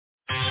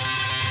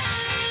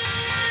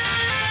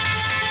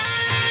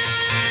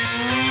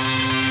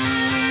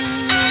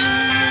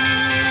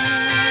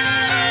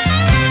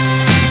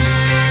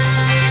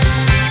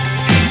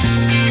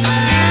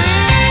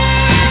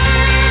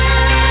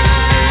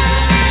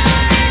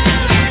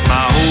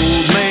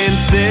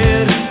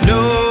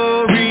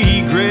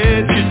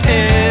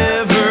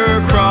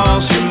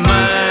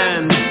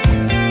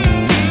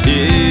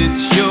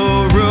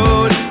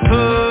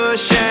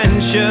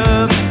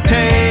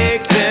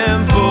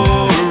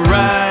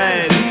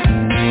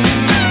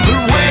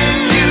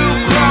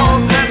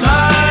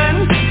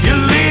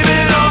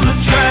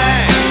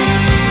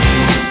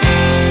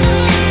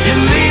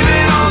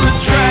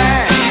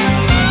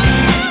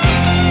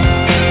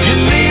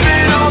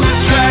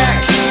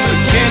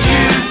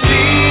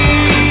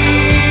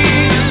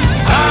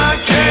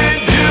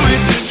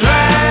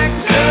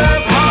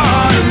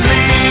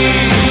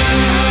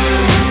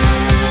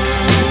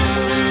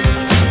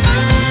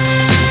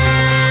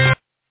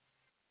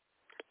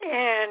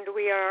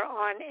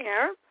are on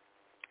air.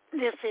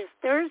 This is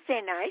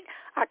Thursday night,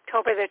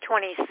 October the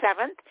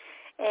 27th,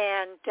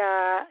 and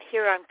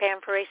here on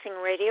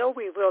Fan4Racing Radio,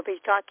 we will be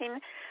talking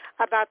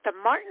about the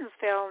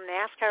Martinsville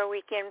NASCAR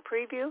weekend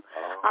preview,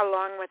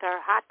 along with our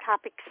Hot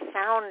Topic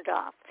Sound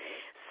Off.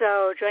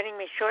 So joining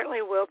me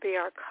shortly will be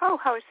our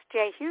co-host,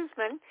 Jay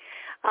Husmann.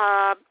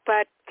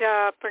 But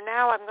for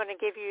now, I'm going to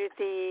give you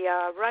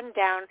the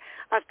rundown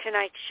of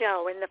tonight's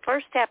show. In the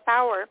first half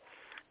hour,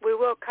 we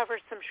will cover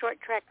some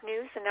short track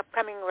news and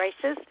upcoming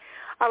races,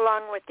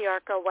 along with the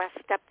ARCA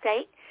West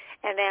update.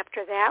 And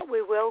after that,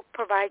 we will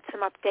provide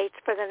some updates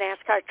for the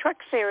NASCAR Truck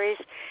Series,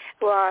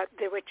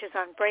 which is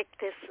on break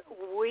this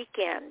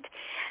weekend.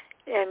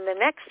 In the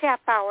next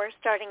half hour,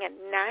 starting at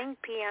 9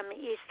 p.m.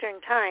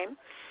 Eastern Time,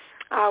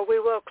 we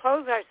will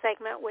close our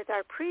segment with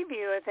our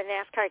preview of the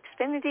NASCAR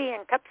Xfinity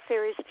and Cup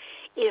Series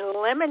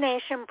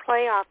elimination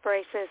playoff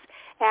races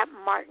at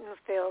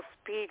Martinsville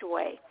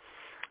Speedway.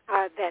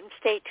 Then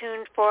stay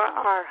tuned for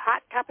our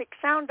Hot Topic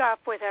Sound Off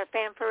with our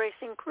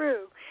Fan4Racing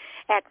Crew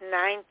at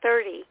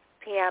 9:30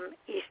 p.m.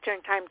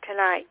 Eastern Time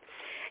tonight.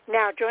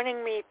 Now,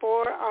 joining me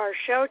for our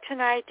show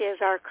tonight is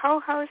our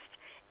co-host,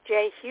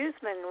 Jay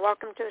Husmann.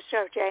 Welcome to the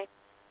show, Jay.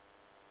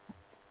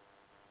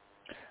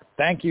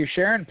 Thank you,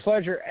 Sharon.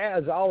 Pleasure,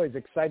 as always.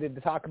 Excited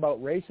to talk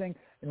about racing,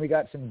 and we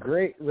got some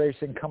great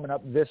racing coming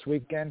up this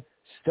weekend,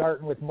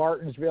 starting with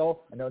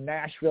Martinsville. I know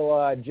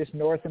Nashville, just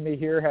north of me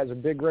here, has a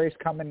big race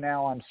coming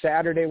now on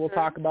Saturday we'll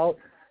talk about,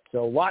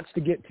 so lots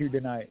to get to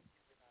tonight.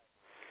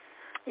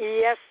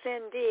 Yes,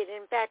 indeed.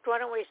 In fact, why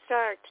don't we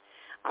start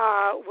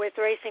with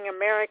Racing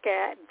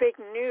America. Big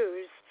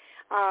news.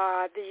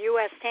 The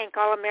U.S. Tank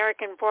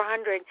All-American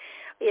 400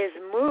 is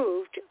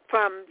moved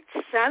from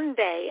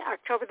Sunday,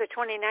 October the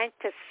 29th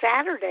to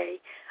Saturday,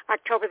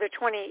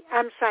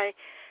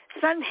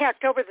 Sunday,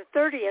 October the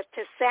 30th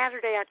to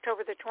Saturday,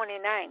 October the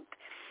 29th.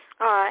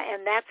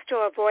 And that's to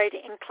avoid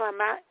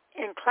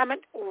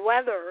inclement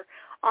weather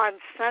on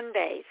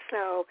Sunday.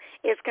 So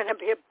it's going to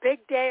be a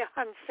big day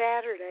on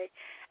Saturday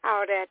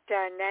out at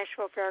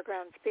Nashville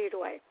Fairgrounds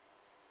Speedway.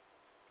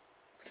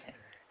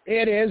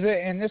 It is,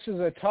 and this is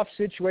a tough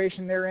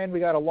situation they're in.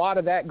 We got a lot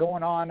of that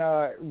going on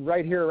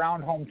right here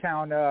around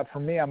hometown. For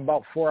me, I'm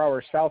about 4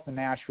 hours south of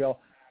Nashville.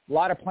 A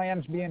lot of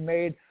plans being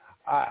made.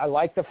 I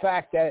like the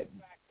fact that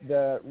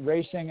the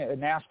racing,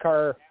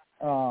 NASCAR,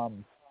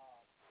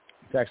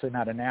 it's actually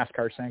not a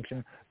NASCAR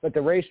sanction, but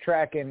the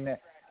racetrack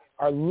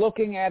are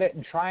looking at it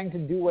and trying to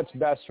do what's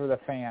best for the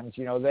fans.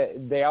 You know,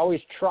 they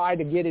always try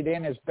to get it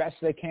in as best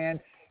they can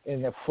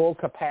in the full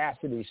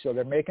capacity, so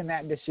they're making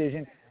that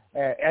decision.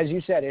 As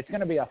you said, it's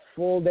going to be a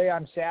full day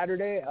on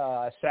Saturday.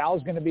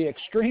 Sal's going to be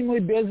extremely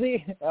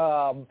busy.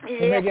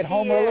 He may get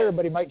home earlier,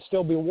 but he might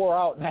still be wore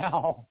out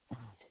now.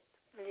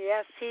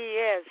 Yes, he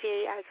is.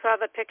 I saw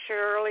the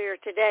picture earlier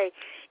today.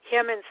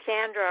 Him and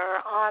Sandra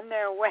are on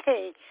their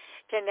way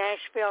to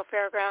Nashville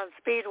Fairgrounds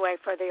Speedway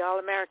for the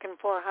All-American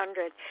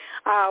 400.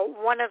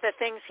 One of the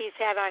things he's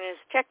had on his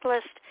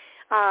checklist,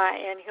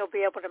 and he'll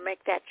be able to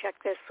make that check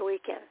this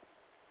weekend.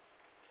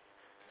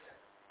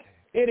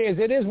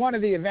 It is one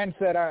of the events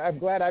that I'm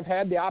glad I've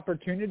had the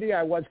opportunity.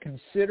 I was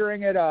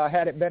considering it.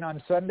 Had it been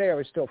on Sunday, I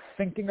was still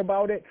thinking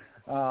about it.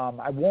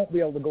 I won't be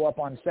able to go up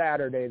on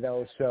Saturday,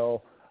 though,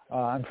 so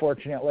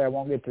unfortunately I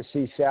won't get to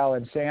see Sal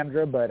and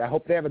Sandra, but I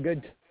hope they have a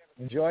good time.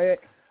 Enjoy it.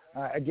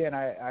 Again,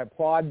 I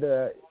applaud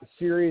the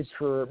series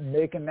for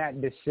making that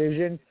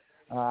decision.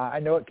 I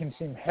know it can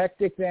seem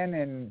hectic then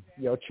and,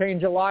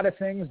 change a lot of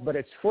things, but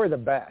it's for the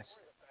best.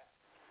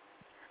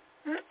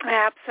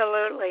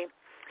 Absolutely.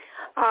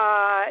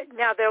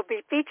 Now they'll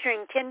be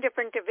featuring 10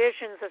 different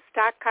divisions of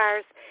stock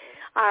cars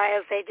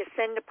as they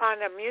descend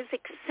upon a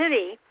Music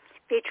City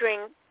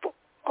featuring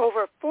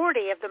over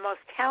 40 of the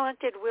most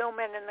talented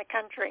wheelmen in the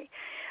country.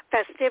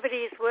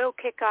 Festivities will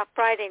kick off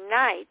Friday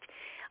night,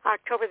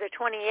 October the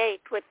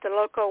 28th, with the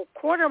local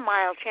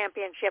quarter-mile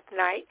championship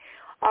night.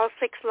 All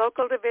 6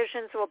 local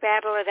divisions will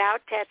battle it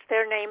out to etch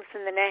their names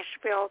in the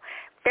Nashville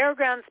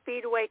Fairgrounds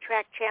Speedway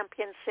Track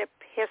Championship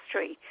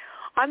history.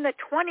 On the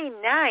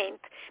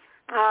 29th,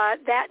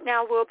 that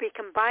now will be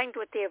combined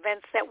with the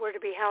events that were to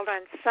be held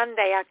on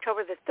Sunday,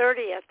 October the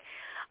 30th.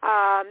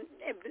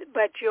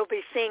 But you'll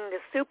be seeing the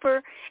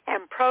Super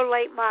and Pro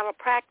Late Model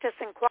practice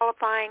and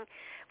qualifying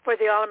for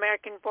the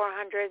All-American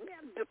 400.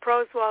 The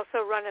pros will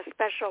also run a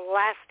special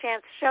Last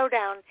Chance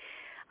Showdown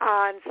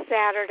on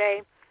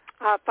Saturday.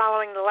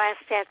 Following the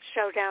Last Chance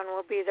Showdown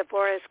will be the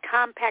Boris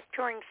Compact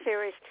Touring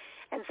Series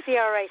and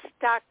CRA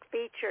Stock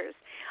Features.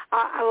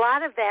 A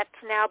lot of that's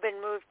now been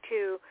moved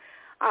to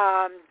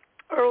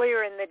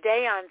earlier in the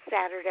day on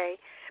Saturday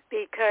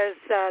because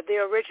the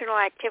original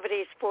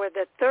activities for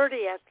the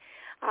 30th,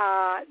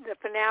 the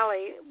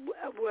finale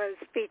was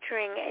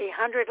featuring a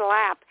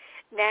 100-lap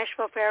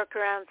Nashville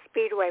Fairgrounds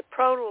Speedway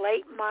Pro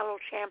Late Model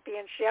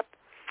Championship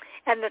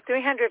and the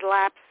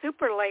 300-lap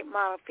Super Late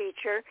Model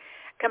feature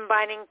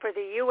combining for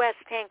the U.S.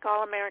 Tank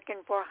All-American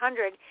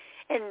 400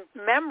 in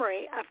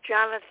memory of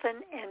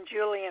Jonathan and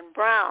Julian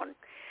Brown.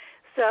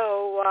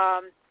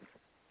 So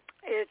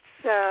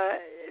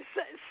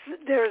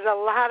there's a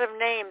lot of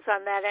names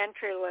on that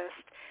entry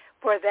list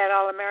for that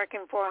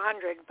All-American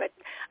 400. But,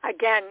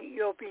 again,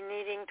 you'll be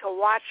needing to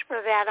watch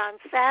for that on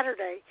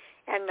Saturday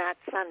and not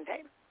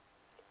Sunday.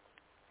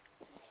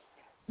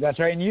 That's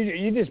right, and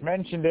you just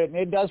mentioned it, and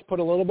it does put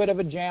a little bit of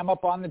a jam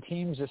up on the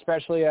teams,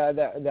 especially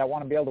that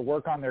want to be able to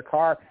work on their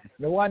car.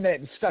 The one that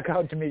stuck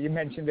out to me, you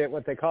mentioned it,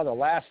 what they call the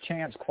last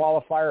chance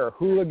qualifier or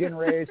hooligan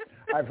race.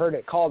 I've heard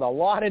it called a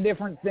lot of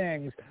different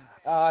things.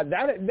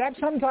 That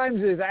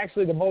sometimes is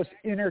actually the most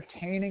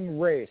entertaining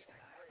race.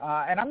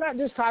 And I'm not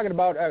just talking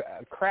about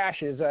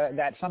crashes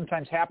that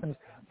sometimes happens,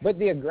 but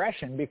the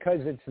aggression, because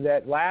it's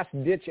that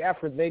last-ditch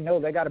effort they know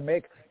they got to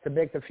make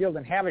the field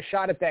and have a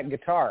shot at that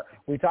guitar.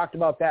 We talked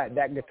about that.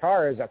 That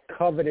guitar is a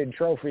coveted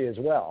trophy as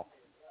well.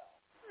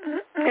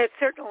 It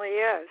certainly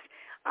is.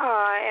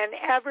 And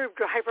every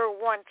driver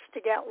wants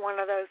to get one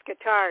of those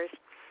guitars.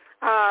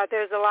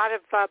 There's a lot of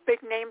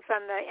big names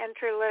on the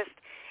entry list,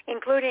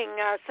 including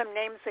some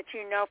names that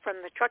you know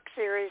from the Truck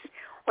Series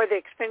or the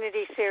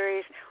Xfinity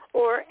Series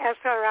or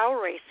SRL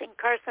Racing.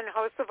 Carson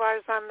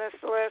Hocevar's on this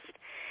list.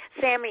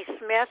 Sammy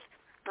Smith,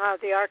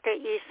 the ARCA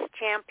East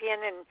champion,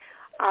 and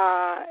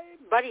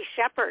Buddy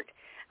Shepard,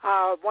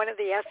 one of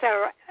the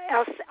SRL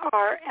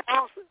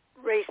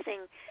Racing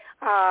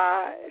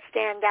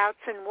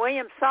standouts, and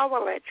William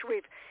Sawalich.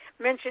 We've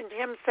mentioned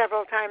him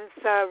several times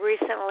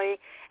recently,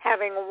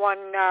 having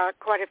won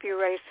quite a few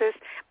races.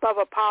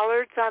 Bubba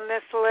Pollard's on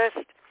this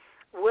list.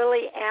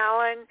 Willie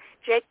Allen,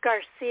 Jake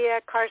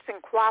Garcia, Carson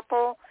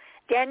Quapple,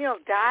 Daniel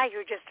Dye,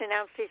 who just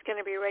announced he's going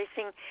to be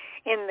racing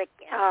in the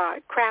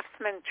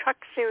Craftsman Truck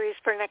Series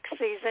for next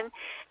season.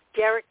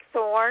 Derek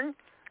Thorne,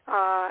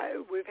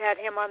 we've had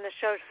him on the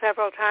show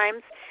several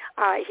times.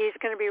 He's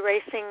going to be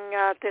racing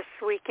this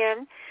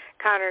weekend.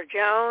 Connor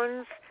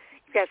Jones,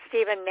 you've got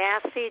Stephen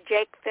Nasse,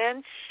 Jake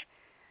Finch,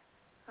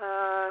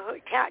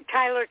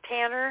 Tyler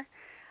Tanner.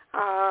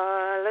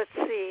 Let's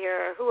see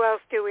here. Who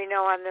else do we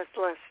know on this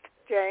list,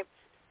 Jay?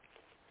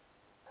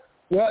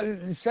 Well,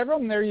 several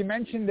of them there you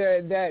mentioned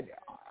that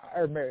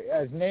are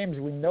as names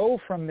we know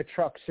from the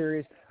Truck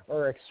Series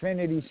or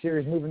Xfinity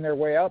Series moving their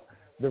way up.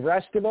 The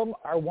rest of them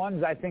are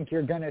ones I think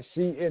you're going to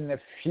see in the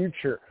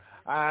future.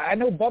 I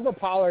know Bubba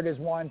Pollard is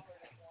one.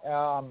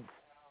 I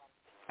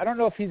don't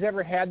know if he's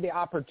ever had the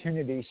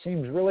opportunity.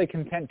 Seems really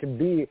content to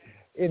be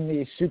in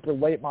the super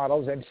late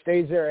models and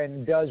stays there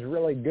and does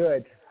really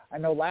good. I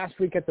know last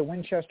week at the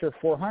Winchester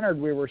 400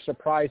 we were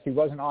surprised he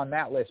wasn't on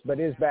that list, but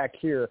is back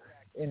here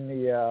in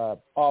the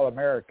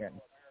All-American.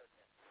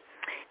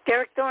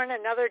 Derek Thorne,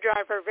 another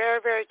driver, very,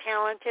 very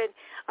talented,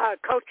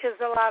 coaches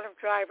a lot of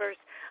drivers,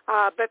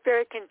 but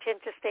very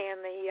content to stay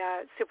in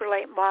the super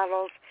late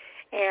models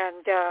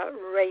and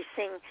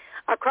racing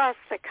across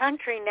the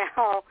country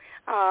now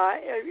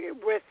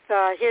with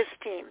his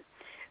team.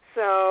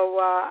 So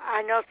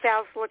I know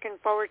Sal's looking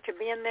forward to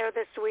being there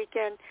this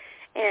weekend.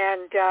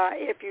 And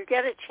if you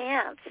get a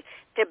chance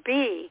to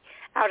be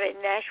out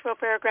at Nashville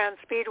Fairgrounds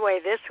Speedway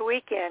this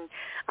weekend,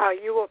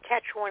 you will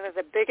catch one of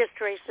the biggest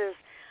races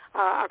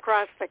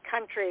across the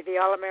country, the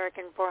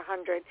All-American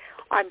 400,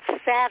 on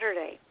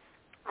Saturday,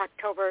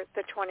 October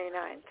the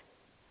 29th.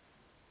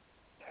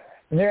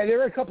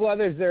 There are a couple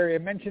others there. You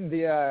mentioned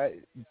the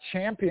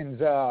champions.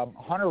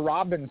 Hunter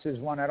Robbins is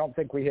one I don't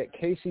think we hit.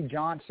 Casey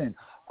Johnson,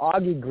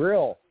 Augie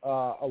Grill,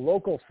 a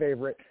local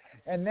favorite.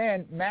 And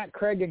then Matt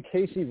Craig and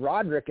Casey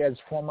Roderick as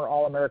former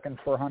All-American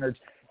 400s.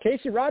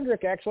 Casey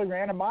Roderick actually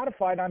ran a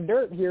modified on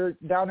dirt here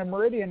down in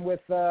Meridian with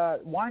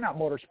Why Not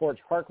Motorsports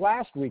Park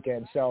last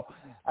weekend. So,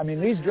 I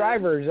mean, these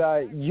drivers,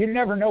 you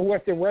never know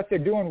what they're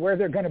doing, where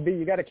they're going to be.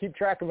 You got to keep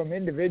track of them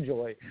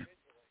individually.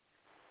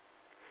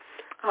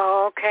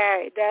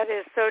 Okay, that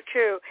is so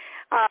true.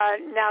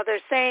 Now they're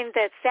saying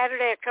that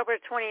Saturday, October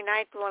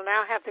 29th, will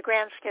now have the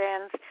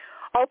grandstands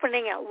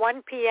opening at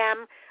 1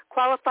 p.m.,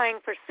 qualifying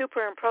for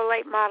super and pro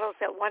late models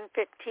at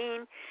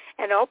 1:15,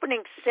 and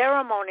opening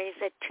ceremonies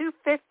at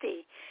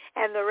 2:50,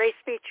 and the race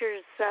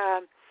features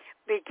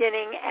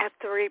beginning at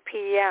 3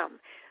 p.m.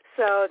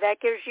 So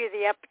that gives you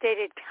the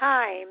updated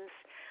times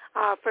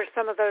for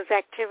some of those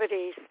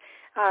activities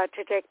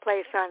to take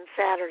place on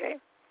Saturday.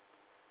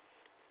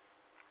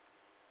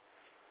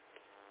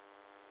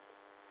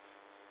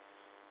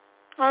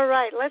 All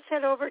right, let's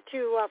head over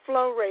to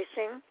Flow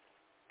Racing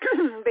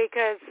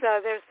because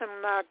there's some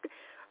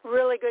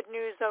really good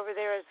news over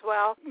there as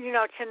well. You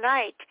know,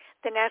 tonight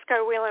the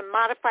NASCAR Wheel and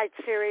Modified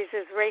Series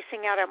is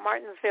racing out at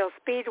Martinsville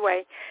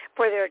Speedway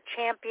for their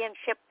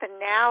championship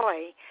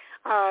finale.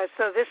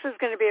 So this is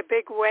going to be a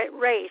big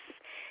race.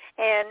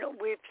 And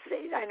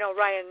I know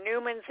Ryan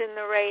Newman's in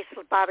the race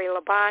with Bobby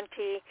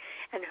Labonte.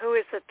 And who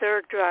is the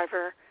third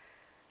driver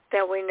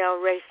that we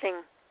know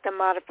racing the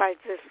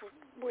Modifieds this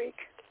week?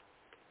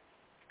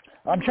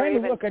 I'm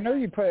trying to look. I know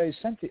you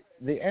sent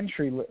the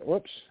entry.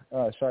 Whoops,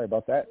 sorry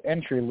about that.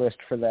 Entry list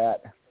for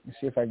that. Let's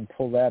see if I can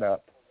pull that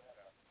up.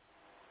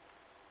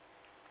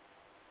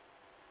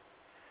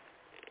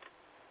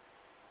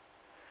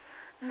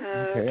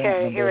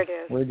 Okay, here it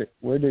is.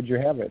 Where did you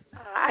have it?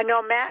 I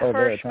know Matt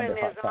Hirschman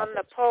is on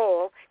the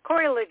pole.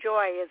 Corey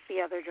LaJoie is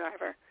the other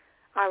driver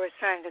I was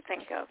trying to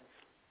think of.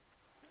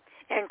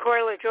 And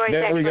Corey LaJoie is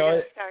actually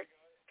going to start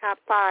top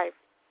 5.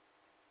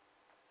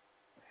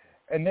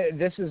 And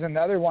this is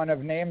another one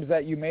of names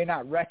that you may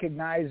not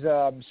recognize.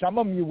 Some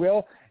of them you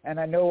will. And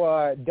I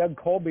know Doug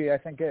Colby, I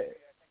think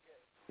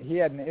he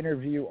had an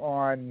interview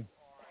on,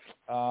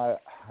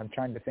 I'm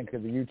trying to think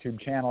of the YouTube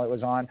channel it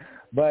was on,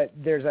 but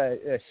there's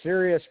a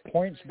serious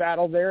points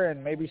battle there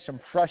and maybe some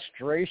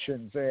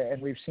frustrations.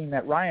 And we've seen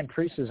that. Ryan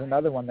Preece is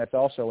another one that's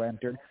also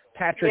entered.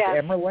 Patrick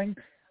Emmerling,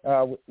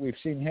 we've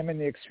seen him in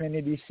the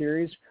Xfinity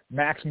Series.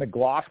 Max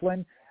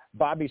McLaughlin,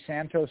 Bobby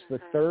Santos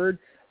III.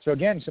 So,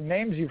 again, some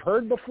names you've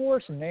heard before,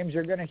 some names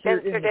you're going to hear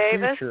in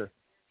the future.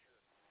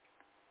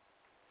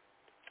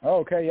 Oh,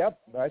 okay, yep.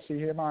 I see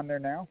him on there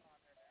now.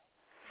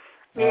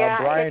 Yeah,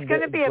 Brian, it's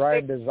going to be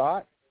Brian a big...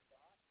 Dezot.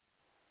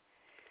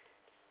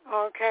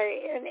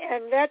 Okay,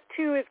 and that,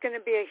 too, is going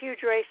to be a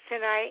huge race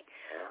tonight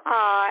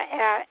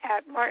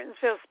at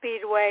Martinsville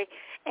Speedway.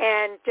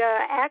 And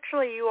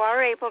actually, you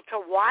are able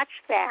to watch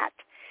that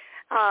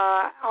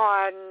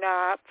on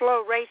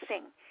Flow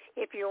Racing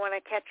if you want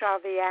to catch all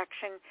the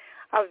action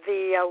of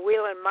the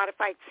Whelen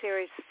Modified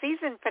Series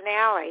season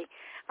finale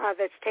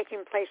that's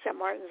taking place at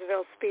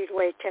Martinsville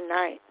Speedway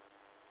tonight.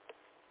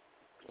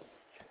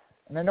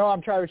 And I know I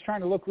was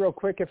trying to look real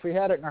quick if we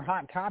had it in our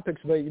hot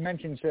topics, but you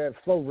mentioned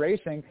Flow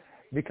Racing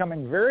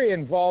becoming very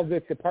involved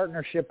with the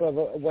partnership of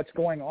what's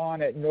going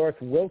on at North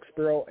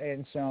Wilkesboro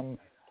and some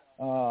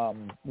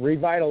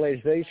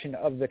revitalization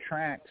of the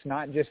tracks,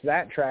 not just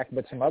that track,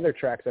 but some other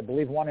tracks. I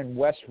believe one in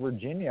West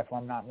Virginia, if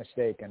I'm not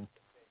mistaken.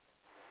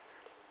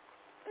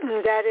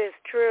 That is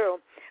true.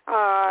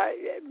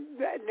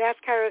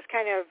 NASCAR is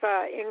kind of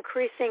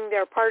increasing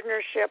their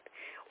partnership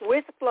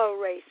with Flow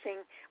Racing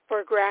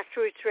for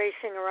grassroots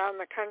racing around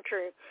the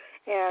country,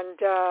 and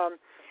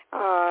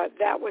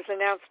that was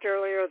announced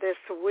earlier this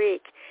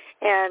week.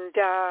 And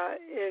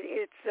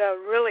it's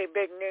really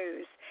big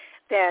news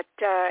that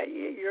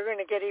you're going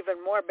to get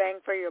even more bang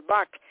for your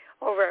buck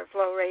over at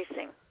Flow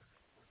Racing.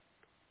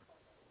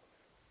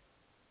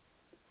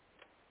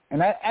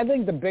 And I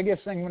think the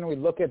biggest thing when we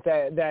look at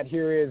that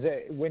here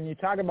is when you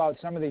talk about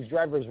some of these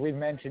drivers we've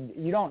mentioned,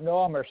 you don't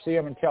know them or see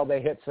them until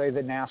they hit, say,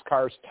 the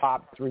NASCAR's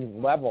top 3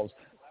 levels.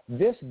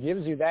 This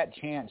gives you that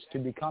chance to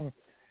become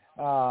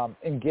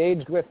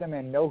engaged with them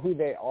and know who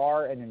they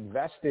are and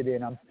invested in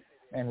them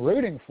and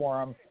rooting for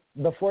them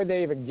before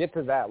they even get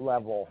to that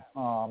level.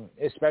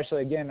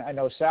 Especially, again, I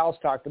know Sal's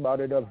talked about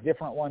it, of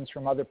different ones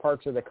from other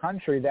parts of the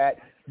country that,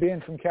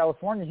 being from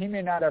California, he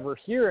may not ever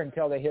hear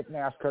until they hit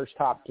NASCAR's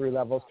top 3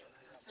 levels.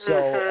 So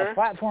a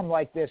platform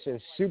like this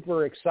is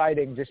super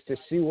exciting just to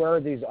see where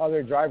these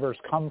other drivers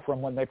come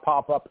from when they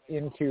pop up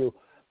into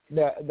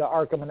the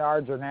ARCA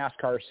Menards or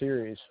NASCAR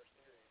series.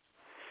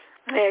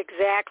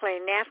 Exactly.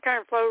 NASCAR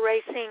and Flow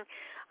Racing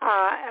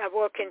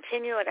will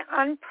continue an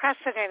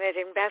unprecedented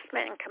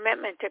investment and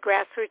commitment to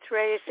grassroots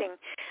racing.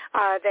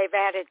 They've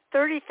added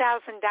 $30,000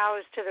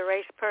 to the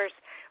race purse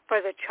for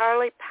the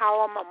Charlie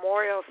Powell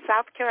Memorial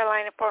South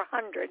Carolina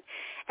 400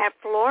 at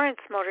Florence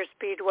Motor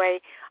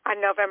Speedway on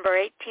November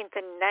 18th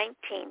and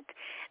 19th.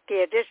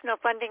 The additional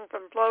funding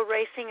from Flow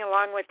Racing,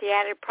 along with the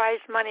added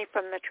prize money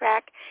from the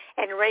track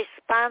and race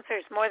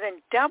sponsors, more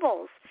than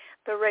doubles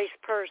the race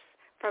purse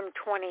from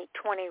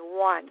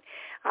 2021.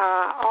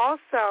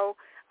 Also,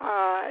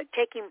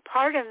 taking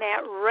part in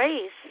that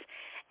race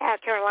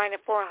at Carolina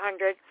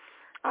 400,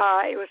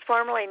 it was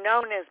formerly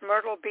known as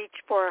Myrtle Beach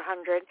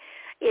 400,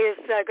 is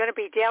going to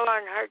be Dale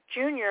Earnhardt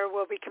Jr.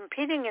 will be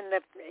competing in the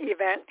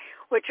event,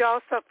 which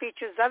also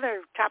features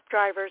other top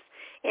drivers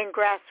in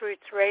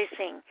grassroots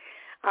racing.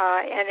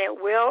 And it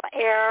will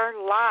air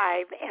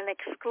live and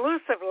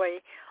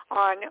exclusively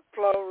on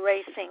Flow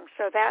Racing.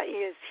 So that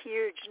is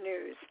huge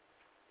news.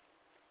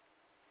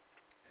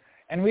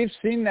 And we've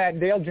seen that.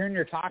 Dale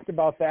Jr. talked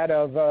about that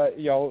of,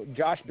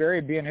 Josh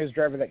Berry being his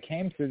driver that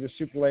came through the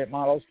Super Late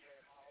models.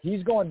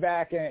 He's going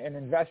back and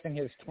investing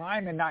his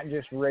time in not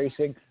just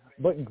racing,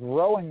 but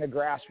growing the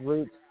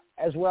grassroots,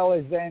 as well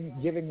as then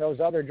giving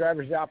those other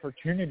drivers the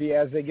opportunity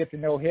as they get to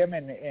know him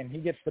and he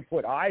gets to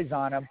put eyes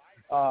on him,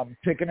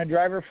 picking a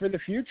driver for the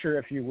future,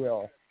 if you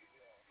will.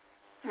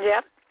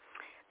 Yep.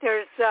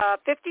 There's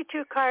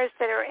 52 cars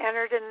that are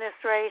entered in this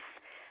race.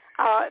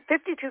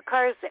 52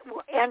 cars that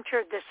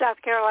entered the South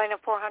Carolina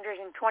 400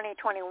 in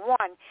 2021,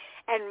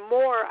 and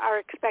more are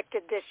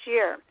expected this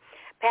year.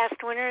 Past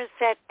winners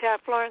at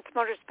Florence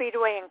Motor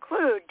Speedway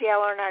include Dale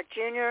Earnhardt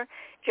Jr.,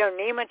 Joe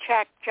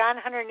Nemechek, John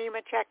Hunter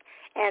Nemechek,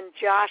 and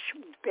Josh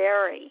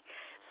Berry.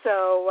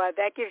 So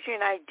that gives you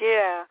an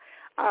idea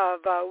of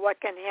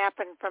what can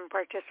happen from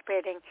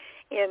participating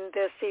in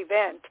this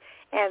event.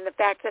 And the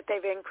fact that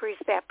they've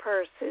increased that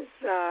purse is,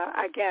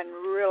 again,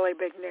 really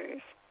big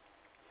news.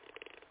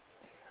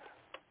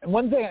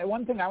 One thing I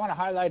want to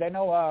highlight, I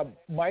know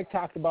Mike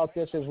talked about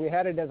this as we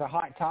had it as a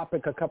hot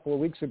topic a couple of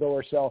weeks ago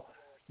or so.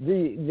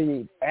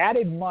 The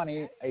added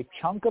money, a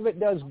chunk of it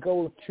does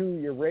go to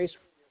your race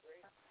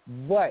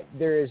but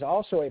there is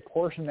also a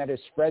portion that is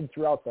spread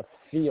throughout the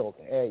field.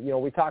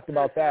 We talked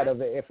about that,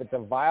 of if it's a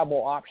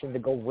viable option to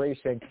go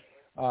racing,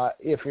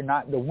 if you're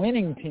not the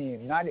winning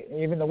team, not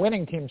even the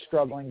winning team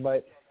struggling,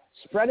 but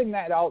spreading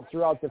that out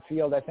throughout the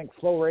field. I think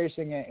Flow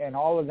Racing and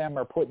all of them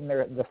are putting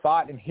the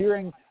thought and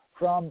hearing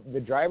from the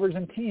drivers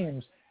and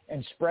teams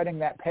and spreading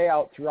that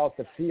payout throughout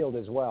the field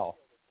as well.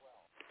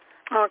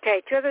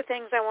 Okay, two other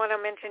things I want to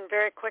mention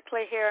very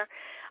quickly here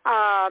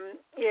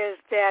is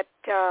that,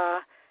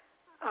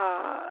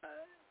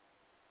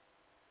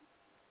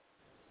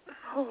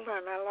 hold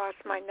on, I lost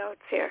my notes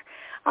here.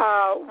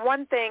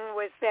 One thing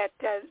was that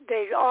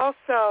they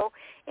also,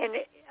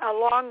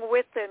 along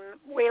with the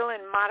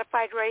Whelen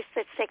Modified race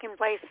that's taking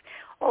place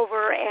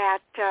over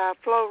at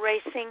Flow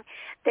Racing,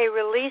 they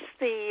released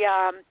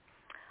the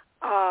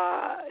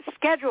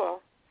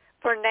schedule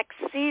for next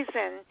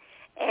season,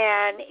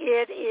 and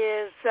it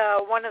is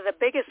one of the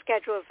biggest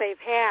schedules they've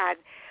had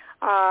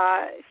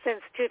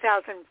since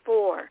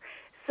 2004.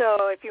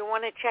 So if you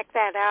want to check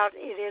that out,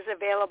 it is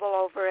available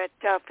over at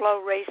Flow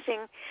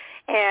Racing,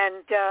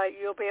 and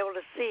you'll be able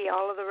to see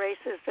all of the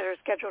races that are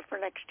scheduled for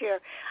next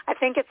year. I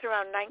think it's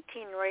around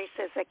 19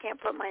 races. I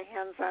can't put my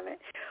hands on it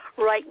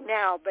right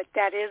now, but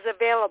that is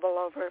available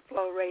over at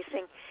Flow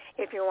Racing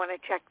if you want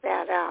to check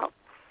that out.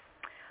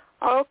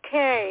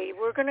 Okay,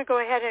 we're going to go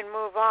ahead and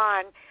move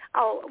on.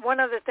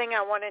 One other thing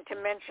I wanted to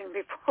mention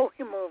before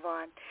we move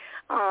on,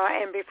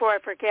 and before I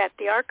forget,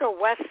 the ARCA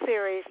West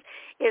Series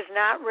is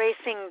not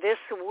racing this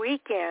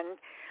weekend,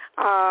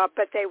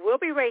 but they will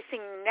be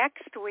racing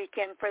next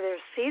weekend for their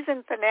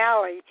season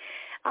finale,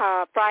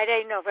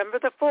 Friday, November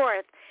the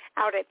 4th,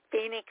 out at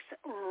Phoenix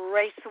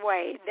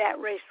Raceway. That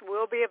race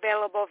will be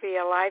available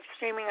via live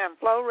streaming on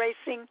Flow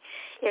Racing.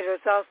 It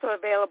is also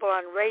available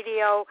on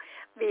radio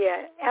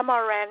via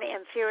MRN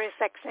and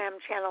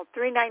SiriusXM channel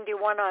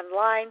 391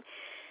 online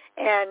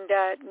and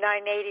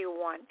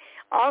 981.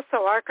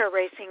 Also, ARCA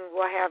Racing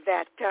will have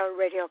that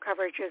radio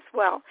coverage as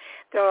well.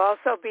 There will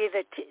also be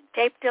the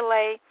tape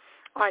delay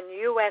on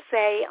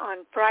USA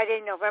on Friday,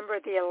 November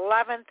the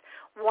 11th,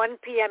 1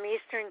 p.m.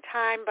 Eastern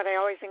Time, but I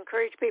always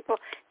encourage people,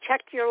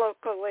 check your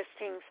local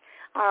listings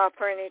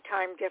for any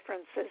time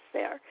differences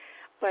there.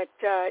 But,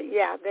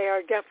 they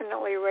are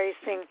definitely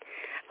racing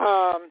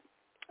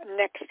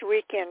next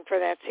weekend for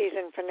that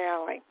season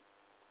finale.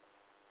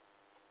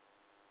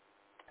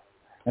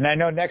 And I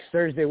know next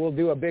Thursday we'll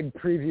do a big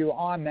preview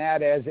on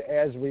that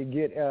as we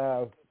get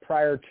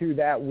prior to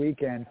that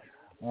weekend.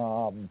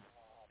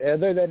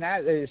 Other than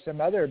that, there's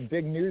some other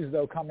big news,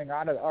 though, coming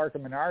out of the ARCA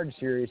Menard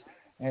Series.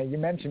 And you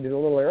mentioned it a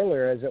little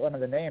earlier as one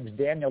of the names,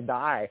 Daniel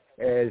Dye,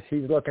 as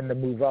he's looking to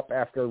move up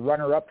after a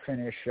runner-up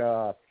finish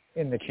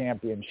in the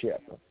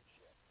championship.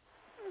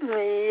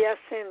 Yes,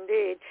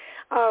 indeed.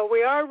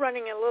 We are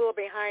running a little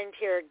behind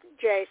here,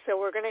 Jay, so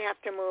we're going to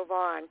have to move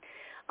on.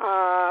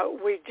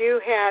 We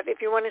do have,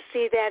 if you want to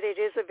see that, it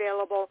is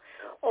available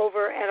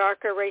over at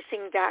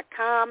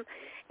arcaracing.com,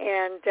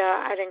 and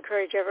I'd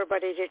encourage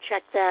everybody to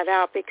check that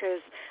out because,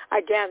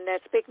 again,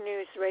 that's big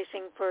news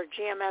racing for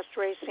GMS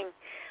Racing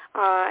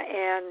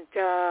and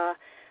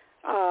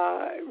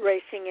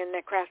racing in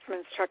the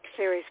Craftsman's Truck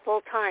Series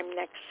full-time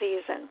next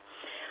season.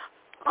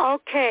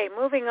 Okay,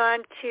 moving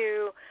on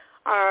to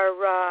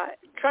our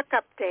truck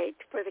update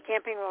for the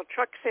Camping World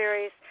Truck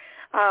Series.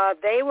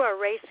 They were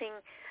racing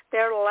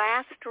their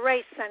last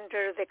race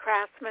under the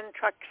Craftsman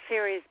Truck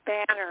Series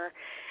banner,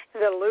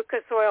 the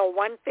Lucas Oil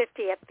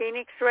 150 at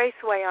Phoenix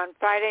Raceway on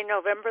Friday,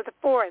 November the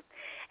 4th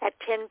at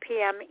 10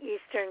 p.m.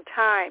 Eastern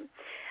Time.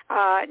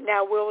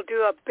 Now, we'll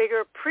do a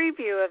bigger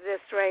preview of this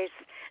race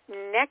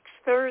next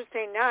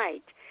Thursday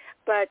night,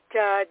 but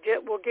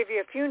we'll give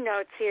you a few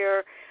notes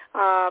here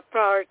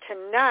for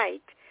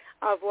tonight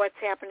of what's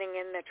happening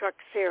in the Truck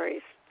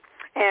Series.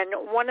 And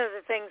one of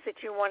the things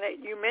that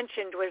you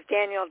mentioned was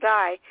Daniel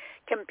Dye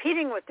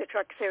competing with the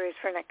Truck Series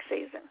for next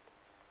season.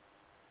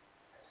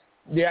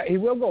 Yeah, he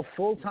will go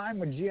full-time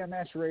with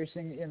GMS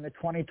Racing in the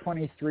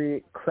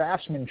 2023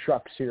 Craftsman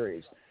Truck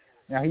Series.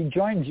 Now, he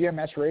joined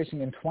GMS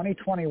Racing in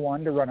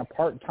 2021 to run a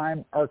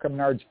part-time ARCA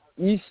Menards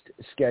East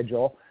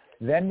schedule,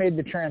 then made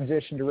the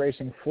transition to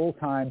racing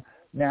full-time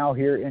now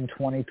here in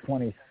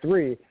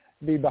 2023,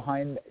 be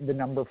behind the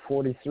number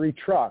 43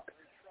 truck.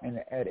 And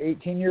at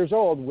 18 years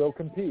old, will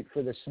compete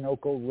for the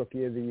Sunoco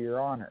Rookie of the Year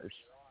honors.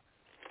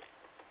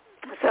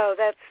 So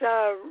that's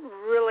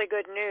really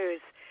good news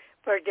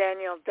for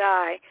Daniel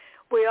Dye.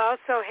 We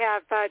also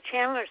have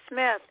Chandler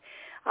Smith,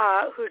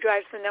 who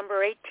drives the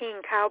number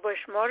 18 Kyle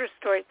Busch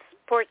Motorsports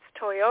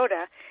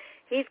Toyota.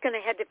 He's going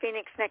to head to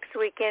Phoenix next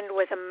weekend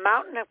with a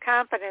mountain of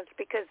confidence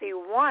because he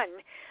won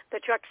the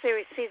Truck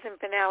Series season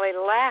finale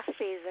last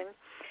season,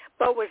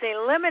 but was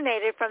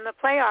eliminated from the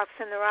playoffs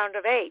in the round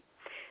of 8.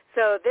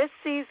 So this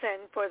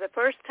season, for the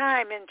first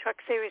time in Truck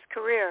Series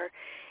career,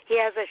 he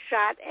has a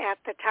shot at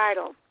the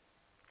title.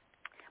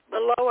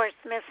 Below are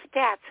Smith's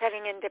stats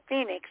heading into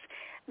Phoenix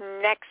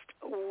next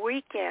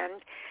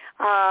weekend.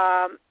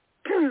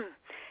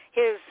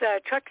 His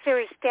Truck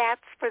Series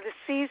stats for the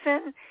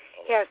season,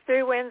 He has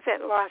 3 wins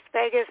at Las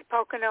Vegas,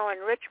 Pocono,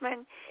 and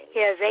Richmond. He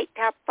has 8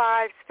 top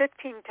 5s,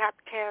 15 top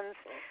 10s,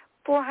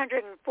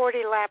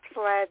 440 laps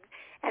led,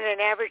 and an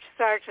average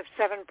start of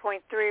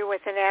 7.3 with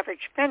an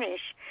average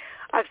finish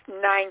of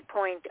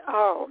 9.0.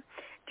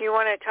 Do you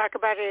want to talk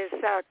about his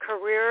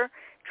career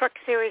Truck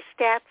Series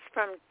stats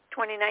from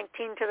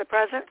 2019 to the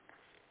present?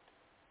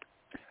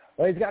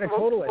 Well, he's got a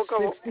total of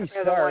 60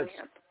 starts.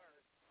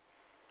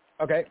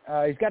 Okay,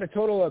 he's got a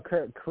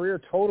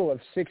career total of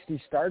 60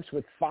 starts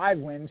with 5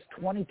 wins,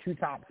 22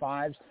 top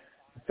 5s,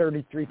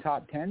 33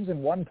 top 10s,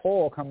 and 1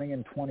 pole coming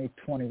in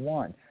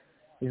 2021.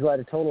 He's led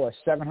a total of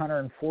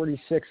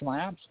 746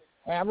 laps.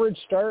 Average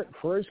start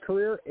for his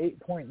career,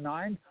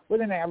 8.9,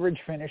 with an average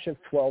finish of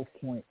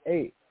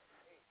 12.8.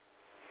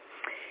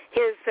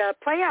 His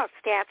playoff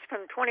stats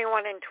from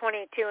 21 and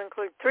 22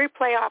 include 3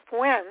 playoff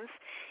wins.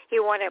 He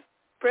won at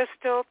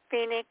Bristol,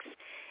 Phoenix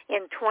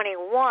in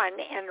 21,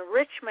 and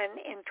Richmond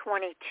in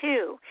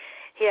 22.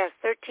 He has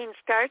 13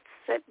 starts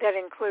that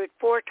include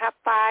 4 top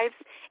 5s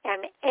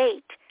and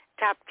 8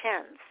 top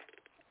 10s.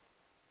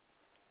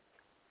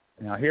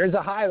 Now here's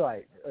a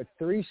highlight.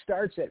 3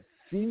 starts at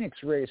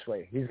Phoenix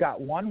Raceway. He's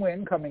got 1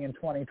 win coming in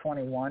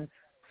 2021,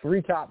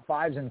 3 top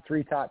 5s and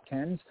 3 top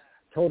 10s,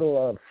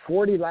 total of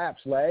 40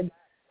 laps led,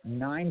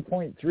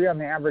 9.3 on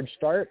the average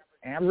start,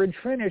 average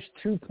finish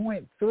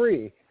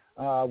 2.3.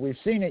 We've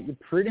seen it. You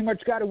pretty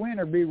much got to win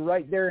or be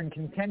right there in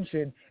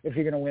contention if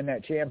you're going to win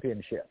that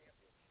championship.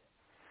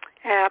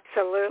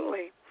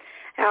 Absolutely.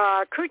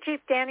 His crew chief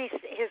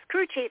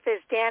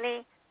is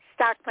Danny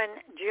Stockman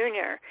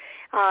Jr.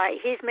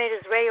 He's made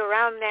his way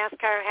around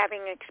NASCAR,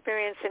 having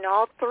experience in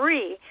all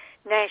 3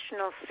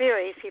 national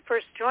series. He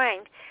first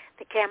joined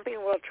the Camping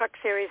World Truck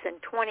Series in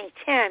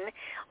 2010,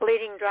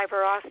 leading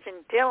driver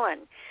Austin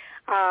Dillon.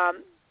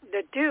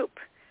 The Dupe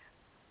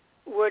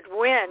would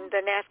win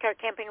the NASCAR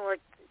Camping World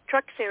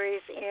Truck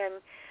Series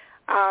in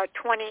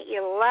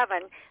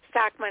 2011.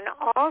 Stockman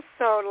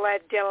also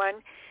led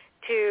Dillon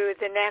to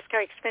the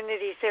NASCAR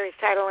Xfinity Series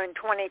title in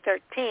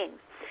 2013.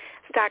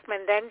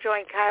 Stockman then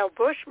joined Kyle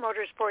Busch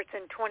Motorsports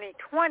in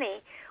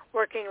 2020,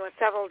 working with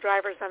several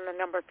drivers on the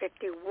number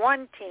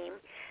 51 team.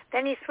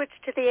 Then he switched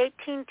to the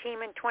 18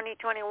 team in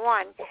 2021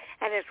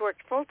 and has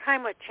worked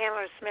full-time with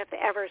Chandler Smith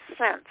ever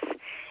since.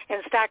 In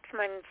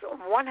Stockman's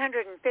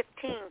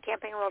 115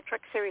 Camping World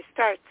Truck Series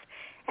starts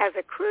as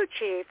a crew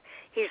chief,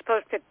 he's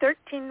posted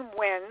 13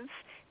 wins,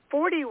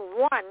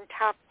 41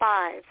 top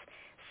 5s,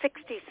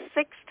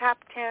 66 top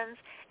 10s,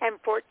 and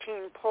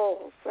 14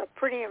 poles. So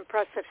pretty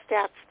impressive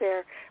stats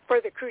there for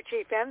the crew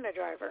chief and the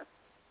driver.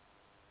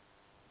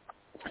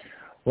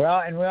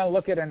 Well, and we'll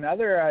look at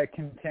another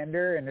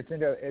contender, and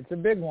it's a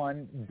big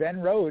one. Ben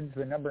Rhodes,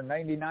 the number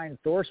 99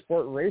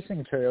 ThorSport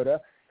Racing Toyota.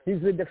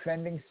 He's the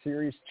defending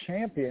series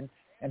champion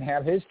and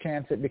have his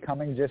chance at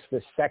becoming just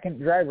the 2nd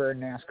driver in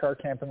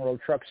NASCAR Camping World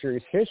Truck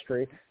Series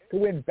history to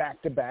win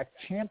back-to-back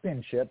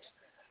championships.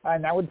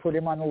 And that would put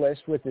him on the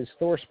list with his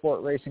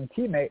ThorSport Racing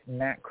teammate,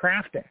 Matt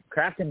Crafton.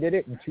 Crafton did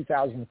it in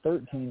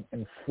 2013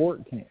 and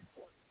 14.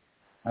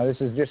 Now, this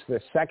is just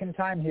the 2nd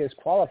time he has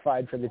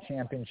qualified for the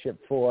championship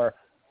for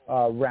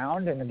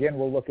round. And, again,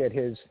 we'll look at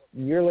his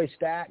yearly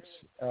stats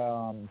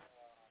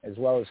as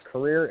well as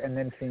career and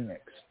then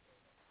Phoenix.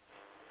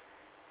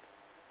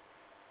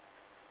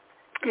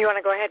 You want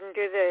to go ahead and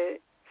do the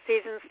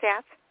season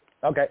stats?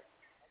 Okay.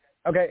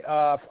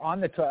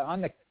 On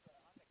the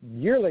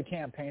yearly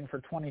campaign for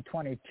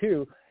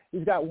 2022,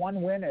 he's got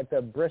 1 win at the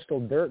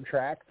Bristol Dirt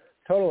Track,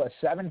 total of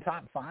 7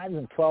 top 5s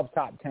and 12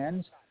 top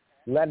 10s,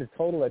 led a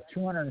total of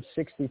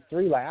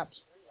 263 laps.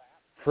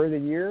 For the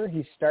year,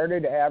 he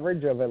started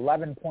average of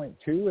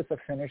 11.2 with a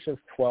finish of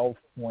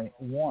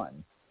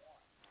 12.1.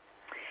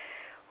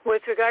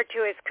 With regard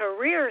to his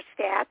career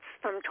stats,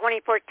 from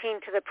 2014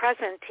 to the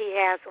present, he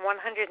has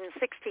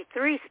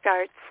 163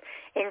 starts,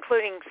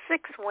 including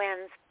 6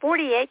 wins,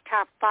 48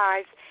 top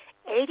 5s,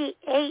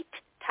 88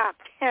 top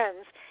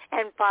 10s,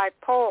 and 5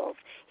 poles.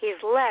 He's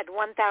led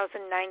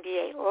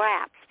 1,098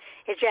 laps.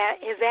 His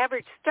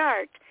average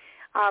start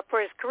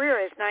for his career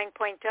is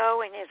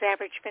 9.0, and his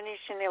average finish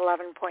in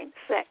 11.6.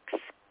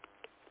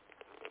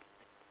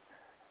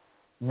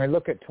 We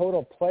look at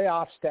total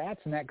playoff stats,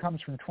 and that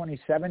comes from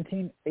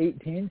 2017,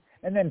 18,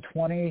 and then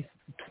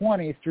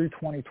 2020 through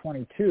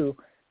 2022.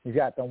 He's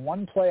got the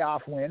 1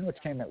 playoff win, which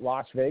came at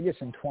Las Vegas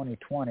in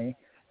 2020,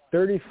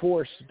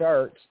 34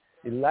 starts,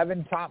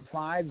 11 top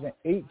 5s, and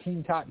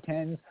 18 top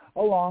 10s,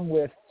 along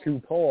with 2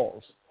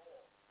 poles.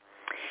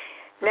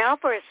 Now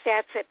for his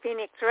stats at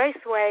Phoenix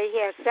Raceway, he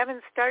has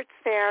 7 starts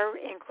there,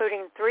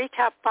 including 3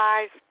 top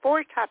 5s,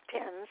 4 top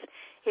 10s.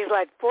 He's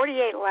led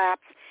 48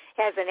 laps,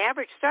 has an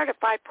average start of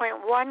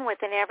 5.1 with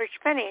an average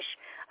finish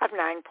of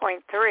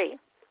 9.3.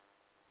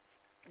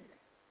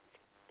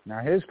 Now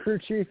his crew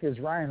chief is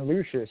Ryan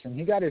Lucius, and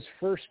he got his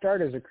first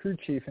start as a crew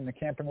chief in the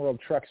Camping World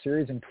Truck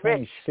Series in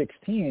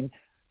 2016.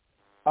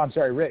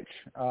 Rich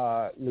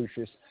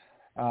Lucius,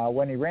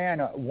 when he ran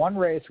 1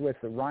 race with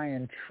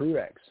Ryan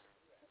Truex.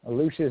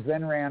 Lucius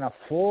then ran a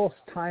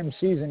full-time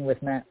season with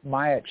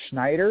Myatt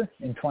Schneider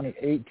in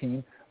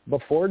 2018,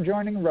 before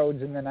joining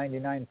Rhodes in the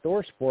 99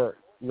 ThorSport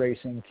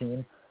Racing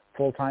team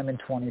full-time in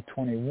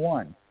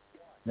 2021.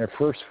 Their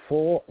first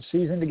full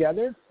season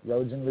together,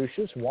 Rhodes and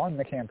Lucius won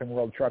the Camping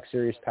World Truck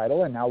Series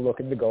title and now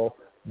looking to go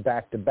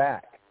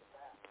back-to-back.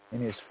 In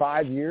his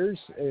 5 years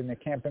in the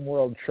Camping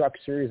World Truck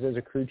Series as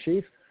a crew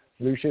chief,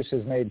 Lucius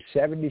has made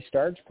 70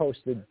 starts,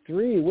 posted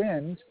 3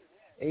 wins,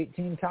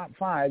 18 top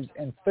 5s,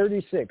 and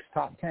 36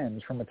 top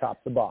 10s from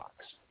atop the box.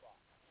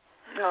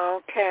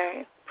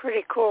 Okay,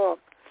 pretty cool.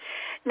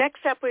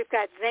 Next up, we've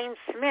got Zane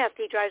Smith.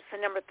 He drives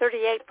the number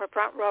 38 for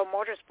Front Row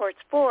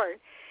Motorsports Ford.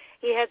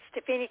 He heads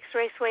to Phoenix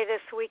Raceway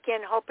this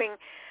weekend, hoping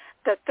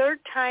the third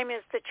time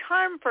is the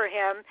charm for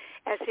him,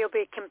 as he'll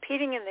be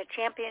competing in the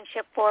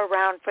championship 4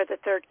 round for the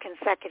third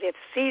consecutive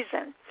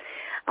season.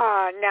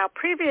 Now,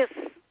 previous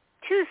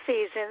 2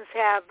 seasons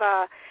have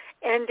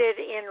ended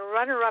in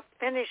runner-up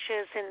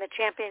finishes in the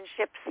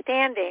championship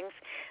standings,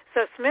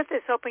 so Smith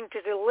is hoping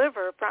to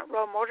deliver Front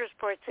Row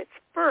Motorsports its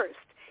first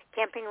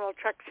Camping World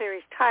Truck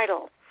Series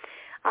title.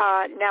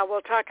 Now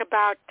we'll talk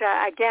about,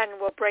 again,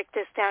 we'll break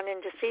this down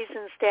into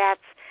season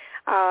stats,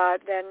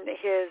 then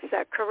his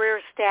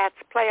career stats,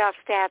 playoff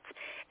stats,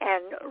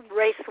 and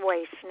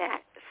raceway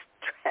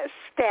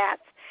stats,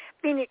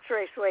 Phoenix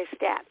Raceway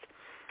stats.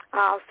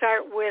 I'll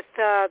start with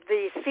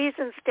the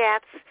season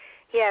stats.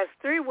 He has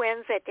 3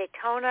 wins at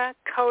Daytona,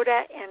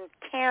 COTA, and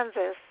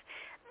Kansas,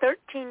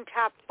 13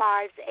 top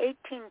 5s,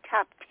 18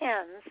 top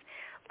 10s,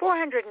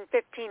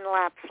 415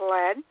 laps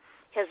led.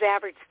 His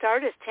average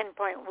start is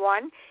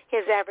 10.1.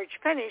 His average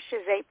finish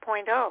is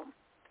 8.0.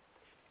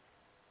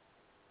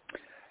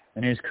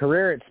 In his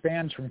career, it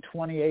spans from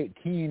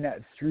 2018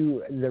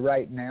 through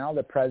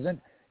the present.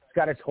 He's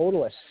got a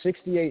total of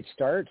 68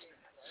 starts,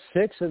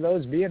 6 of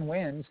those being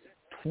wins,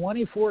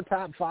 24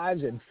 top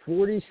 5s, and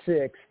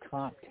 46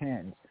 top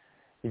 10s.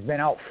 He's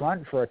been out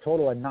front for a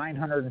total of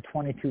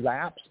 922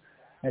 laps,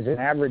 has an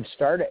average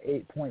start at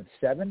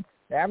 8.7,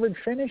 average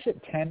finish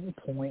at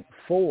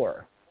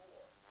 10.4.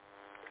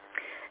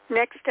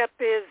 Next up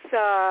is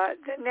the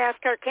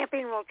NASCAR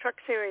Camping World Truck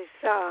Series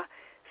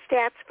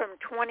stats from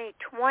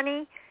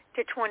 2020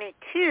 to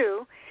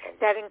 22.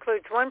 That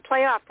includes 1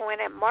 playoff win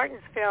at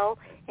Martinsville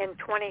in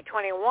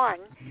 2021.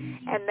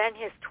 And then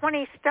his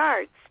 20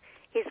 starts,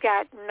 he's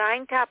got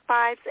 9 top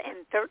 5s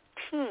and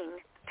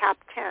 13 top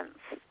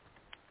 10s.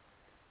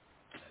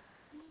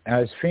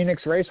 His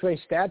Phoenix Raceway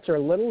stats are a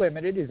little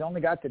limited. He's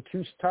only got the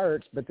 2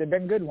 starts, but they've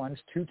been good ones.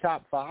 2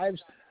 top 5s,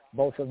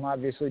 both of them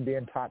obviously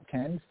being top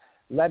 10s.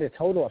 Led a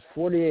total of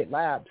 48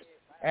 laps.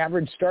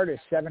 Average start is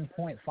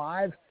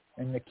 7.5,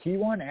 and the key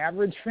one,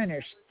 average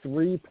finish,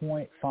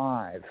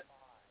 3.5.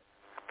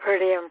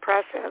 Pretty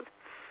impressive.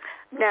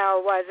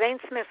 Now, Zane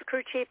Smith's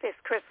crew chief is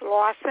Chris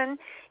Lawson.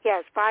 He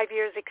has 5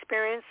 years'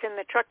 experience in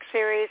the Truck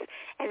Series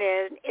and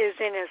is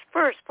in his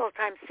first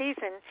full-time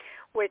season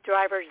with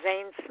driver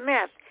Zane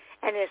Smith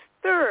and his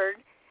third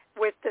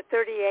with the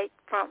 38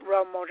 Front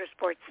Row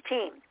Motorsports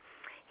team.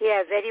 He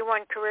has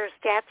 81 career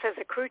stats as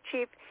a crew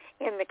chief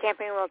in the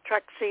Camping World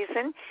Truck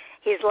season.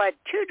 He's led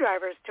 2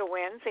 drivers to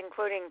wins,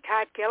 including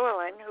Todd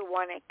Gilliland, who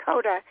won at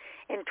COTA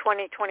in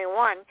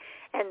 2021,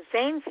 and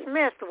Zane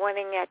Smith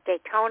winning at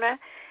Daytona,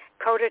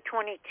 COTA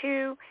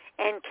 22,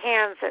 and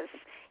Kansas.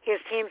 His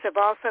teams have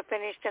also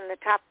finished in the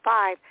top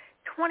 5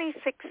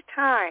 26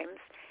 times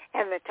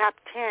and the top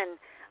 10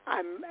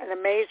 an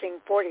amazing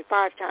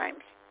 45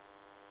 times.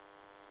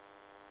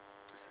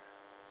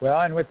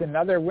 Well, and with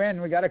another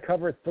win, we got to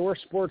cover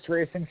ThorSport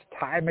Racing's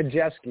Ty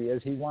Majeski,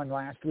 as he won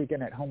last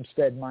weekend at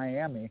Homestead,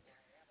 Miami.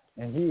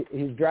 And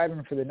he's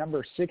driving for the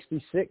number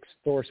 66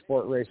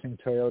 ThorSport Racing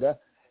Toyota,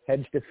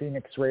 heads to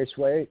Phoenix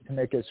Raceway to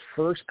make his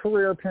first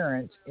career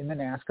appearance in the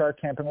NASCAR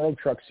Camping World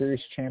Truck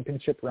Series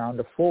Championship Round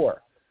of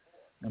 4.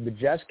 And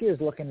Majeski is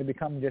looking to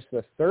become just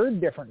the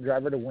 3rd different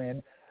driver to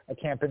win a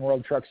Camping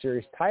World Truck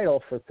Series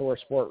title for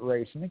ThorSport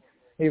Racing.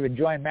 He would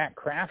join Matt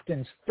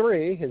Crafton's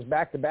 3, his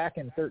back-to-back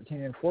in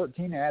 13 and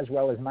 14, as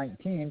well as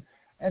 19,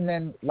 and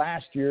then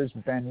last year's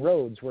Ben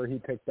Rhodes, where he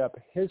picked up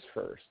his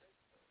first.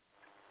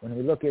 When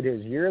we look at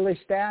his yearly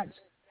stats,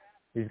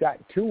 he's got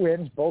 2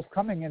 wins, both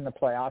coming in the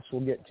playoffs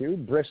we'll get to,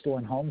 Bristol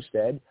and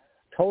Homestead,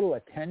 total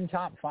of 10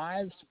 top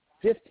 5s,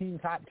 15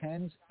 top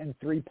 10s, and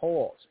 3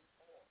 poles.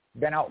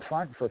 Been out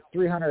front for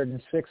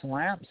 306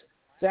 laps.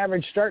 His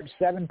average start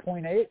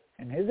 7.8,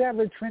 and his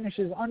average finish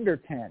is under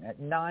 10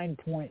 at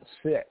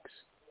 9.6.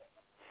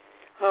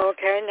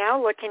 Okay,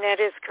 now looking at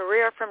his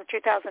career from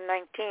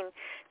 2019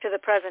 to the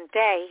present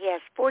day, he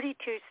has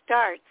 42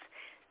 starts,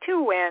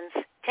 2 wins,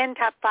 10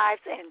 top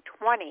 5s, and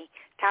 20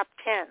 top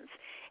 10s.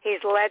 He's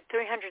led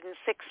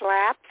 306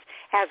 laps,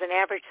 has an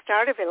average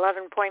start of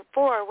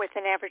 11.4 with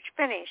an average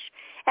finish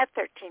at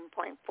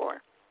 13.4.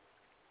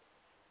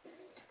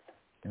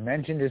 You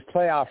mentioned his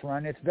playoff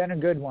run. It's been a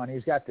good one.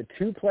 He's got the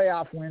 2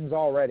 playoff wins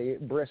already,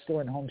 Bristol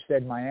and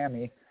Homestead,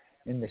 Miami.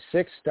 In the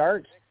 6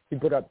 starts, he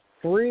put up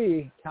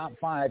 3 top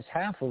 5s,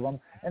 half of them,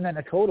 and then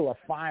a total of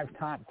 5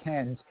 top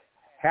 10s.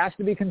 Has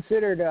to be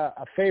considered a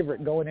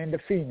favorite going into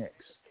Phoenix.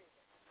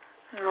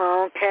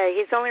 Okay,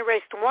 he's only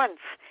raced once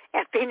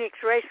at Phoenix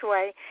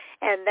Raceway,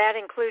 and that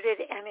included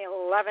an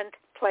 11th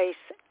place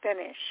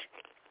finish.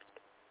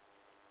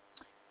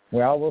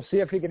 Well, we'll see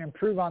if he can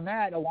improve on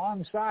that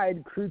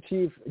alongside crew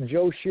chief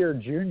Joe Scheer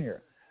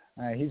Jr.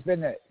 He's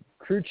been the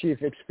crew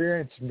chief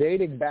experience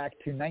dating back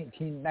to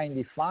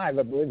 1995.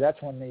 I believe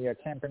that's when the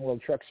Camping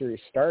World Truck Series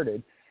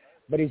started.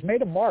 But he's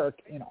made a mark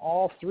in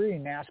all three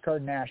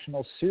NASCAR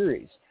National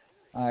Series.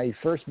 He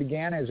first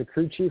began as a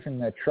crew chief in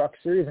the Truck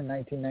Series in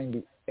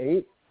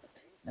 1998,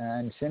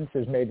 and since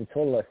has made a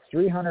total of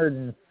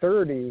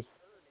 330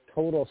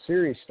 total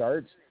series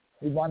starts.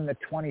 He won the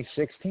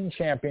 2016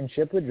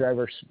 championship with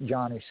driver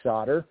Johnny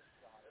Sauter.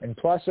 And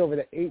plus, over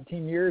the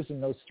 18 years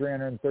in those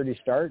 330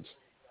 starts,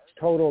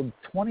 totaled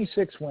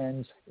 26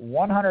 wins,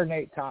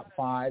 108 top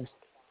fives,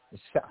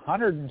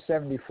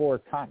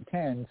 174 top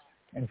tens,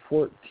 and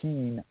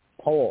 14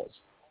 poles.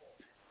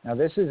 Now,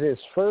 this is his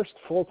first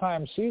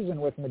full-time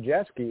season with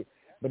Majeski,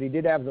 but he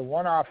did have the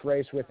one-off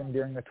race with him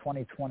during the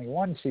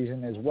 2021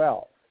 season as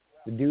well.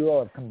 The duo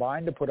have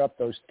combined to put up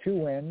those 2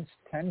 wins,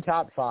 10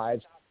 top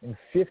fives, and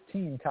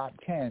 15 top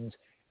tens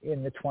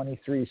in the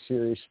 23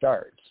 series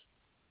starts.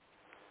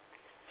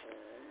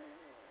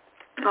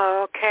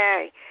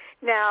 Okay.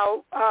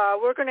 Now,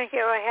 we're going to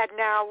go ahead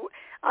now.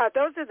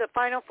 Those are the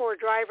final 4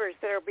 drivers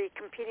that will be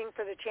competing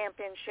for the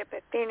championship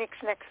at Phoenix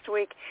next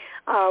week.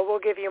 We'll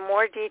give you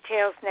more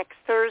details next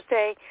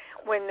Thursday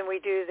when we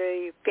do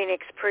the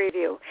Phoenix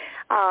preview.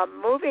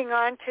 Moving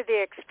on to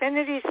the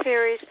Xfinity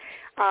Series,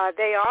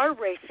 they are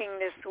racing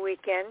this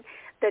weekend.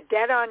 The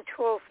Dead on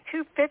Tools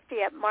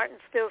 250 at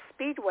Martinsville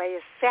Speedway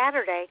is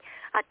Saturday,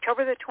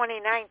 October the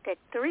 29th at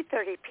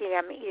 3:30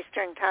 p.m.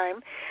 Eastern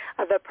Time.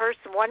 The purse,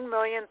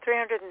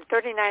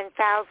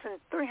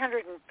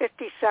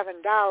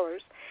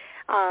 $1,339,357.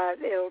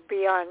 It'll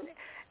be on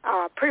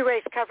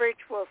pre-race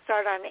coverage. Will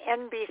start on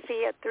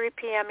NBC at 3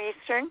 p.m.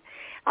 Eastern,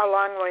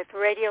 along with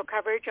radio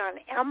coverage on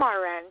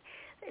MRN,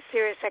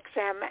 Sirius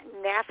XM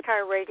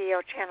NASCAR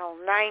Radio Channel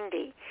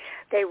 90.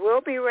 They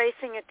will be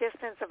racing a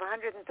distance of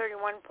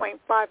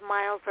 131.5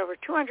 miles over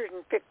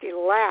 250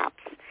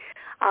 laps.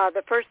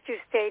 The first 2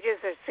 stages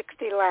are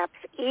 60 laps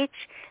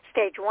each.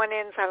 Stage 1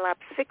 ends on lap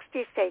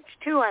 60, stage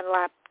 2 on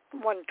lap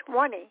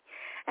 120,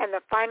 and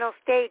the final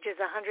stage is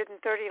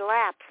 130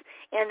 laps,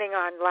 ending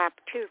on lap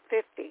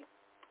 250.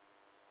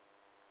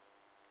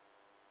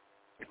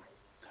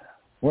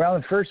 Well,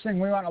 the first thing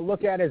we want to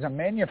look at is a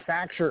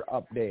manufacturer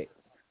update.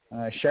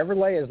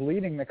 Chevrolet is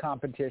leading the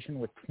competition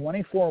with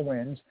 24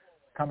 wins,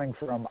 coming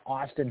from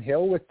Austin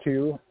Hill with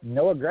 2.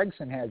 Noah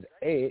Gragson has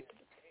 8.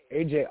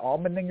 A.J.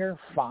 Allmendinger,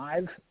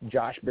 5.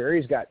 Josh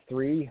Berry's got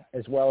 3,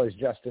 as well as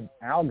Justin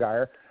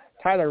Allgaier.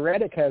 Tyler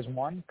Reddick has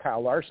 1.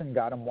 Kyle Larson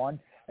got him 1.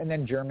 And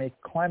then Jeremy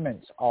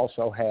Clements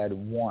also had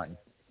 1.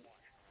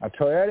 Now,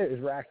 Toyota has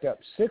racked up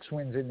 6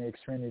 wins in the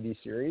Xfinity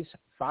Series,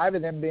 5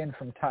 of them being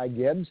from Ty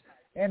Gibbs,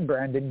 and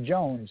Brandon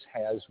Jones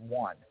has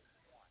 1.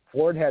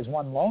 Ford has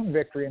 1 lone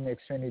victory in the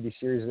Xfinity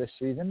Series this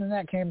season, and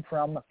that came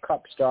from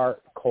Cup star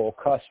Cole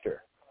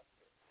Custer.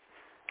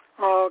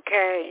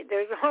 Okay,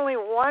 there's only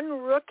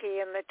 1 rookie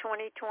in the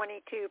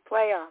 2022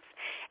 playoffs,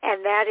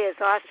 and that is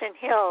Austin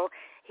Hill.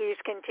 He's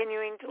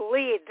continuing to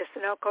lead the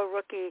Sunoco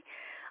rookie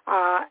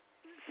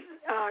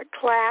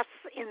class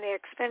in the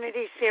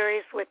Xfinity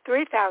Series with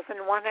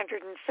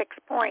 3,106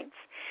 points.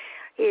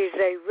 His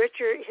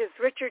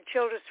Richard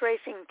Childress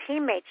Racing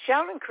teammate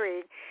Sheldon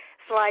Creed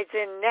slides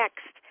in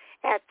next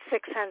at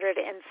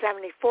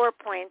 674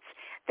 points.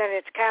 Then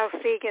it's Kyle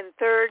Segan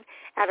third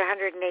at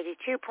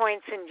 182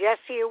 points, and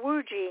Jesse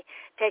Iwuji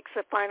takes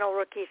the final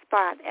rookie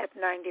spot at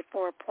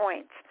 94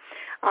 points.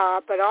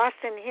 But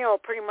Austin Hill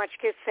pretty much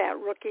gets that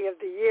Rookie of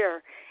the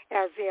Year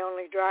as the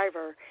only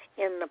driver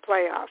in the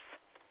playoffs.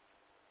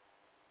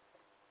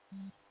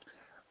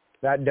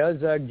 That does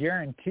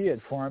guarantee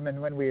it for him.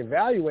 And when we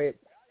evaluate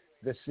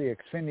the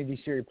Xfinity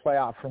Series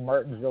playoff from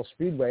Martinsville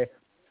Speedway,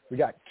 we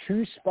got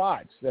 2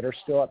 spots that are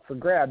still up for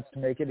grabs to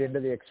make it into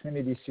the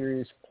Xfinity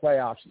Series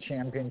Playoffs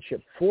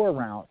Championship 4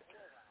 round.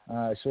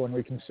 So when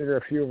we consider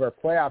a few of our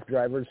playoff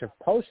drivers have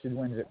posted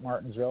wins at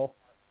Martinsville,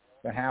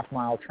 the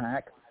half-mile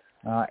track,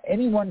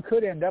 anyone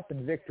could end up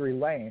in victory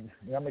lane.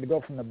 You want me to go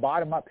from the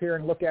bottom up here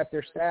and look at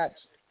their stats?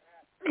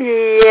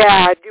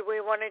 Yeah. Do we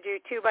want to do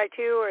 2 by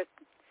 2 or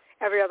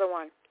every other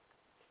one?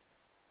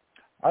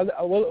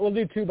 We'll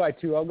do 2 by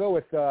 2. I'll go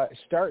with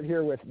start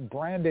here with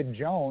Brandon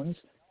Jones.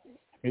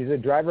 He's a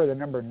driver of the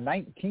number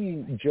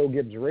 19 Joe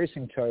Gibbs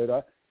Racing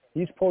Toyota.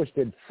 He's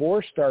posted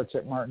 4 starts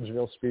at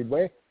Martinsville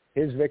Speedway.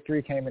 His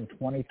victory came in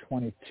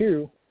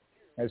 2022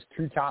 as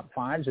 2 top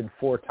 5s and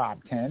 4 top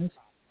 10s.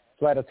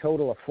 So at a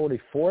total of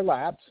 44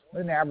 laps,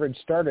 an average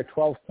start of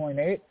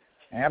 12.8,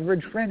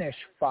 average finish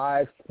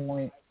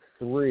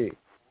 5.3.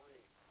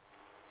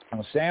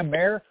 Now Sam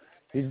Mayer,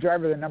 he's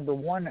driver of the number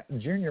 1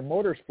 Junior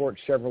Motorsports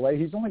Chevrolet.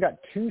 He's only got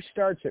 2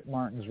 starts at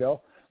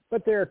Martinsville,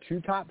 but there are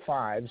 2 top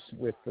 5s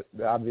with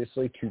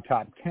obviously 2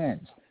 top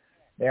 10s.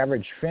 The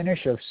average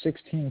finish of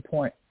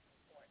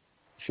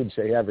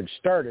average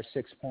start is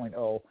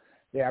 6.0.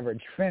 The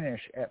average finish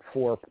at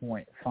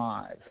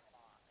 4.5.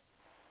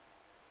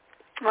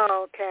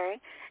 Okay.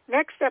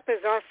 Next up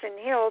is Austin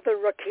Hill, the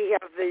rookie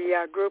of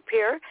the group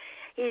here.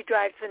 He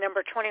drives the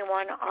number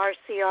 21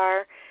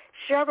 RCR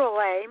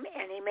Chevrolet,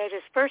 and he made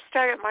his first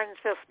start at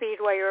Martinsville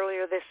Speedway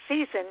earlier this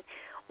season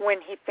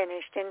when he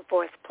finished in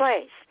 4th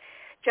place.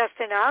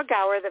 Justin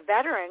Allgauer, the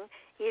veteran,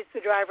 he's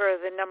the driver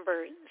of the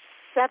number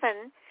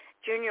 7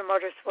 Junior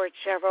Motorsports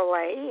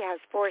Chevrolet. He has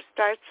 4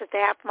 starts at the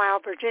half-mile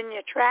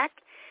Virginia track.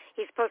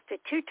 He's posted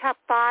 2 top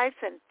 5s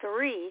and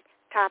 3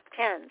 top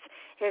 10s.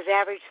 His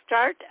average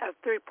start of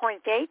 3.8,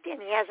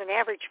 and he has an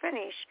average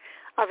finish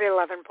of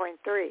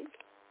 11.3.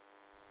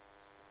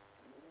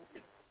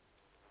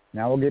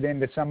 Now we'll get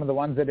into some of the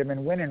ones that have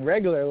been winning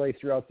regularly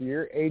throughout the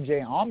year. Jay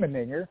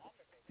Husmann,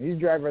 he's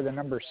driver of the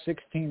number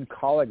 16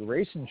 Colleague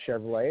Racing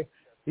Chevrolet.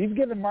 He's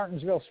given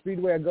Martinsville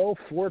Speedway a go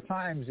 4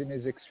 times in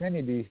his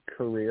Xfinity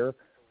career.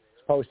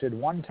 He's posted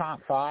 1 top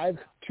 5,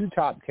 2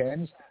 top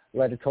 10s,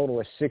 led a total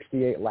of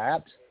 68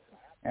 laps.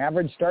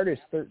 Average start is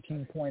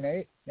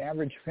 13.8.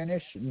 Average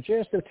finish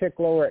just a tick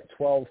lower at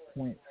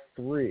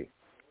 12.3.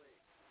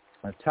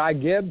 Ty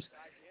Gibbs,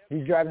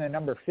 he's driving the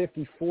number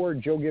 54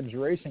 Joe Gibbs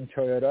Racing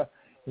Toyota.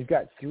 He's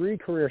got 3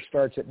 career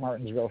starts at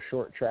Martinsville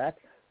Short Track,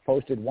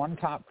 posted 1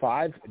 top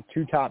 5,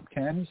 2 top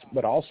 10s,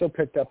 but also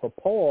picked up a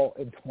pole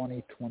in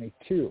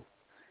 2022.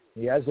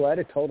 He has led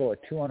a total of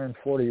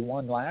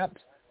 241 laps.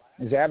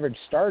 His average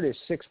start is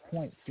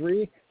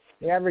 6.3.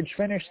 The average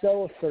finish,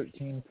 though, of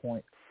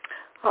 13.4.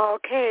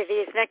 Okay,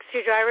 these next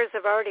 2 drivers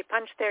have already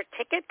punched their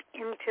ticket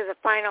into the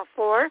Final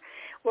 4.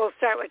 We'll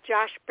start with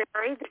Josh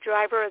Berry, the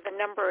driver of the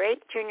number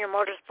 8 Junior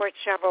Motorsports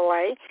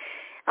Chevrolet.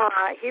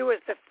 He was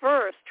the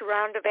first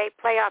round of 8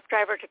 playoff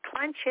driver to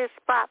clinch his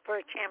spot for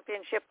a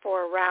championship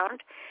 4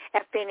 round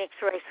at Phoenix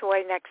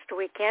Raceway next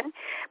weekend,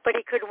 but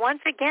he could once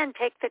again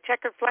take the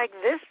checkered flag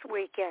this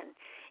weekend.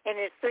 In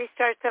his 3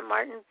 starts at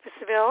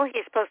Martinsville,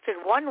 he's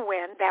posted 1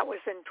 win. That was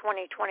in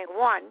 2021.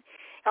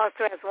 He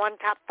also has 1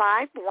 top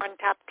 5, 1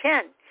 top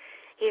 10.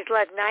 He's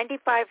led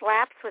 95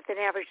 laps with an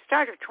average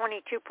start of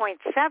 22.7,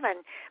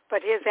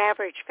 but his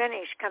average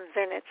finish comes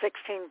in at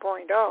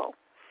 16.0.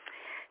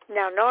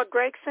 Now, Noah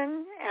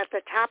Gragson at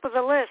the top of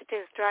the list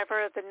is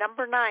driver of the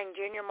number 9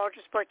 Junior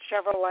Motorsports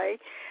Chevrolet,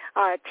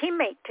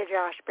 teammate to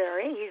Josh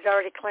Berry. He's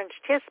already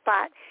clinched his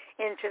spot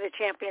into the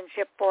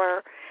championship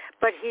 4,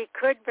 but he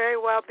could very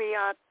well be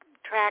on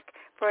track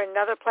for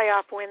another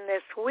playoff win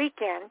this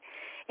weekend.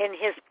 In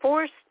his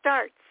 4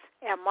 starts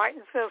at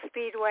Martinsville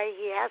Speedway,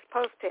 he has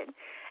posted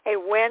a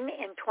win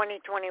in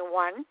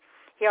 2021.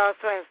 He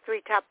also has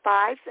 3 top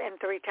 5s and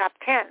 3 top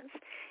 10s.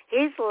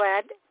 He's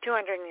led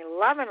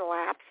 211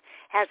 laps,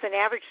 has an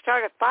average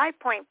start of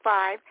 5.5,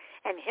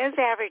 and his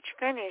average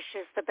finish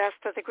is the best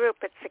of the group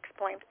at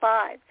 6.5.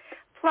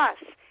 Plus,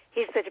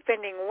 he's the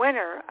defending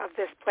winner of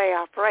this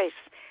playoff race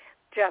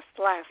just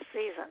last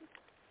season.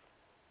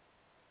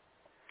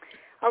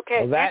 Okay.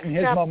 Well, that and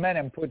his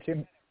momentum puts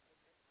him...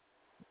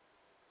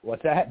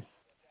 What's that?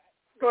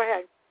 Go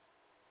ahead.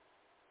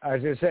 I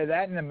was going to say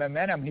that and the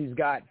momentum he's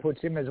got puts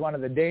him as one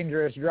of the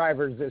dangerous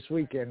drivers this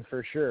weekend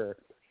for sure.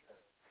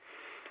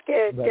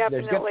 It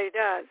definitely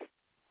does.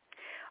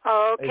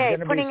 Okay,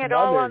 putting it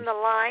all on the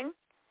line,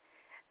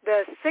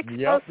 the 6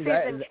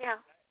 postseason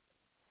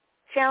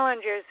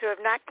challengers who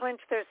have not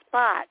clinched their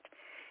spot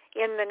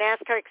in the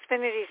NASCAR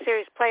Xfinity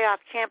Series Playoff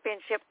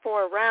Championship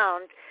 4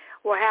 round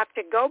will have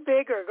to go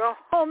big or go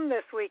home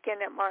this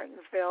weekend at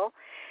Martinsville.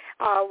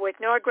 With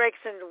Noah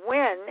Gragson's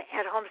win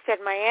at Homestead,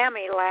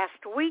 Miami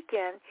last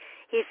weekend,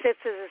 he sits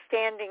as a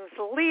standings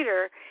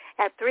leader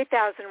at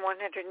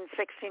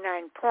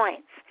 3,169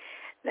 points.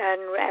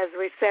 And as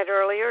we said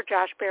earlier,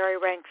 Josh Berry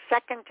ranks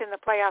 2nd in the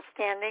playoff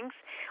standings.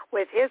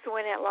 With his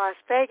win at Las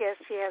Vegas,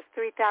 he has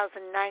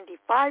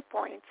 3,095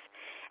 points.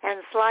 And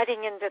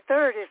sliding into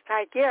 3rd is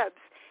Ty Gibbs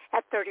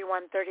at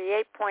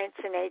 3,138 points,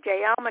 and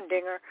A.J.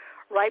 Allmendinger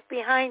right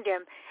behind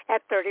him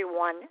at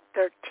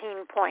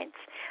 3,113 points.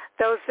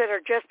 Those that are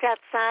just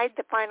outside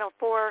the Final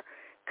 4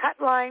 cut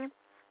line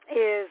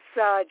is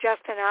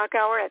Justin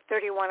Allgauer at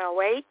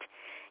 3,108.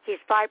 He's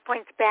 5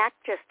 points back,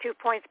 just 2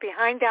 points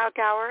behind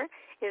Allgauer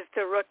is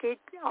the rookie,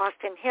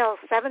 Austin Hill,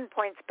 7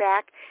 points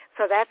back,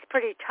 so that's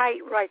pretty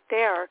tight right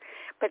there.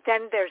 But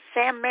then there's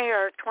Sam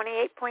Mayer,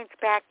 28 points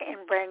back,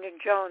 and Brandon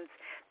Jones,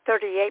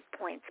 38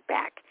 points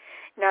back.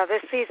 Now,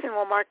 this season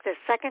will mark the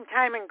 2nd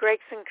time in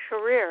Gragson's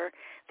career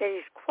that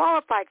he's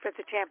qualified for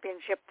the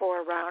championship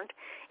 4 round.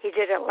 He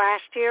did it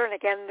last year and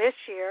again this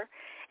year,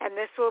 and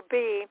this will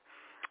be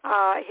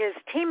his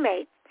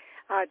teammate,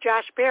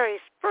 Josh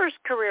Berry's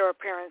first career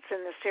appearance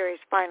in the series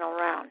final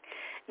round.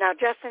 Now,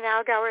 Justin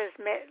Allgauer is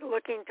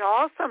looking to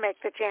also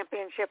make the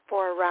championship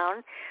 4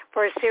 round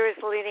for a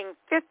series-leading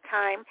 5th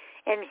time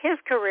in his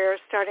career,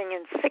 starting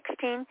in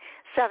 16,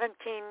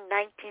 17,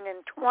 19,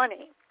 and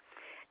 20.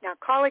 Now,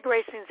 Colleague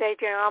Racing's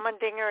A.J.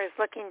 Allmendinger is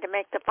looking to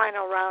make the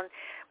final round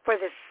for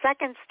the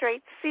 2nd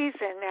straight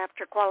season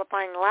after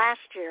qualifying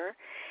last year.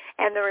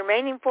 And the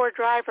remaining 4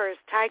 drivers,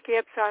 Ty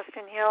Gibbs,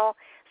 Austin Hill,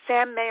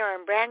 Sam Mayer,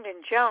 and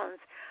Brandon Jones,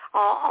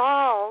 are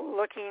all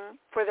looking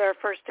for their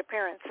first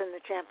appearance in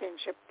the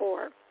Championship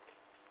 4.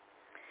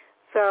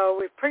 So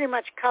we've pretty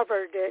much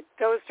covered it.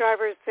 Those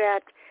drivers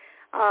that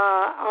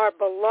are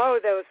below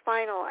those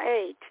final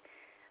 8,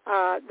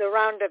 the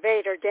round of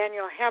 8, are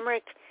Daniel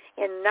Hemrick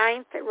in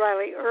 9th,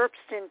 Riley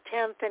Earpst in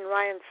 10th, and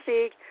Ryan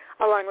Sieg,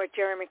 along with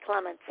Jeremy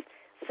Clements,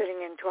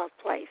 sitting in 12th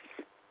place.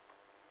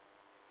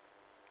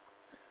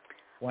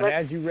 When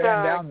as you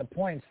ran down the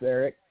points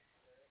there, it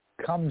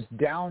comes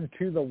down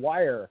to the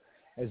wire,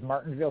 as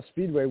Martinsville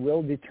Speedway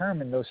will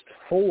determine those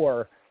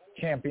 4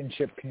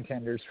 championship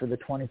contenders for the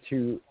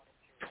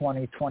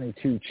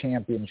 2022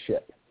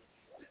 championship.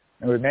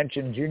 And we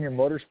mentioned Junior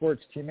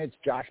Motorsports teammates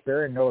Josh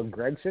Berry and Noah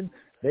Gragson.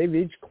 They've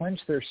each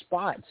clinched their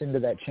spots into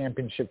that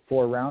championship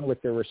 4 round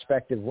with their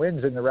respective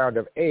wins in the round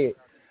of 8.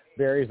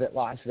 Berry's at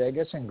Las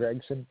Vegas and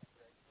Gragson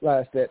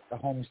last at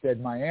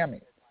Homestead, Miami.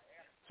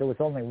 So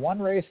with only one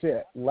race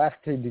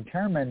left to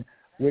determine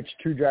which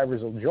 2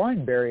 drivers will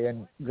join Berry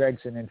and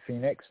Gragson in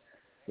Phoenix,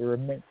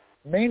 the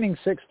remaining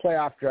 6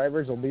 playoff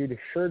drivers will be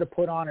sure to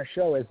put on a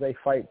show as they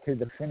fight to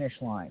the finish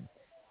line.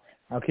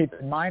 Now keep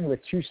in mind, with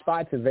 2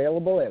 spots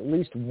available, at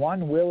least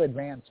one will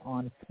advance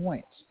on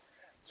points.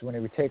 So when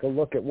we take a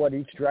look at what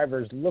each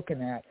driver is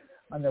looking at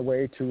on their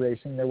way to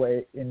racing their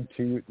way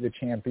into the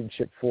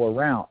championship 4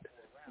 round.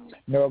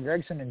 Noah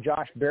Gragson and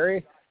Josh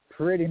Berry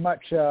pretty much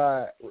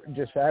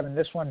just having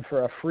this one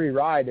for a free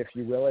ride, if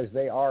you will, as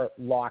they are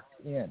locked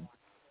in.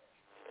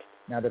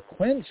 Now to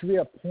clinch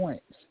via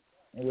points,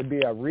 it would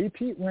be a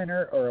repeat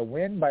winner or a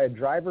win by a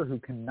driver who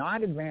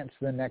cannot advance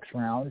to the next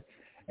round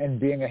and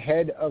being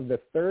ahead of the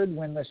 3rd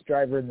winless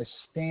driver in the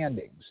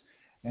standings.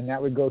 And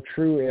that would go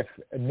true if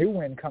a new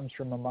win comes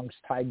from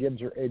amongst Ty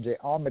Gibbs or A.J.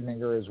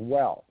 Allmendinger as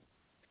well.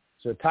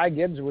 So Ty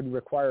Gibbs would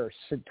require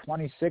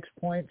 26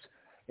 points,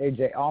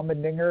 A.J.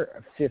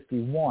 Allmendinger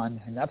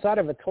 51, and that's out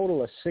of a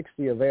total of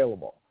 60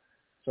 available.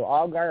 So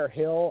Allgaier,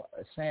 Hill,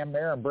 Sam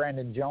Mayer, and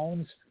Brandon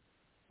Jones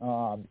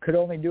could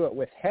only do it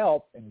with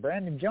help, and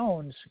Brandon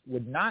Jones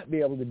would not be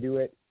able to do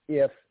it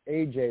if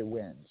A.J.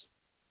 wins.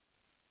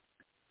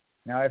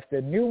 Now, if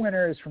the new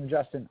winner is from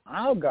Justin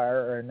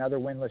Allgaier or another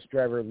winless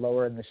driver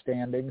lower in the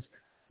standings,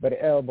 but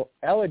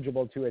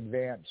eligible to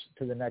advance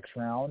to the next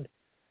round,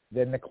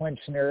 then the clinch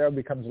scenario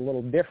becomes a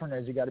little different,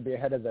 as you got to be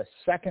ahead of the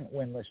 2nd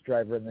winless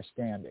driver in the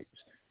standings.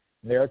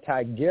 There,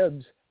 Ty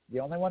Gibbs, the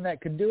only one that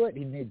could do it,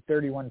 he'd need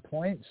 31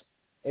 points.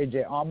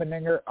 A.J.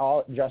 Allmendinger,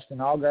 Justin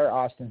Allgaier,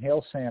 Austin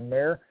Hill, Sam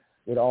Mayer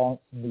would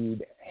all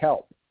need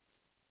help.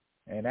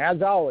 And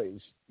as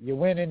always, you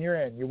win and you're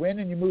in. You win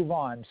and you move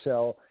on.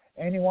 So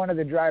any one of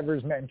the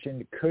drivers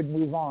mentioned could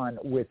move on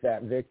with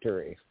that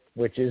victory,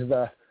 which is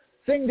the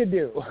thing to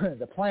do,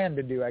 the plan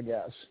to do, I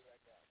guess.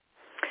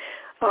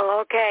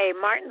 Okay,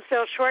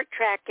 Martinsville Short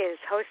Track is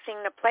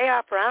hosting the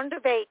playoff round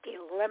of 8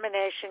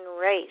 elimination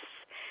race.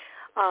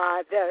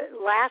 The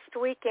last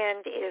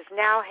weekend is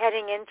now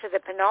heading into the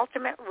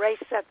penultimate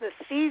race of the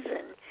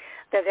season,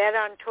 the Ed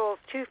on Tools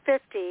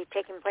 250,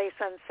 taking place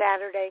on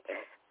Saturday,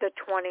 the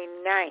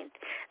 29th.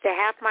 The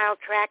half-mile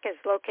track is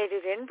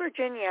located in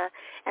Virginia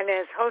and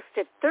has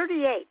hosted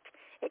 38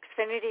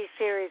 Xfinity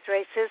Series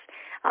races,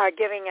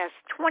 giving us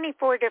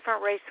 24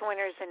 different race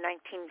winners and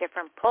 19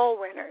 different pole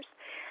winners.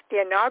 The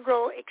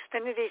inaugural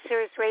Xfinity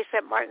Series race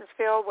at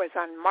Martinsville was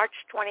on March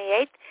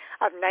 28th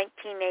of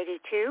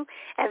 1982,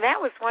 and that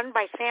was won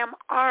by Sam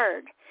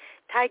Ard.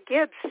 Ty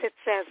Gibbs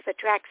sits as the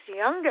track's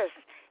youngest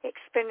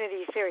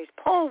Xfinity Series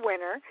pole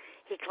winner.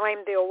 He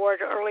claimed the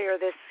award earlier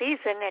this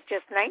season at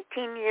just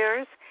 19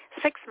 years,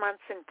 6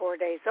 months, and 4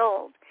 days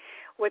old.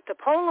 With the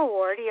pole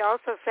award, he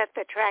also set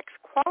the track's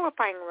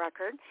qualifying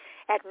record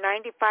at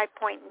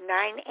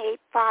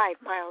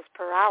 95.985 miles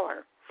per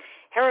hour.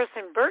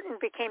 Harrison Burton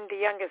became the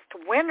youngest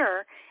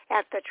winner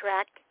at the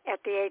track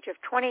at the age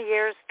of 20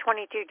 years,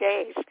 22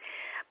 days.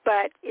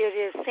 But it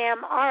is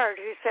Sam Ard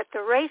who set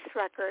the race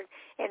record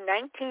in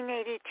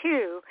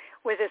 1982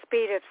 with a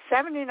speed of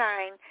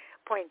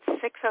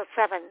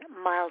 79.607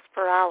 miles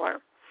per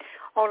hour.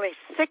 Only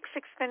 6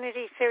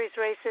 Xfinity Series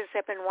races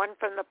have been won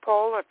from the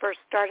pole or first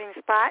starting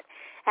spot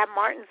at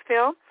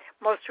Martinsville,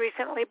 most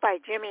recently by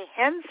Jimmy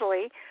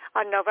Hensley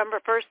on November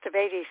 1st of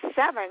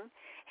 87.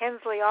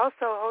 Hensley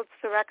also holds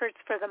the records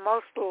for the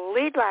most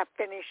lead lap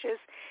finishes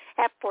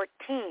at 14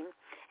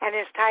 and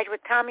is tied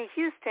with Tommy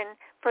Houston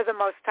for the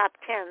most top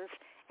 10s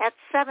at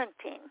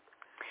 17.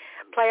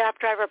 Playoff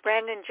driver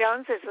Brandon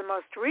Jones is the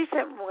most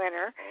recent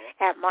winner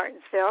at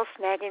Martinsville,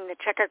 snagging the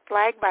checkered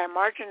flag by a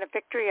margin of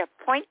victory of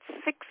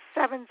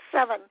 .677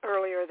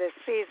 earlier this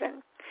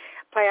season.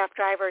 Playoff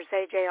drivers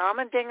A.J.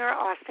 Allmendinger,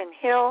 Austin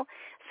Hill,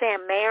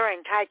 Sam Mayer,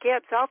 and Ty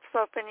Gibbs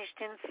also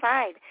finished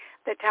inside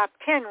the top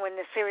 10 when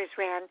the series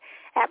ran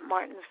at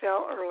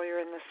Martinsville earlier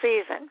in the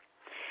season.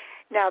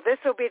 Now, this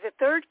will be the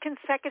 3rd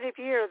consecutive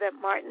year that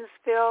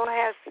Martinsville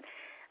has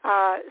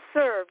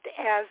served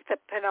as the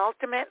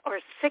penultimate or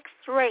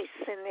 6th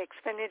race in the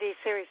Xfinity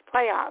Series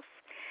playoffs,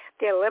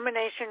 the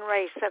elimination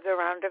race of the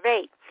round of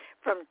 8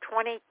 from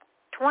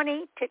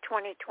 2020 to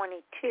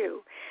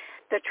 2022.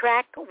 The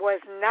track was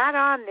not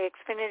on the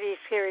Xfinity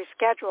Series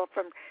schedule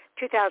from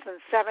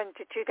 2007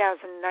 to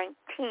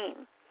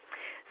 2019.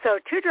 So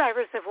 2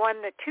 drivers have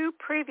won the 2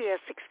 previous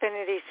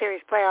Xfinity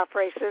Series playoff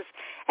races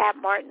at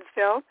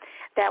Martinsville.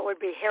 That would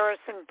be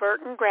Harrison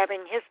Burton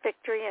grabbing his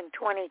victory in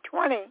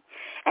 2020,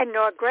 and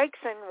Noah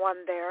Gragson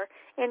won there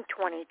in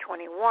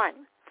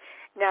 2021.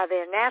 Now,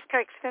 the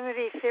NASCAR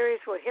Xfinity Series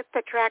will hit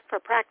the track for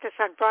practice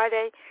on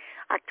Friday,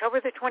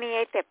 October the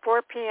 28th at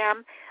 4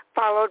 p.m.,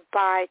 followed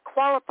by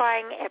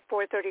qualifying at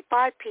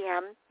 4:35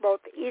 p.m.,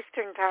 both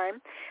Eastern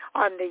Time,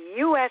 on the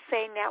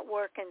USA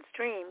Network and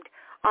streamed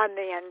on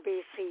the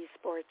NBC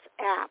Sports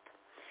app.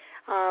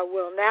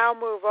 We'll now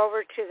move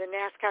over to the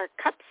NASCAR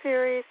Cup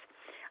Series.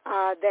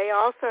 They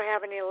also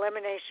have an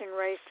elimination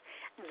race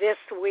this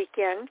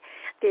weekend.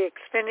 The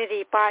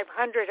Xfinity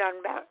 500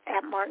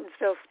 at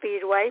Martinsville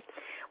Speedway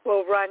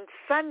will run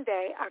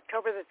Sunday,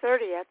 October the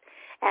 30th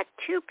at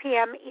 2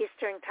 p.m.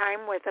 Eastern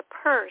Time with a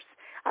purse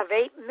of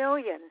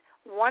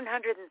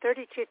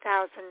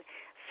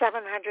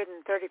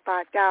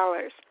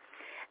 $8,132,735.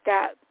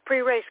 That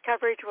pre-race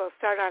coverage will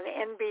start on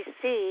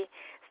NBC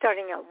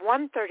starting at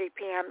 1:30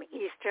 p.m.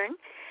 Eastern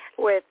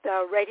with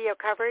radio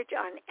coverage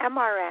on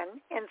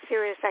MRN and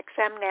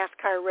SiriusXM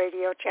NASCAR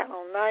Radio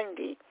Channel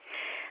 90.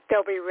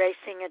 They'll be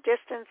racing a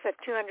distance of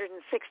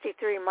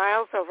 263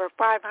 miles over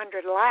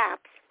 500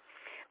 laps.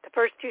 The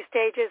first 2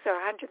 stages are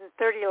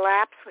 130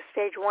 laps, with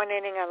Stage 1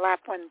 ending on lap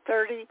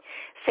 130.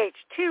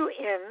 Stage 2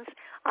 ends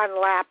on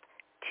lap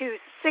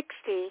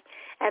 260,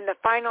 and the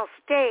final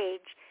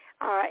stage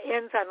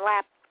ends on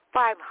lap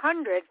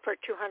 500 for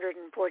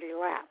 240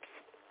 laps.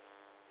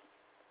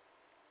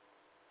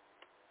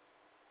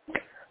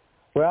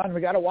 Well, and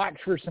we got to watch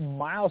for some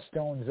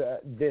milestones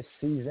this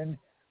season.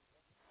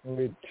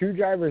 With 2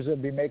 drivers that will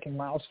be making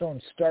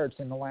milestone starts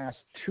in the last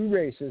 2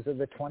 races of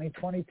the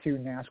 2022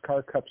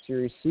 NASCAR Cup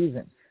Series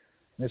season.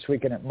 This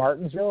weekend at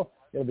Martinsville,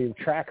 it'll be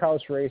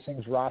Trackhouse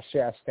Racing's Ross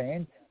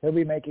Chastain. He'll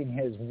be making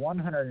his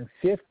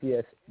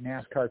 150th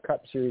NASCAR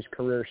Cup Series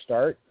career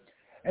start.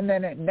 And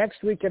then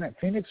next weekend at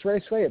Phoenix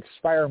Raceway, it's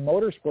Spire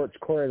Motorsports'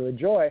 Corey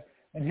LaJoie,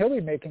 and he'll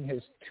be making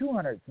his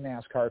 200th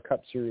NASCAR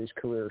Cup Series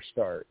career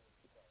start.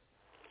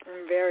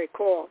 Very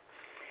cool.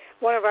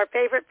 One of our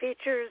favorite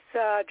features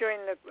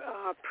during the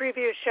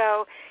preview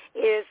show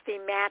is the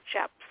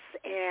matchups,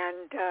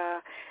 and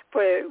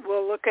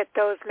we'll look at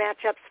those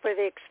matchups for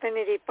the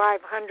Xfinity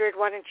 500.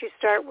 Why don't you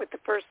start with the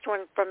first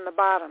one from the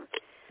bottom,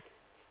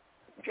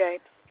 Jay?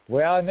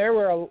 Well, and there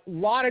were a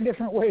lot of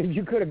different ways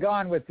you could have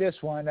gone with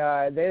this one.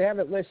 They have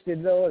it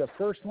listed, though, the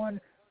first one,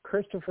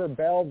 Christopher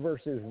Bell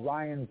versus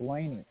Ryan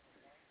Blaney.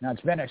 Now,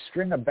 it's been a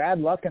string of bad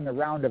luck in the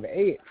round of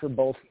 8 for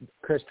both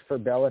Christopher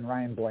Bell and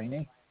Ryan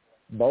Blaney.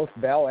 Both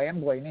Bell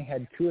and Blaney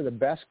had 2 of the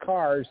best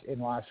cars in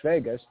Las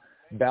Vegas.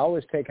 Bell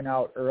was taken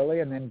out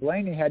early, and then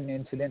Blaney had an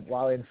incident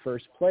while in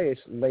first place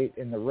late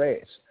in the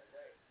race.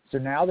 So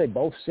now they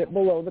both sit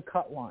below the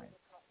cut line.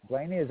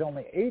 Blaney is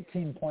only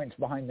 18 points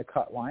behind the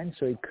cut line,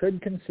 so he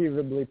could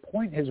conceivably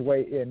point his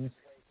way in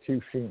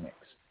to Phoenix.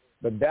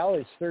 But Bell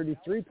is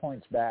 33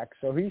 points back,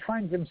 so he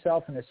finds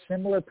himself in a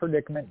similar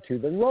predicament to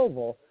the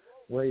Roval,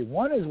 where he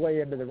won his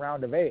way into the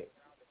round of 8.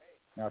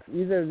 Now, if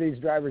either of these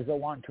drivers will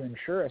want to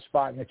ensure a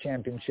spot in the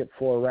championship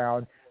 4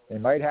 round, they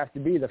might have to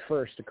be the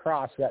first to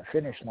cross that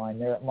finish line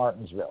there at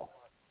Martinsville.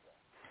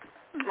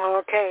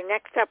 Okay,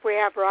 next up we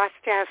have Ross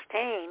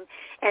Chastain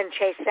and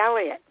Chase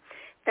Elliott.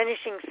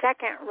 Finishing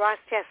second, Ross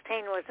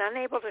Chastain was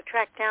unable to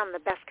track down the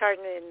best car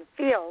in the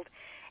field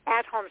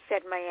at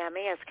Homestead,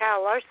 Miami, as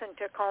Kyle Larson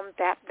took home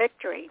that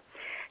victory.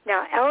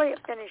 Now,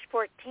 Elliott finished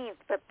 14th,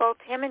 but both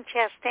him and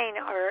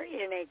Chastain are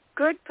in a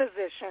good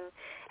position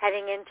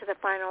heading into the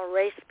final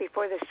race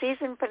before the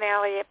season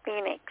finale at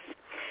Phoenix.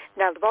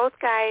 Now, both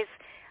guys,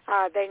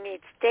 they need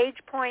stage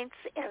points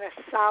and a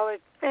solid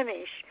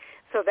finish,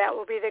 so that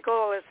will be the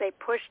goal as they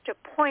push to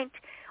point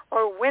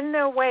or win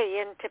their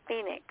way into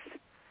Phoenix.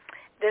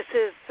 This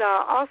is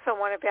also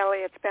one of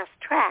Elliott's best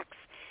tracks,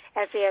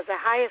 as he has the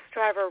highest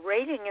driver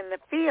rating in the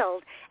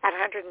field at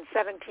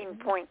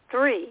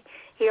 117.3.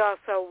 He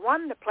also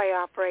won the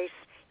playoff race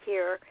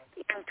here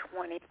in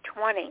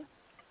 2020.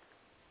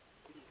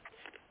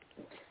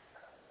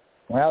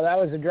 Well, that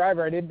was a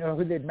driver. I didn't know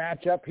who they'd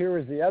match up. Here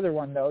was the other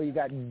one, though. You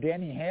got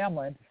Denny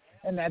Hamlin,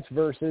 and that's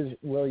versus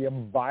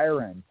William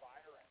Byron.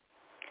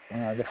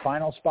 The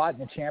final spot in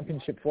the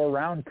championship 4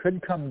 round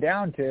could come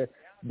down to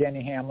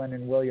Denny Hamlin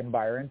and William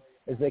Byron,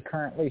 as they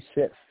currently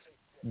sit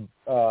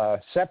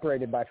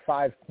separated by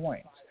 5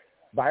 points.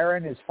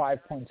 Byron is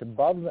 5 points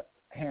above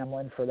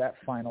Hamlin for that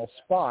final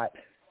spot,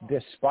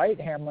 despite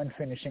Hamlin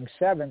finishing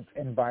 7th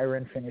and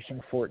Byron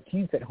finishing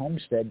 14th at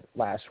Homestead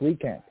last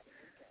weekend.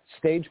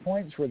 Stage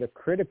points were the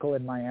critical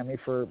in Miami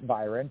for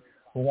Byron,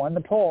 who won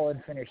the pole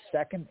and finished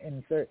 2nd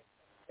and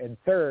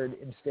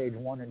 3rd in stage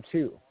 1 and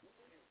 2.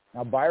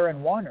 Now,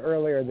 Byron won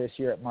earlier this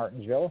year at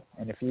Martinsville,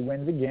 and if he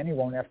wins again, he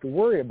won't have to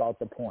worry about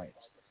the points.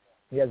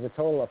 He has a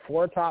total of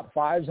 4 top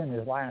 5s in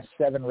his last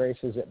 7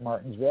 races at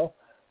Martinsville,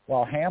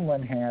 while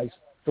Hamlin has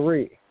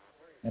 3.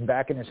 And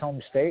back in his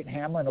home state,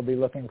 Hamlin will be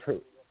looking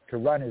to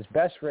run his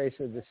best race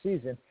of the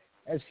season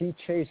as he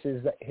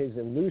chases his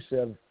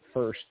elusive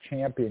first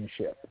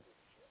championship.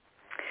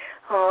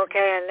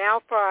 Okay, and now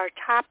for our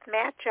top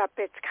matchup,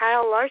 it's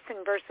Kyle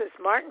Larson versus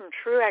Martin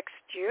Truex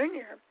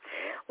Jr.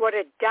 What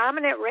a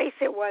dominant race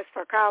it was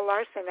for Kyle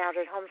Larson out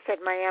at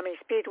Homestead Miami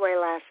Speedway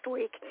last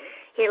week.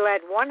 He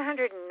led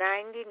 199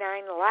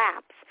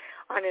 laps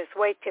on his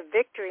way to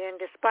victory, and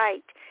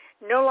despite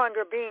no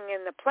longer being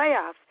in the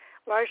playoffs,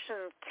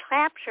 Larson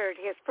captured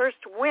his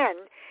first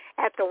win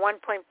at the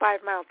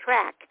 1.5-mile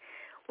track.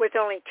 With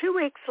only 2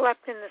 weeks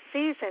left in the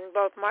season,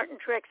 both Martin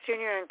Truex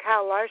Jr. and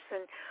Kyle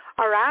Larson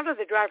are out of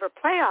the driver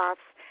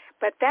playoffs,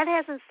 but that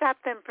hasn't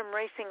stopped them from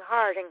racing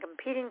hard and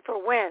competing for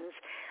wins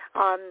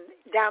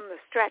down the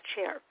stretch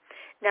here.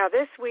 Now,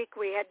 this week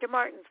we head to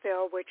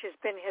Martinsville, which has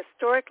been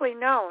historically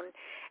known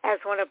as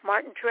one of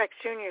Martin Truex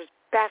Jr.'s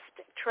best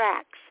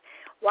tracks.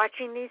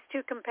 Watching these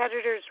two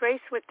competitors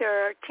race with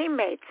their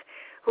teammates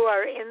who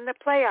are in the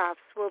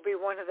playoffs will be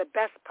one of the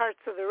best parts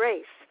of the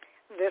race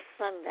this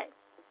Sunday.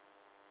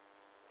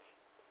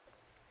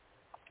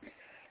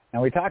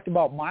 Now, we talked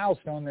about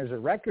milestone. There's a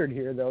record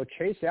here, though.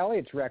 Chase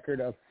Elliott's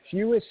record of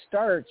fewest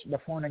starts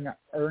before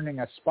earning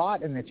a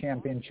spot in the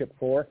Championship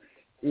 4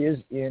 is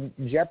in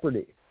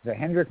jeopardy. The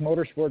Hendrick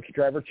Motorsports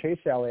driver Chase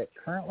Elliott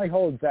currently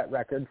holds that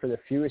record for the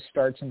fewest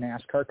starts in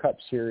NASCAR Cup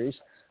Series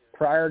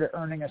prior to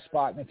earning a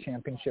spot in the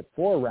Championship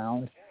 4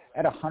 round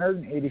at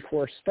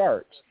 184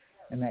 starts,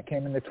 and that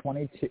came in the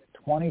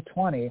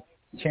 2020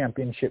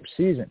 championship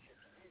season.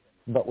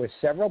 But with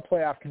several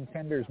playoff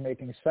contenders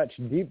making such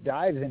deep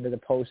dives into the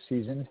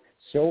postseason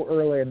so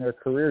early in their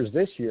careers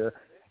this year,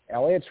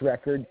 Elliott's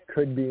record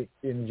could be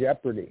in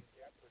jeopardy.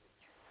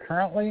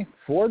 Currently,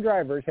 4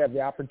 drivers have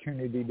the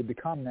opportunity to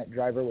become that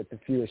driver with the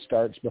fewest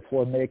starts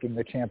before making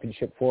the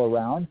Championship 4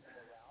 round.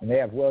 And they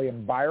have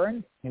William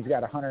Byron. He's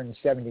got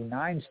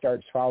 179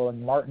 starts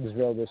following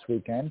Martinsville this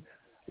weekend.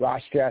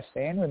 Ross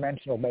Chastain, we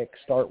mentioned, will make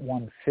start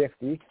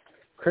 150.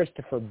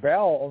 Christopher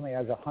Bell only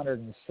has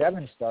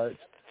 107 starts.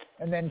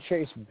 And then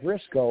Chase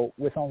Briscoe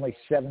with only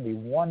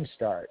 71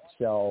 starts.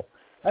 So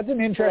that's an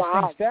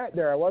interesting stat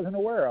there I wasn't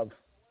aware of.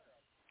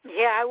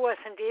 Yeah, I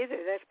wasn't either.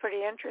 That's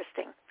pretty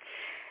interesting.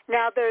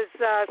 Now, there's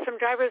some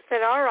drivers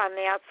that are on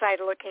the outside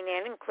looking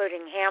in,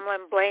 including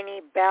Hamlin,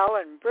 Blaney, Bell,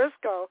 and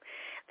Briscoe.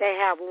 They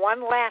have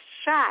one last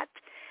shot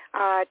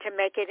to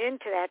make it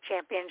into that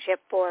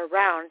Championship 4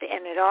 round,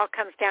 and it all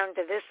comes down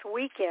to this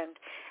weekend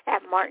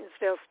at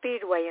Martinsville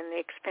Speedway in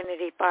the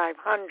Xfinity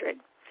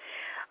 500.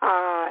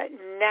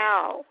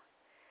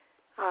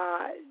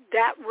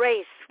 That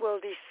race will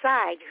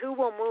decide who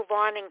will move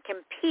on and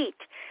compete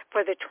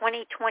for the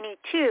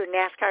 2022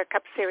 NASCAR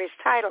Cup Series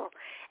title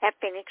at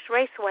Phoenix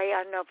Raceway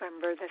on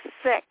November the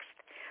 6th.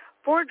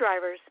 4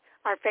 drivers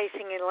are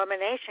facing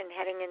elimination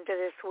heading into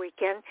this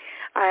weekend,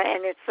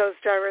 and it's those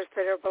drivers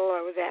that are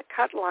below that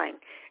cut line.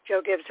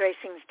 Joe Gibbs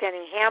Racing's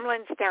Denny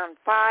Hamlin's down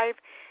 5.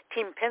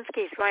 Team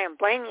Penske's Ryan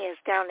Blaney is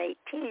down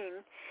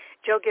 18.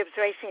 Joe Gibbs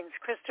Racing's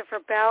Christopher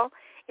Bell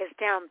is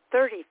down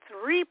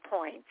 33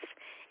 points,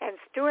 and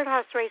Stewart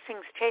Haas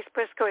Racing's Chase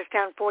Briscoe is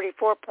down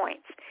 44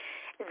 points.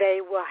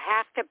 They will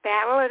have to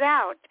battle it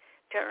out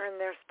to earn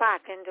their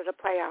spot into the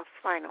playoffs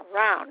final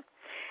round.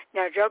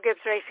 Now, Joe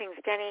Gibbs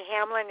Racing's Denny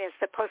Hamlin is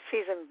the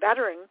postseason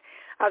veteran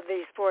of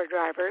these 4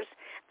 drivers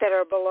that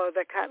are below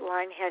the cut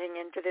line heading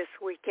into this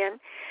weekend.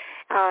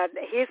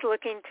 He's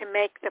looking to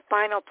make the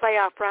final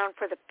playoff round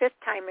for the 5th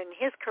time in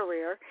his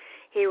career.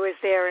 He was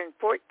there in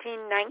 14,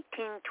 19,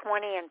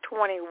 20, and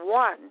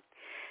 21.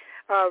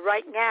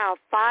 Right now,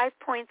 5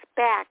 points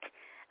back.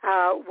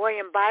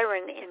 William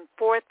Byron in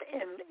 4th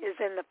and is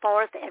in the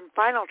 4th and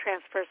final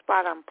transfer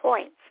spot on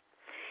points.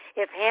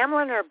 If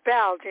Hamlin or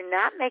Bell do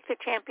not make the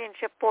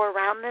Championship 4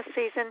 round this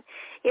season,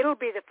 it'll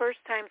be the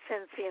first time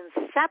since the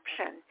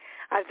inception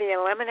of the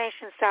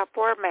elimination-style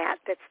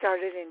format that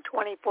started in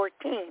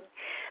 2014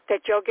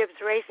 that Joe Gibbs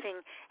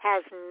Racing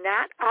has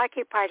not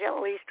occupied at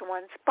least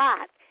one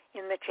spot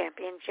in the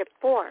Championship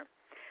 4.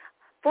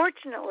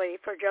 Fortunately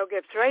for Joe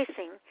Gibbs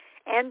Racing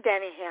and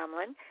Denny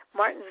Hamlin,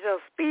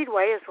 Martinsville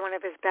Speedway is one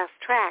of his best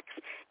tracks,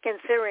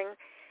 considering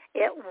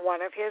it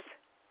one of his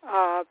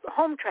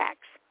home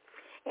tracks.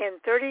 In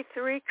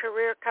 33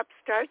 career Cup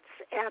starts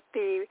at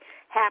the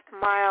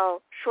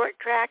half-mile short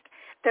track,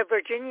 the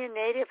Virginia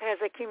native has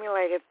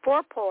accumulated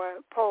 4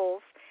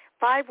 poles,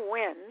 5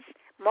 wins,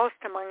 most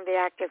among the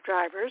active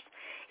drivers.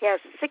 He has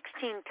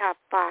 16 top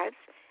 5s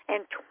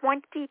and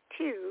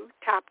 22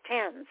 top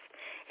 10s.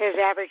 His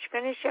average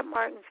finish at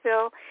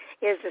Martinsville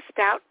is a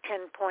stout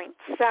 10.7,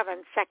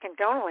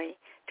 second only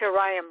to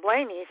Ryan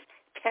Blaney's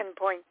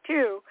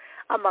 10.2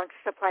 amongst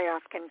the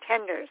playoff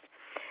contenders.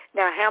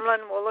 Now,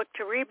 Hamlin will look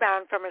to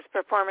rebound from his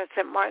performance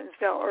at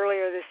Martinsville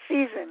earlier this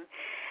season.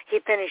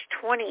 He finished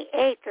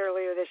 28th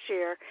earlier this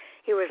year.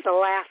 He was the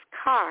last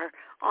car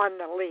on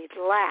the lead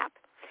lap.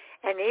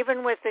 And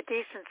even with the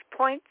decent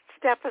points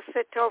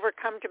deficit to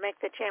overcome to make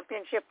the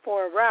Championship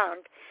 4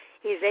 round,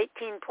 he's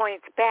 18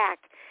 points back.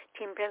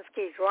 Team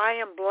Penske's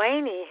Ryan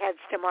Blaney heads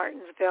to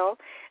Martinsville,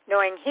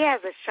 knowing he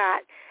has a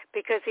shot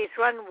because he's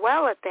run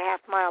well at the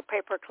half-mile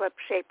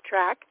paperclip-shaped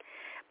track.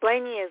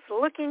 Blaney is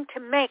looking to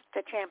make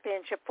the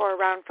Championship 4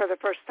 round for the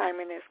first time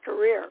in his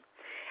career.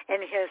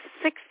 in his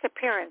 6th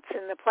appearance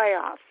in the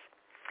playoffs.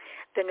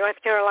 The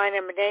North Carolina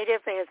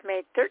native has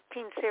made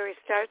 13 series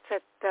starts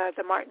at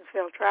the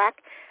Martinsville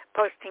track,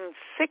 posting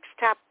 6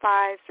 top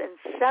 5s and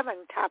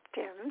 7 top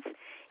 10s.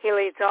 He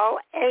leads all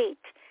 8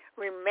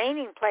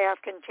 remaining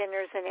playoff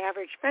contenders in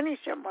average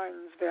finish at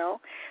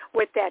Martinsville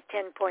with that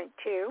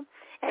 10.2,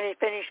 and he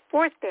finished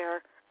 4th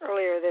there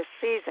earlier this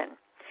season.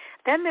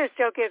 Then there's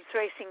Joe Gibbs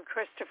Racing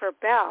Christopher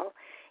Bell.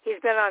 He's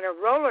been on a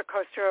roller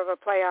coaster of a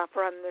playoff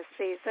run this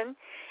season,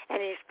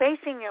 and he's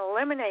facing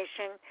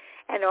elimination,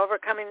 and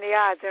overcoming the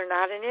odds are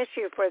not an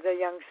issue for the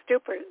young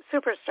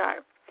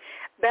superstar.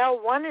 Bell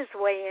won his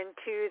way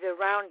into the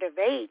round of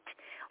 8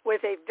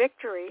 with a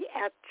victory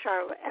at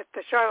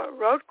the Charlotte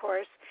Road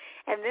Course,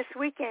 and this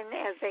weekend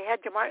as they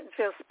head to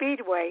Martinsville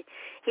Speedway,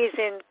 he's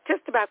in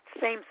just about the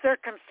same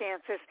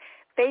circumstances,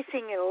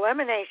 facing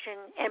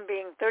elimination and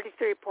being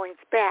 33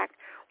 points back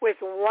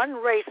with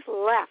 1 race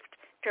left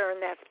to earn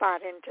that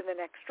spot into the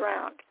next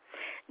round.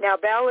 Now,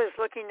 Bell is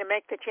looking to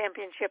make the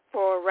championship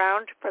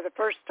round for the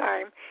first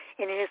time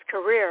in his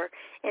career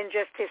in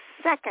just his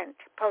 2nd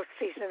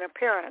postseason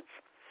appearance.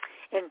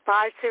 In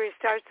 5 series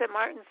starts at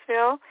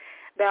Martinsville,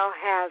 Bell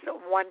has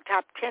 1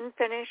 top 10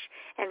 finish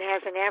and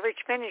has an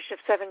average finish of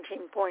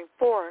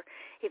 17.4.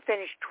 He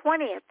finished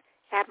 20th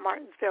at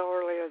Martinsville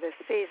earlier this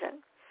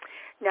season.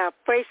 Now,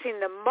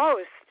 facing a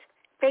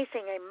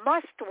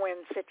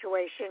must-win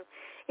situation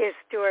is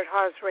Stuart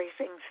Haas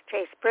Racing's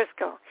Chase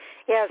Briscoe.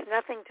 He has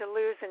nothing to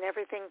lose and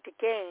everything to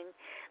gain.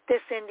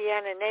 This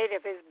Indiana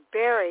native is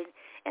buried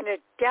in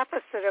a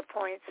deficit of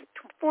points,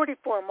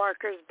 44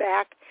 markers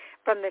back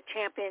from the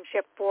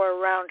championship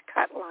 4-round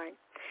cut line.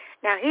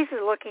 Now, he's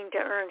looking to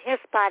earn his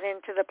spot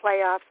into the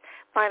playoffs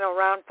final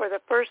round for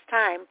the first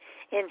time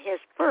in his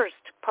first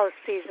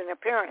postseason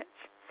appearance.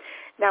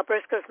 Now,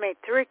 Briscoe's made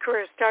 3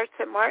 career starts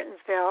at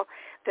Martinsville,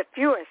 the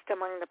fewest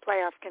among the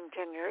playoff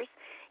contenders.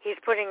 He's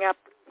put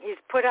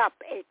up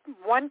a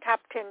 1 top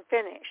 10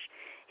 finish.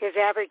 His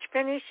average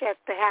finish at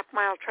the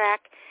half-mile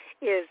track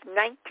is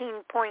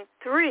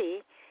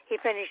 19.3. He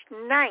finished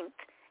 9th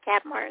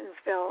at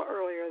Martinsville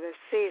earlier this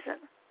season.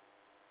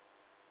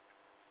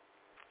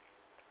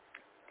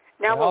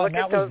 Now we'll look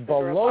at those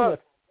below.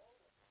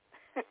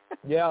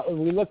 Yeah,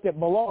 we looked at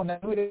below, and then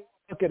we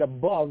look at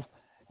above,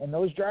 and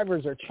those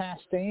drivers are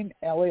Chastain,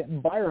 Elliott,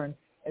 and Byron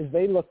as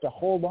they look to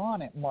hold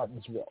on at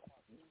Martinsville.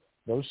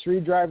 Those 3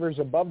 drivers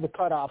above the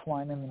cutoff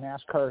line in the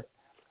NASCAR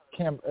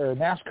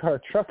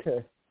Truck.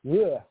 Let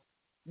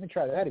me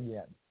try that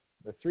again.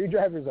 The 3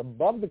 drivers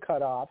above the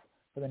cutoff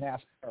for the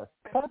NASCAR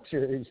Truck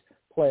Series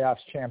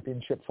Playoffs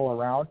Championship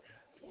 4-round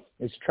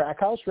is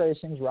Trackhouse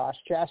Racing's Ross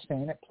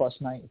Chastain at plus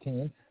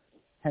 19.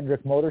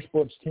 Hendrick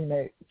Motorsports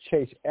teammate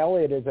Chase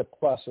Elliott is at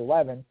plus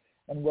 11,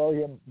 and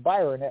William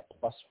Byron at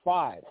plus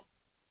 5.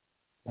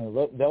 And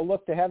they'll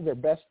look to have their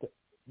best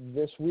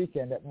this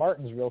weekend at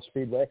Martinsville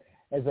Speedway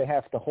as they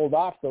have to hold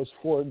off those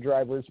 4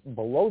 drivers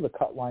below the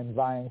cut line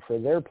vying for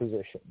their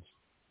positions.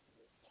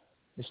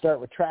 You start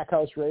with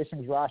Trackhouse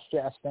Racing's Ross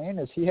Chastain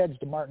as he heads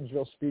to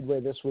Martinsville Speedway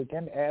this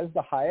weekend as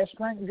the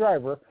highest-ranked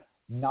driver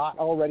not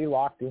already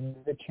locked in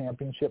the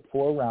championship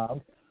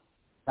 4-round.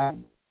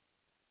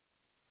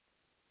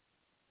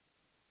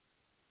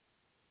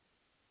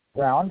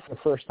 Round for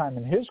the first time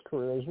in his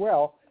career as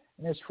well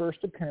in his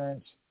first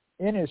appearance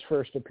in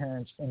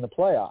the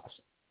playoffs.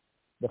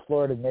 The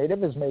Florida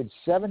native has made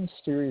 7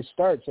 series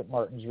starts at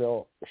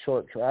Martinsville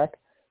short track.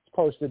 He's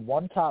posted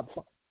 1 top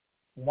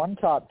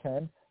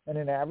 10 and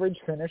an average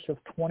finish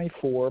of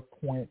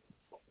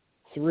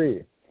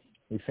 24.3.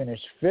 He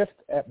finished 5th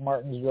at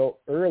Martinsville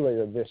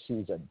earlier this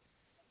season.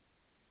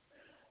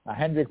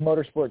 Hendrick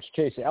Motorsports'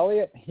 Chase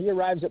Elliott, he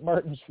arrives at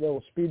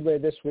Martinsville Speedway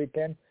this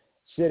weekend,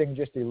 sitting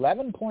just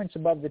 11 points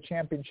above the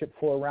championship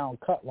 4-round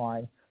cut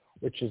line,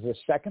 which is the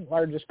 2nd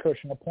largest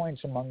cushion of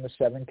points among the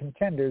 7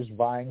 contenders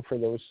vying for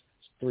those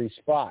 3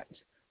 spots.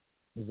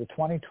 He's the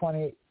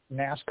 2020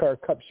 NASCAR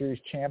Cup Series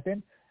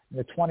champion and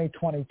the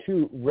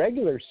 2022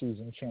 regular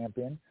season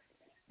champion.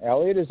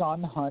 Elliott is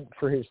on the hunt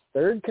for his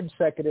 3rd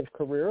consecutive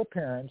career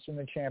appearance in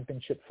the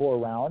championship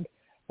 4-round,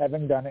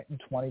 having done it in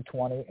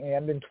 2020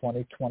 and in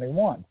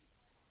 2021.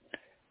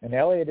 And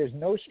Elliott is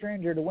no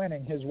stranger to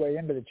winning his way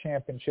into the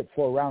championship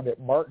 4-round at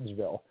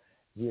Martinsville.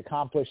 He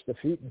accomplished the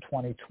feat in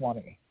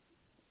 2020.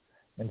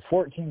 In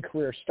 14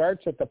 career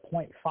starts at the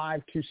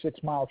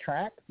 .526-mile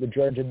track, the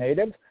Georgia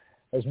native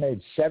has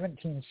made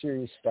 17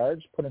 series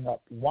starts, putting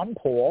up 1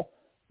 pole,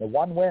 the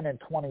 1 win in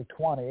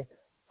 2020,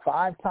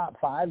 5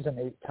 top 5s, and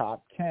 8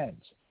 top 10s.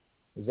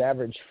 His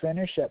average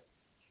finish at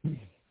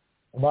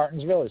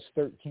Martinsville is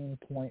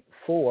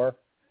 13.4,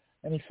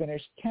 and he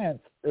finished 10th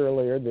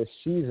earlier this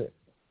season.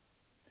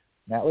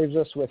 And that leaves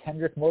us with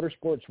Hendrick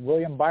Motorsports'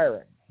 William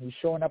Byron. He's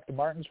showing up to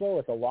Martinsville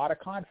with a lot of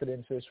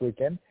confidence this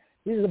weekend.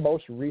 He's the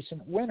most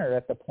recent winner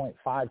at the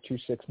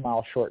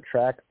 .526-mile short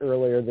track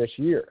earlier this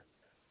year.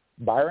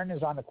 Byron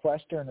is on the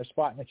quest to earn a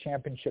spot in the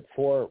championship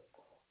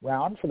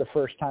 4-round for the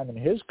first time in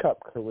his Cup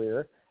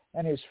career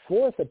and his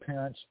 4th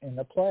appearance in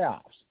the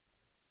playoffs.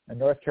 A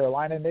North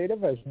Carolina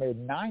native, has made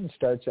 9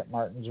 starts at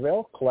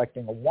Martinsville,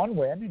 collecting a 1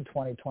 win in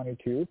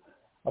 2022,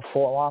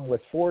 along with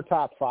 4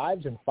 top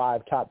 5s and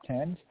 5 top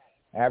 10s.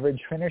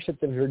 Average finish at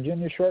the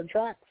Virginia Short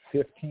Track,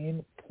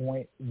 15.1.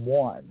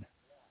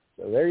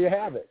 So there you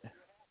have it.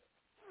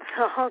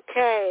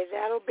 Okay,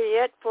 that'll be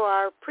it for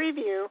our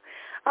preview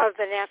of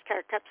the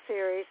NASCAR Cup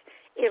Series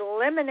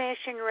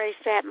elimination race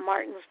at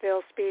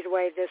Martinsville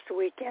Speedway this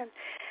weekend.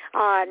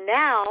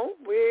 Now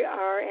we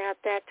are at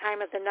that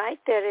time of the night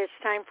that it's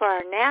time for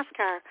our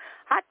NASCAR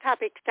Hot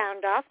Topic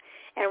Sound-Off,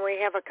 and we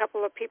have a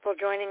couple of people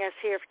joining us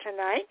here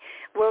tonight.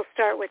 We'll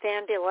start with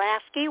Andy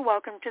Lasky.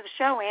 Welcome to the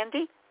show,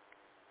 Andy.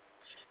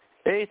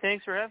 Hey,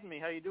 thanks for having me.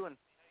 How you doing?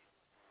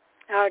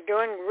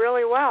 Doing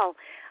really well.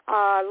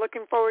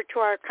 Looking forward to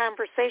our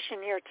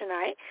conversation here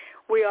tonight.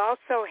 We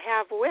also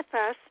have with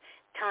us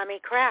Tommy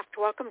Kraft.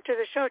 Welcome to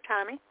the show,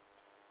 Tommy.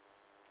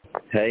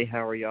 Hey,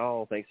 how are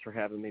y'all? Thanks for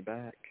having me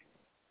back.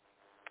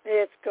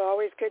 It's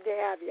always good to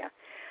have you.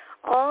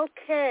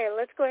 Okay,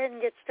 let's go ahead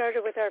and get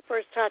started with our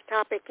first hot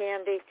topic,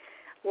 Andy.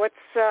 What's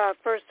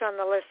first on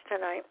the list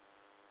tonight?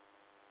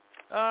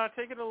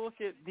 Taking a look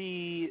at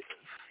the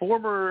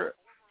former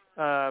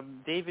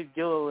David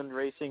Gilliland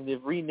Racing.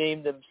 They've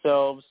renamed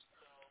themselves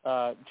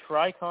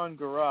Tricon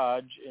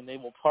Garage, and they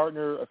will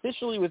partner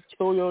officially with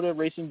Toyota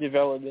Racing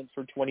Development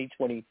for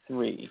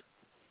 2023.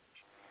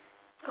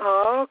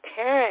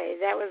 Okay,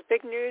 that was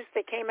big news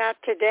that came out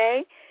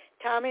today.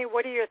 Tommy,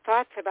 what are your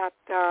thoughts about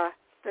the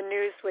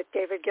news with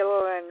David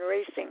Gilliland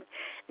Racing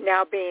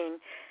now being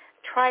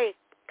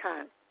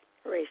Tricon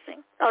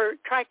Racing, or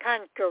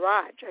Tricon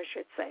Garage, I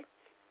should say?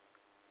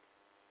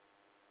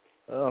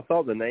 I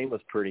thought the name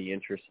was pretty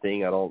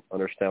interesting. I don't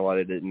understand why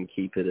they didn't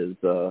keep it as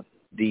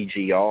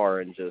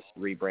DGR and just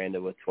rebrand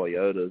it with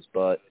Toyotas.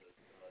 But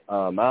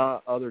my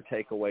other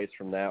takeaways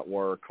from that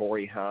were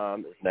Corey Heim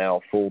is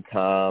now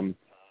full-time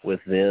with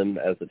them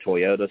as a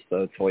Toyota,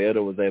 so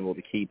Toyota was able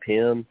to keep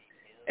him.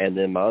 And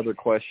then my other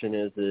question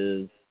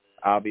is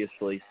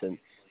obviously since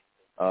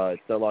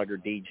it's no longer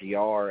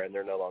DGR and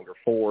they're no longer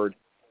Ford,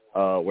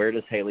 where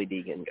does Haley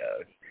Deegan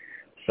go?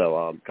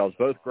 So because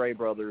both Gray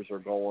brothers are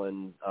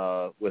going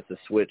with the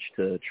switch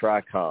to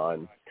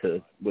Tricon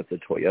with the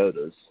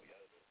Toyotas.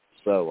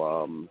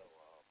 So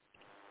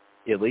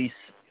at least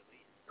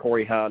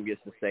Corey Heim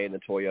gets to stay in the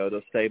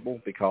Toyota stable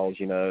because,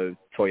 you know,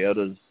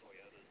 Toyota's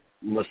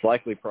most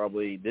likely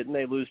probably, didn't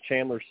they lose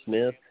Chandler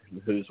Smith,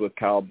 who's with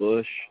Kyle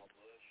Busch?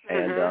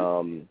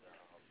 And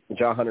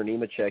John Hunter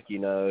Nemechek, you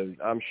know,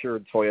 I'm sure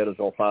Toyota's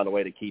going to find a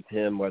way to keep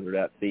him, whether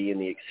that be in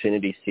the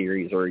Xfinity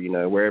Series or, you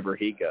know, wherever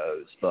he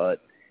goes.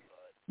 But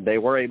they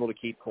were able to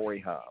keep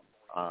Corey Heim.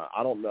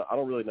 I don't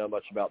really know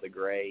much about the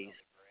Grays.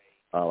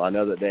 I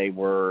know that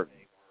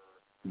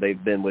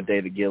they've been with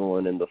David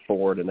Gilliland in the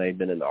Ford and they've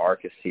been in the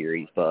ARCA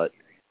series, but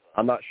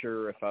I'm not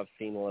sure if I've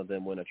seen one of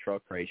them win a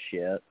truck race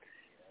yet.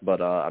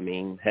 But, I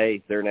mean,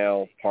 hey, they're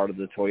now part of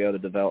the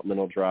Toyota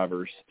developmental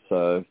drivers.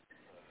 So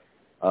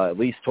at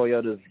least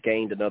Toyota's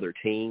gained another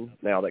team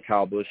now that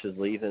Kyle Busch is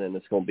leaving, and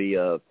it's going to be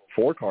a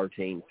 4-car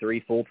team, 3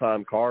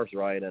 full-time cars,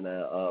 right, and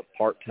a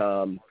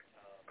part-time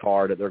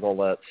car that they're going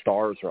to let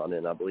stars run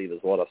in, I believe is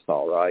what I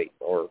saw, right,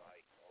 or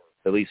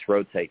at least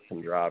rotate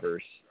some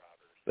drivers.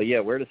 But,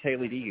 yeah, where does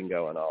Haley Deegan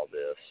go in all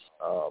this?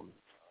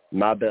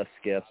 My best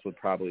guess would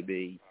probably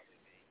be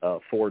a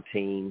 4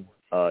 team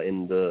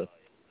in the,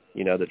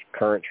 you know, the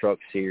current truck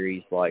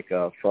series like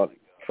Front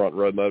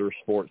Row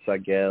Motorsports, I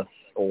guess,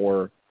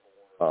 or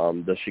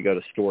does she go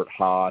to Stuart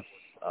Haas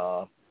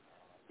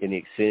in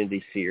the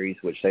Xfinity series,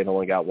 which they've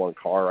only got 1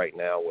 car right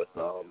now with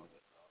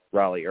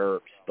Riley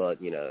Earps.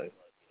 But, you know,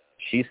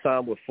 she's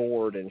signed with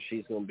Ford, and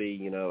she's going to be,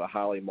 you know, a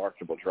highly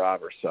marketable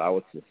driver. So I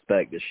would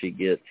suspect that she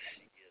gets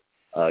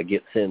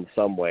in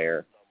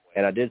somewhere.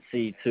 And I did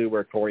see, too,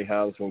 where Corey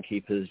Heim's going to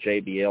keep his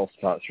JBL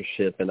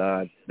sponsorship,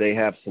 and they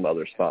have some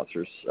other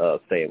sponsors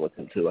staying with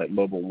him, too, like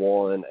Mobile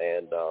One,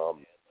 and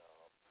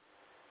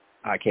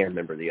I can't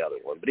remember the other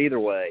one. But either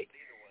way,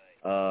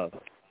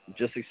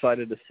 just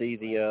excited to see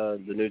the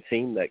new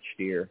team next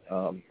year.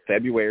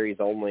 February is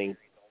only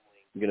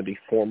going to be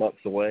 4 months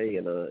away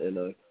in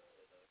a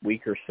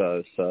week or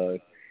so. So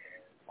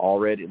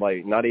already,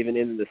 like, not even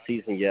into the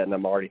season yet, and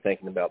I'm already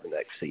thinking about the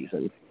next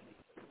season.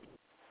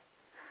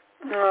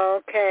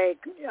 Okay.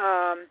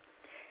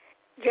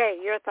 Jay,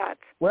 your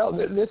thoughts? Well,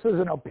 this is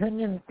an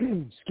opinion,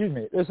 excuse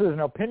me, this is an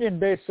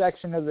opinion-based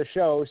section of the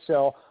show,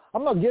 so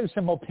I'm going to give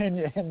some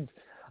opinions.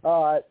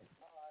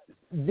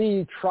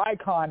 The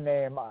Tricon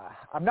name,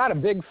 I'm not a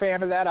big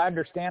fan of that. I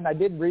understand. I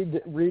did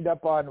read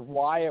up on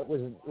why it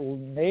was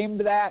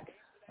named that.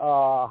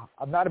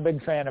 I'm not a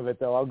big fan of it,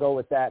 though. I'll go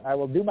with that. I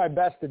will do my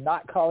best to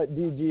not call it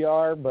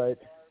DGR, but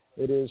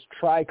it is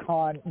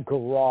Tricon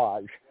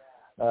Garage,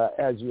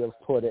 as you have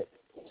put it.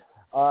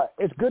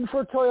 It's good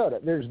for Toyota.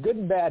 There's good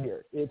and bad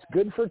here. It's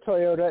good for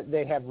Toyota.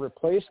 They have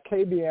replaced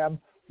KBM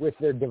with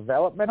their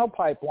developmental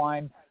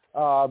pipeline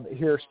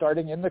here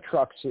starting in the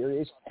Truck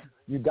Series.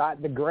 You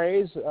got the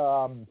Grays.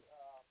 I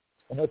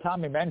know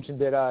Tommy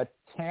mentioned it.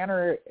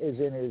 Tanner is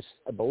in his,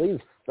 I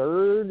believe,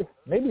 3rd,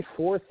 maybe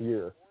 4th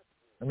year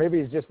or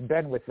maybe he's just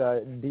been with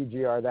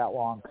DGR that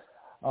long.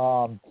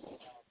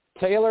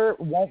 Taylor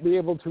won't be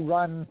able to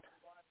run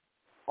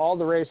all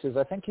the races.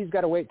 I think he's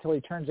got to wait till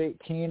he turns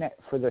 18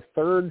 for the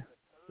third.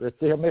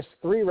 He'll miss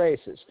 3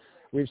 races.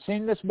 We've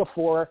seen this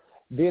before.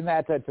 Being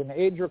that that's an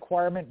age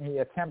requirement and he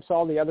attempts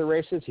all the other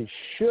races, he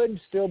should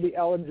still be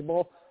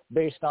eligible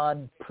based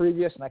on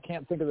previous, and I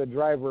can't think of the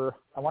driver.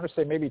 I want to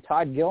say maybe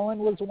Todd Gilliland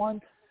was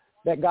one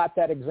that got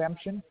that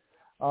exemption.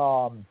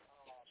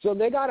 So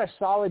they got a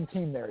solid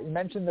team there. You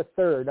mentioned the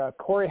third,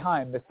 Corey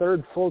Heim, the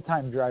third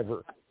full-time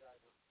driver.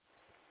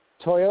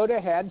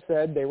 Toyota had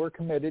said they were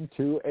committed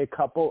to a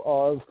couple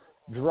of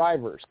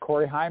drivers,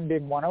 Corey Heim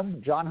being one of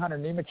them, John Hunter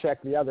Nemechek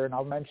the other, and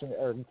I'll mention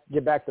or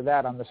get back to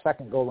that on the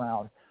second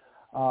go-round.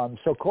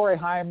 So Corey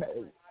Heim,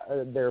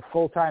 their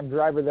full-time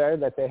driver there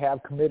that they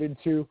have committed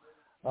to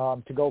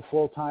go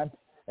full-time.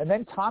 And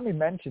then Tommy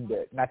mentioned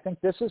it, and I think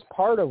this is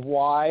part of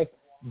why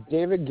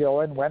David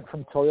Gillen went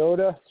from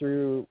Toyota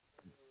through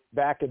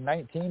back in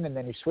 19, and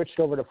then he switched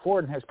over to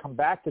Ford and has come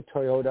back to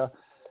Toyota.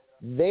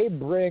 They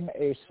bring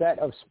a set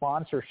of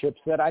sponsorships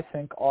that I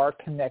think are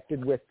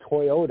connected with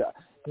Toyota.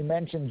 You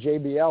mentioned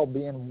JBL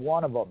being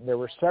one of them. There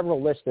were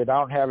several listed. I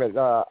don't have it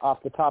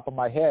off the top of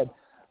my head,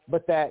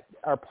 but that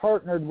are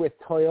partnered with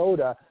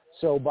Toyota.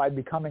 So by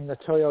becoming the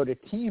Toyota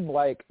team,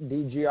 like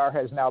DGR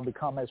has now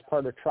become as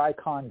part of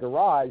Tricon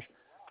Garage,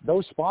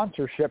 those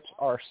sponsorships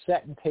are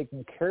set and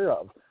taken care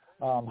of.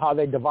 How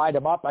they divide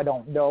them up, I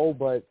don't know,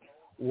 but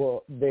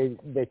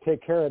they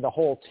take care of the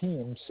whole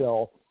team,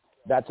 so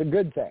that's a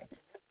good thing.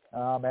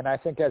 And I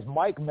think as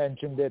Mike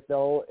mentioned it,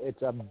 though,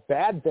 it's a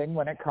bad thing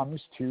when it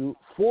comes to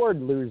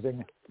Ford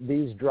losing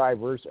these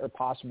drivers or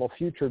possible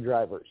future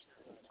drivers.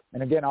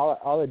 And again,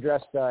 I'll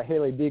address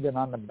Haley Deegan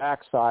on the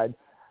backside,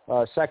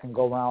 second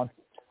go-round.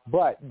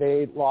 But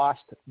they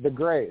lost the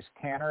Grays.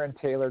 Tanner and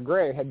Taylor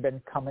Gray had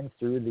been coming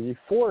through the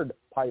Ford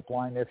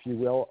pipeline, if you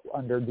will,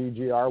 under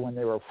DGR when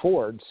they were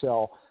Ford.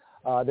 So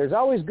there's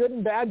always good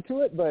and bad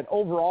to it, but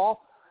overall,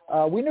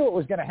 we knew it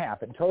was going to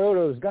happen.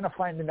 Toyota was going to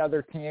find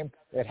another team.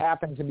 It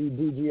happened to be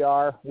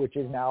DGR, which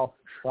is now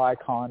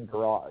Tricon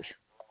Garage.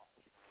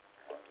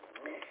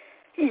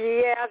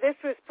 Yeah, this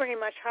was pretty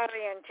much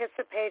highly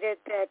anticipated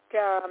that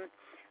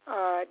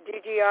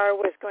DGR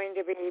was going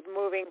to be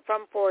moving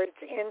from Fords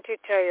into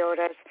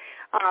Toyotas.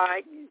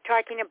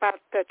 Talking about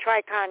the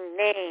Tricon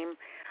name,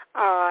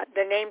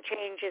 the name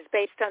change is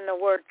based on the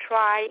word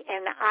tri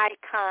and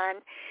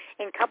icon,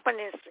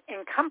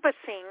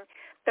 encompassing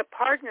the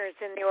partners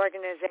in the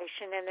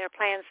organization and their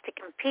plans to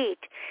compete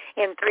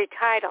in 3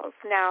 titles.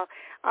 Now,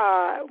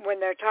 when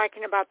they're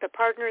talking about the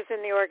partners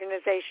in the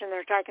organization,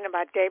 they're talking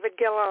about David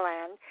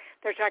Gilliland.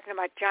 They're talking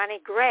about Johnny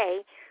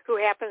Gray, who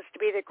happens to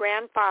be the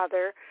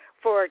grandfather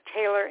for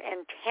Taylor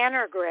and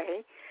Tanner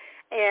Gray,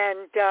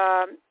 and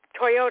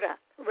Toyota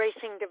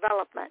Racing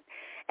Development.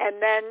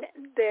 And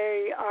then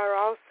they are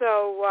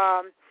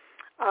also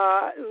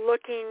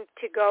looking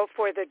to go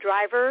for the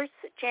Drivers'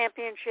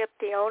 Championship,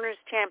 the Owners'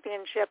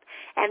 Championship,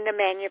 and the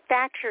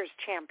Manufacturers'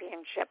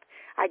 Championship.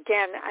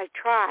 Again, I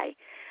try.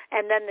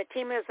 And then the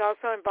team is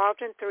also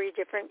involved in 3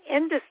 different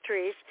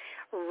industries: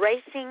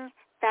 racing,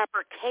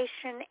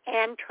 fabrication,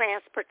 and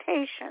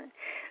transportation.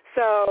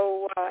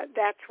 So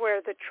that's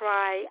where the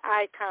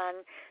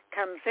tri-icon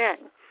comes in,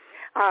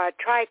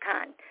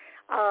 Tricon.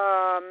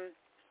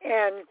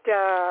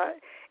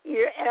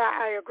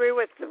 I agree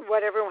with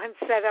what everyone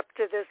said up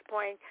to this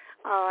point.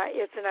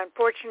 It's an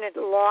unfortunate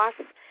loss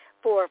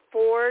for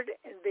Ford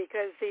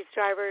because these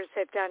drivers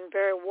have done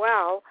very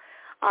well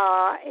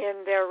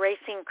in their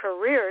racing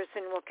careers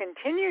and will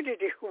continue to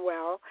do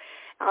well.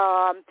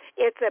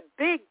 It's a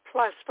big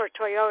plus for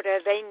Toyota.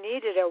 They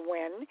needed a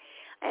win,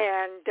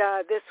 and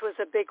this was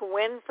a big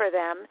win for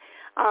them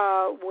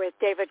with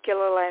David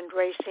Gilliland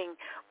Racing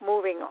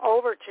moving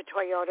over to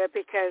Toyota,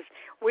 because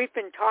we've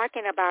been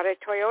talking about it.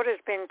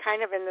 Toyota's been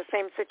kind of in the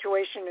same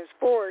situation as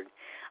Ford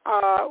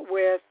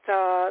with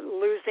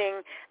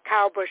losing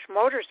Kyle Busch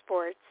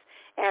Motorsports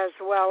as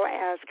well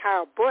as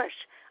Kyle Busch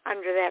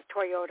under that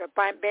Toyota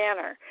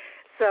banner.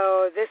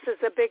 So this is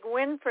a big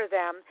win for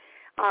them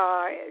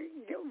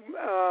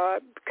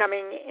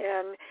coming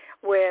in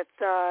with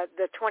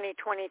the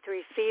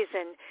 2023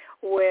 season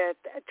with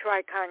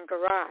Tricon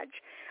Garage.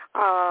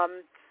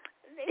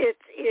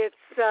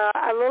 It's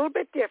a little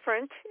bit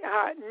different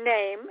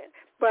name,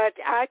 but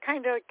I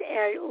kind of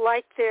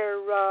like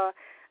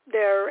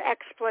their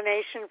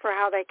explanation for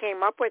how they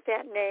came up with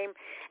that name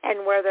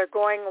and where they're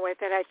going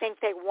with it. I think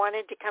they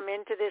wanted to come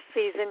into this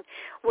season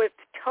with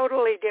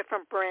totally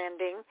different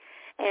branding,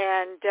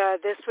 and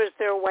this was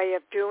their way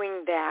of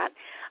doing that.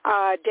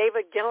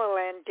 David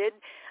Gilliland did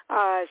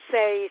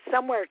say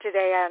somewhere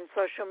today on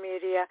social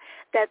media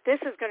that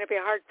this is going to be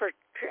a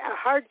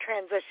hard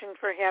transition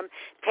for him,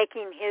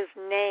 taking his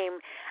name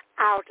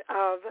out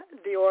of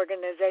the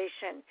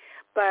organization.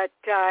 But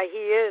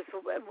he is,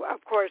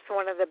 of course,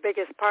 one of the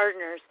biggest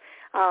partners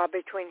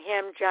between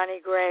him, Johnny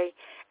Gray,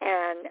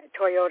 and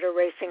Toyota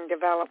Racing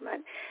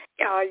Development.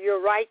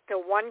 You're right, the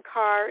one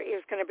car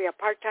is going to be a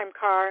part-time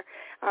car.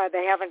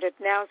 They haven't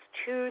announced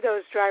who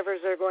those drivers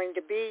are going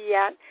to be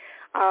yet.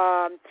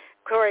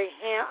 Corey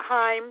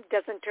Haim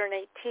doesn't turn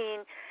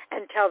 18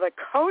 until the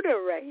COTA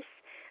race,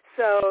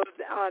 so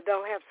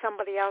they'll have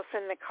somebody else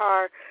in the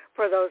car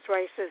for those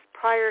races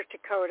prior to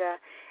COTA,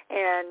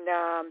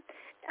 and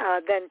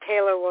then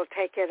Taylor will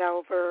take it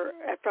over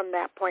from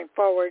that point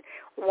forward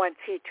once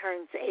he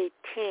turns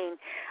 18.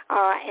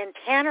 And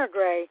Tanner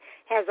Gray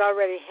has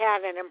already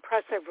had an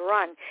impressive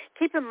run.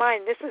 Keep in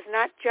mind, this is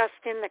not just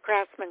in the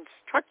Craftsman's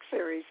Truck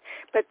Series,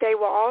 but they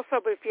will also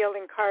be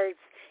fielding cars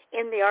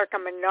in the ARCA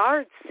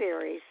Menard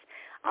Series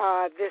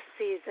this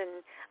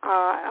season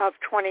of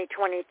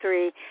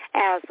 2023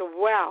 as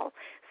well.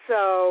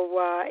 So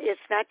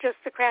it's not just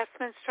the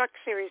Craftsman's Truck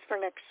Series for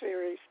next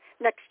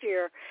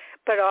year,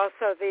 but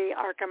also the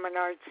ARCA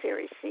Menard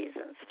Series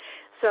seasons.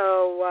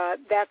 So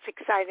that's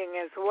exciting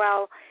as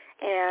well.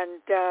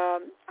 And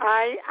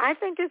I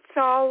think it's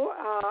all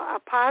a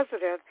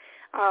positive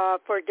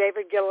for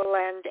David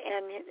Gilliland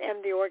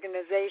and the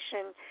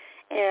organization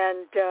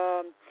and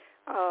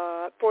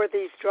for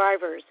these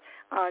drivers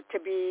to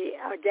be,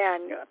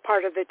 again,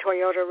 part of the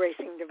Toyota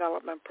Racing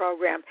Development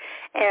Program.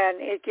 And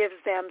it gives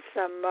them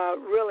some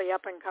really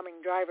up-and-coming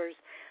drivers.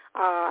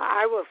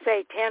 I will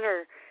say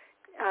Tanner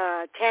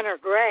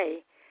Gray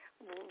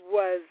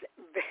was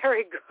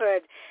very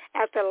good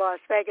at the Las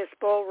Vegas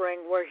Bull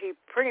Ring, where he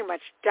pretty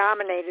much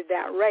dominated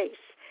that race.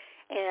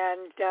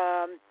 And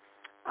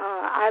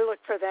I look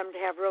for them to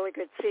have really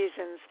good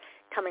seasons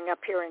coming up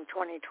here in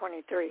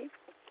 2023.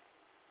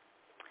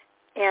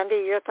 Andy,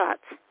 your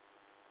thoughts?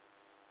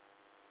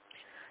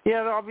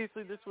 Yeah,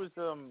 obviously this was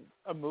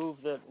a move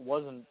that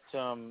wasn't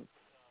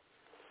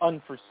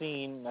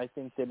unforeseen. I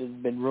think that it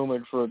had been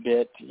rumored for a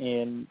bit,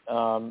 and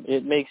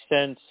it makes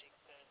sense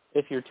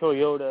if you're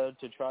Toyota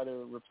to try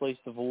to replace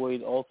the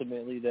void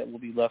ultimately that will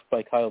be left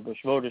by Kyle Busch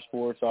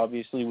Motorsports.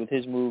 Obviously, with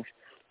his move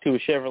to a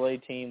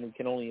Chevrolet team, we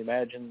can only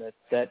imagine that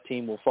that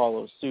team will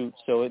follow suit.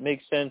 So it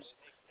makes sense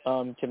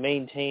to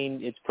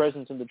maintain its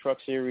presence in the Truck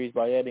Series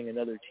by adding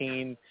another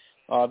team.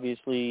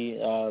 Obviously,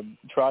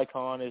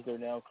 Tricon, as they're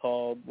now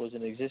called, was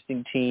an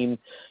existing team,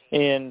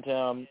 and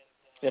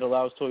it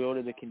allows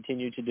Toyota to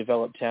continue to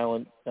develop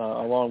talent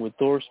along with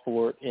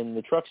ThorSport in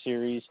the Truck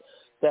Series.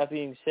 That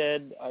being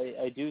said,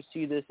 I do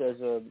see this as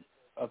a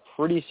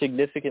pretty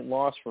significant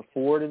loss for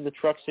Ford in the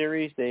Truck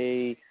Series.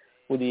 They,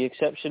 with the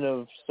exception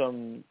of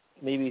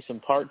maybe some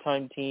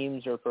part-time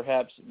teams or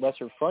perhaps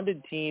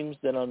lesser-funded teams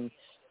that I'm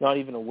not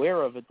even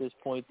aware of at this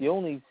point, the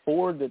only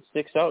Ford that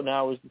sticks out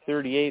now is the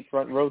 38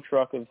 front row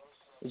truck of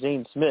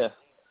Zane Smith.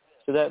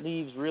 So that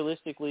leaves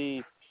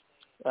realistically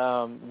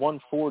one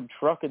Ford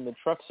truck in the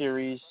Truck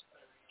Series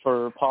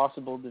for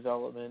possible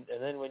development.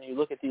 And then when you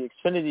look at the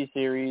Xfinity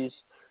Series,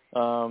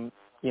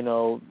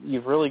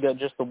 you've really got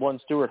just the one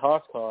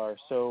Stewart-Haas car.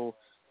 So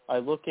I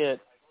look at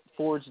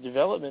Ford's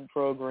development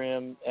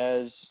program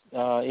as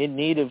in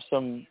need of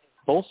some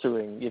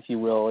bolstering, if you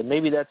will, and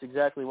maybe that's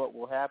exactly what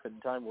will happen.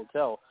 Time will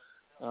tell.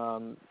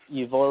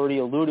 You've already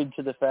alluded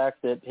to the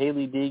fact that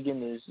Haley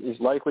Deegan is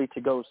likely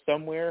to go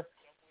somewhere,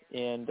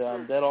 and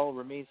that all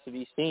remains to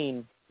be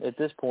seen at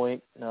this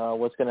point,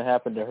 what's going to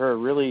happen to her.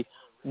 Really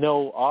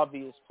no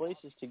obvious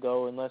places to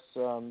go unless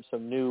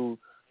some new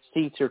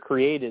seats are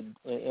created,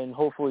 and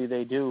hopefully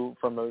they do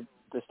from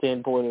the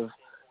standpoint of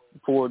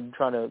Ford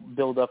trying to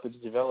build up its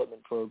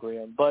development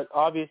program. But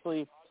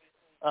obviously,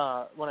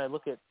 when I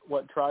look at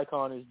what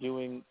Tricon is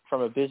doing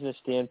from a business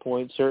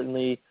standpoint,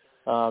 certainly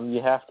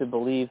you have to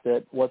believe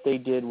that what they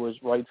did was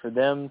right for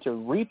them to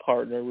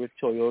repartner with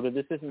Toyota.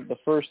 This isn't the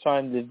first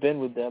time they've been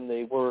with them.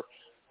 They were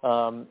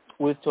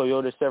with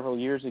Toyota several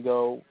years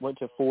ago, went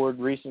to Ford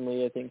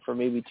recently, I think, for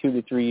maybe 2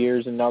 to 3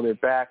 years, and now they're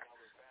back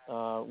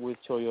with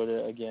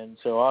Toyota again.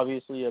 So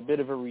obviously a bit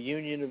of a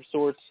reunion of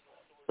sorts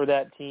for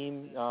that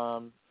team.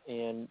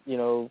 And,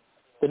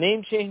 the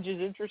name change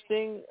is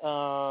interesting,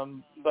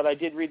 but I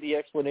did read the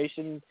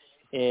explanation,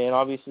 and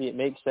obviously it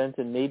makes sense.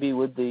 And maybe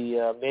with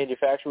the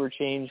manufacturer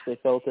change, they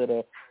felt that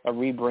a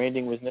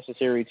rebranding was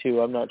necessary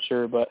too. I'm not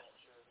sure. But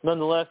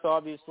nonetheless,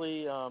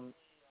 obviously,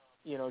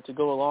 to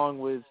go along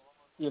with,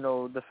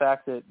 the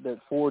fact that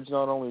Ford's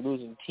not only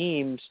losing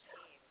teams,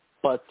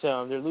 but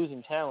they're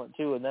losing talent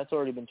too, and that's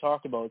already been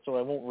talked about, so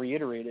I won't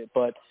reiterate it.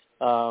 But,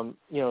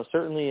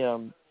 certainly a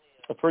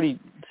pretty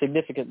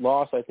significant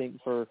loss, I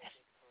think, for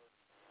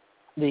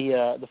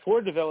the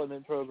Ford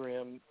development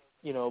program,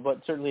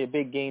 but certainly a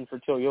big gain for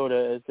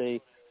Toyota as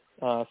they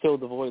fill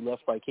the void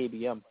left by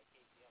KBM.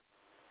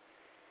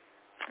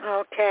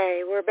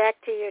 Okay, we're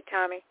back to you,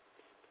 Tommy.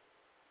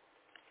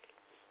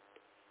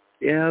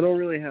 Yeah, I don't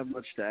really have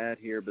much to add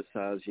here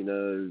besides,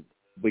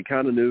 we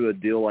kind of knew a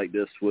deal like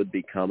this would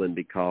be coming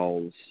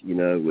because,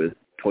 with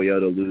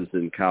Toyota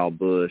losing Kyle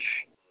Busch,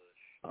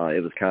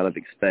 it was kind of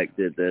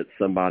expected that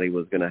somebody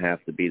was going to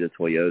have to beat a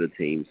Toyota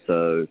team.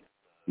 So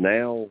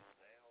now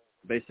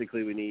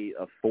basically we need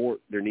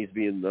there needs to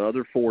be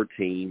another Ford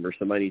team, or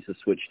somebody needs to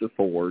switch to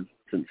Ford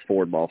since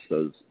Ford lost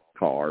those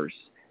cars.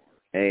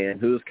 And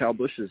who is Kyle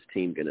Busch's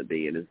team going to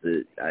be? And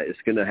it's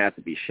going to have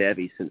to be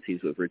Chevy since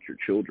he's with Richard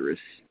Childress.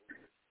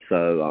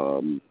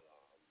 So,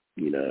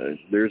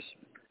 there's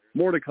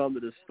more to come to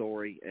this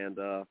story. And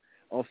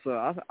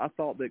also, I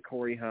thought that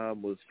Corey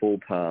Heim was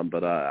full-time,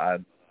 but I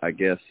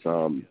guess,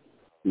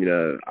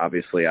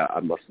 obviously I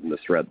must have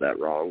misread that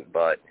wrong.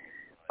 But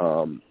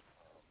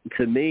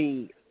to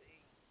me,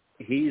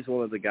 he's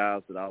one of the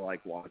guys that I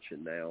like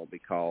watching now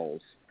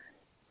because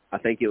I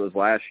think it was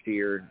last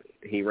year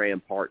he ran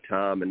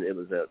part-time, and it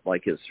was at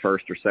like his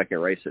first or second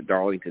race at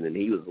Darlington, and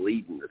he was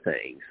leading the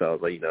thing. So I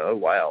was like, oh,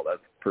 wow, that's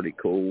pretty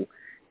cool.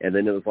 And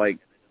then it was like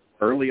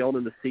early on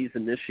in the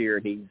season this year,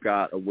 and he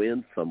got a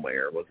win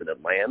somewhere. Was it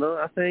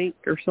Atlanta, I think,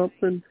 or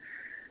something?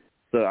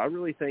 So I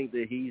really think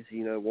that he's,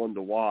 one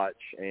to watch.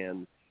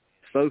 And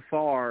so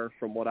far,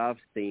 from what I've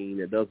seen,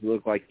 it doesn't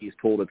look like he's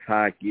pulled a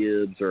Ty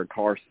Gibbs or a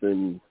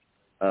Carson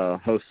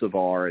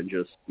Hocevar and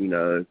just,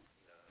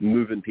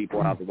 moving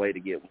people out of the way to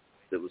get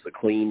it was a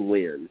clean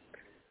win.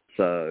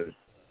 So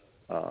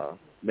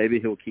maybe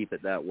he'll keep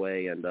it that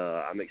way, and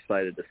I'm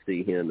excited to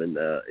see him in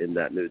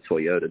that new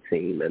Toyota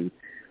team. And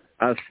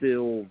I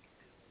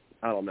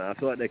don't know. I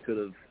feel like they could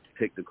have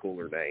picked a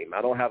cooler name.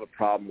 I don't have a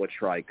problem with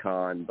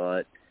Tricon,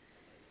 but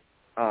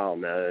I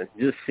don't know. It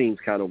just seems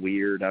kind of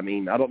weird. I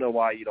mean, I don't know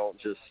why you don't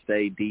just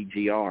stay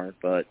DGR,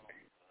 but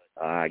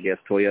I guess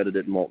Toyota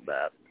didn't want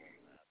that.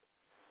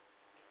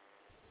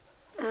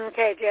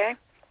 Okay, Jay.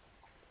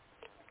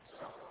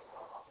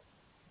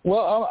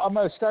 Well, I'm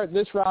going to start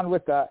this round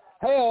with the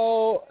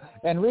hey-oh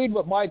and read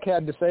what Mike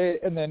had to say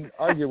and then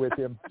argue with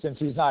him since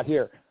he's not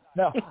here.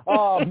 No,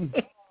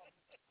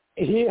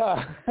 he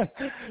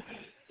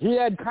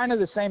had kind of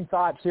the same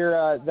thoughts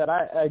here that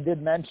I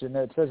did mention.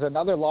 It says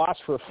another loss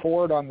for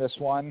Ford on this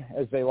one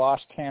as they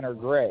lost Tanner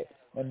Gray.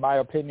 In my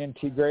opinion,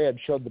 T. Gray had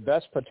showed the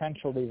best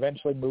potential to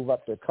eventually move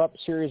up to Cup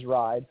Series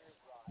ride.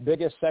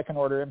 Biggest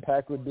second-order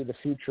impact would be the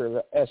future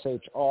of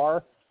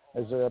SHR,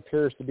 as there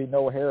appears to be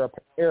no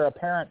heir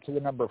apparent to the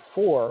number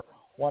 4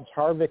 once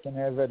Harvick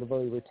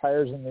inevitably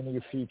retires in the near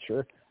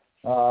future.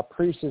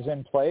 Priest is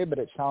in play, but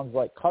it sounds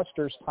like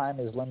Custer's time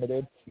is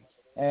limited,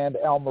 and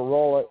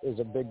Almirola is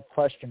a big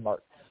question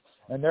mark.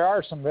 And there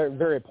are some very,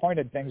 very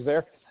pointed things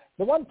there.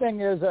 The one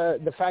thing is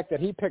the fact that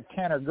he picked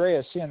Tanner Gray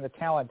as seeing the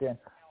talent in.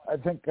 I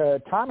think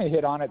Tommy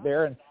hit on it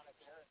there, and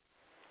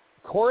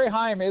Corey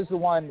Heim is the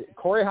one.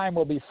 Corey Heim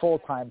will be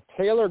full-time.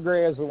 Taylor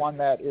Gray is the one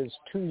that is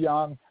too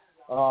young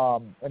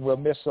and will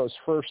miss those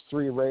first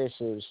 3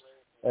 races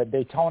at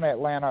Daytona,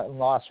 Atlanta, and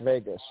Las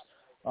Vegas.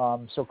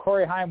 So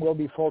Corey Heim will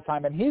be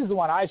full-time, and he's the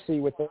one I see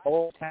with the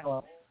old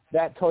talent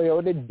that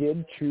Toyota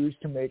did choose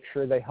to make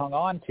sure they hung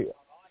on to.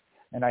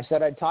 And I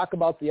said I'd talk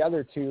about the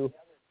other 2.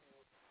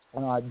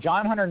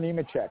 John Hunter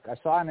Nemechek. I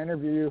saw an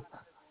interview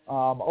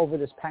over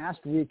this past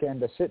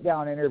weekend, a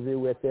sit-down interview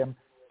with him.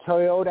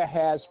 Toyota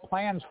has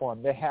plans for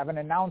him. They haven't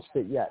announced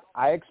it yet.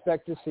 I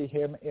expect to see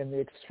him in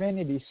the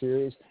Xfinity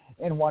Series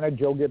in one of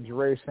Joe Gibbs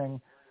Racing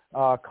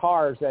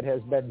cars that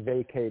has been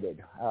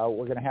vacated.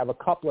 We're going to have a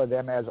couple of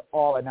them as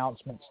all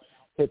announcements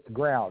hit the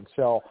ground.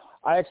 So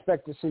I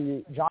expect to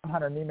see John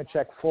Hunter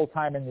Nemechek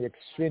full-time in the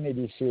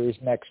Xfinity Series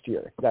next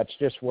year. That's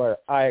just where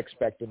I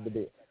expect him to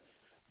be.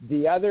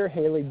 The other,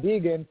 Haley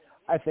Deegan,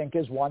 I think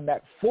is one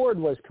that Ford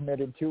was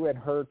committed to and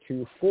her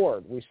to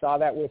Ford. We saw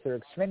that with her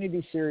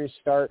Xfinity Series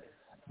start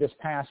this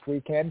past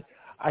weekend.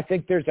 I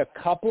think there's a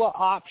couple of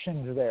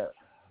options there.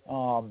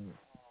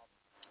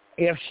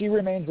 If she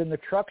remains in the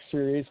Truck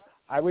Series,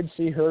 I would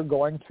see her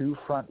going to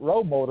Front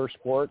Row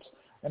Motorsports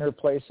and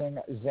replacing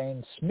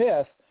Zane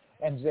Smith,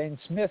 and Zane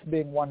Smith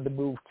being one to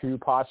move to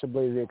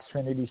possibly the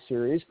Xfinity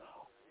Series,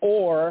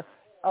 or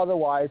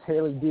otherwise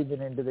Haley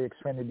Deegan into the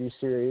Xfinity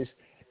Series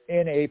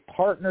in a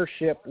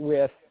partnership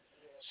with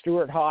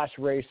Stuart Haas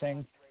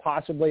Racing,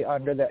 possibly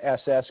under the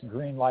SS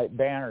Greenlight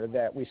banner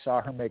that we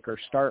saw her make her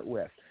start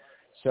with.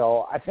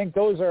 So I think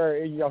those are,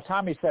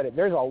 Tommy said it,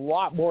 there's a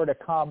lot more to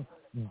come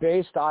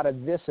based out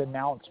of this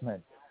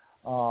announcement,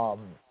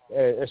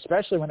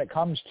 especially when it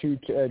comes to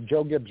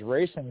Joe Gibbs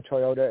Racing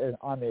Toyota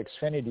on the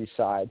Xfinity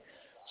side.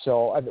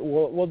 So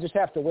we'll just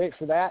have to wait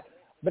for that.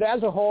 But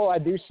as a whole, I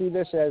do see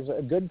this as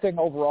a good thing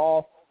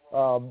overall.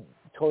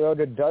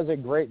 Toyota does a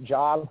great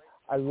job.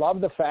 I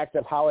love the fact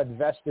of how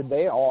invested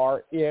they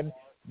are in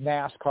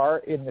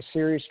NASCAR, in the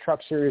series, Truck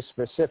Series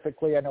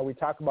specifically. I know we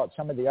talk about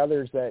some of the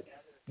others that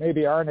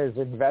maybe aren't as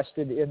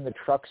invested in the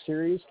Truck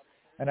Series.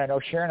 And I know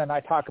Sharon and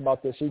I talk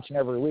about this each and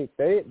every week.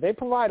 They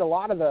provide a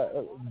lot of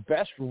the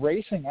best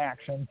racing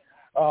action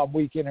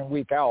week in and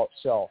week out.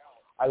 So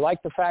I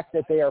like the fact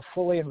that they are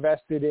fully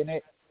invested in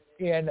it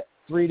in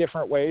 3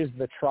 different ways,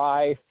 the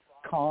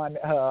Tri-Con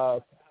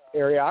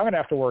area. I'm going to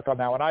have to work on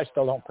that one. I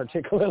still don't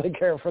particularly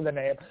care for the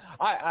name.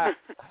 I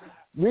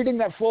reading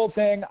that full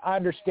thing, I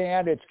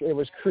understand it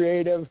was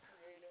creative.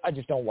 I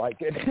just don't like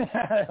it.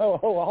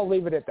 I'll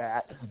leave it at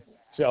that.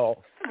 So,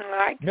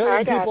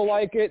 million people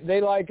like it.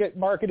 They like it.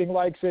 Marketing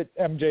likes it.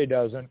 MJ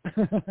doesn't.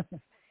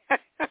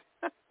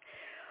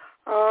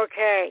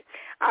 Okay.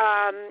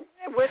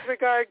 With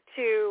regard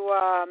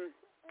to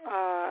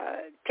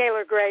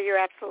Taylor Gray, you're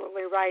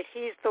absolutely right.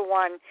 He's the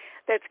one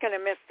that's going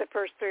to miss the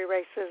first 3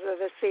 races of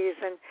the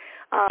season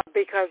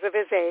because of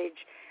his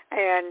age.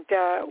 and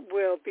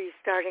will be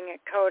starting at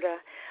COTA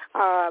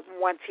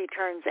once he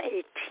turns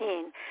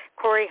 18.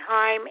 Corey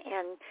Heim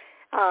and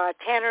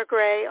Tanner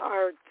Gray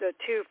are the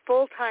two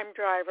full-time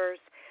drivers.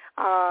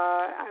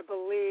 I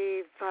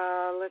believe,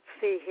 let's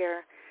see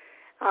here,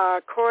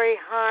 Corey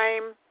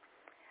Heim,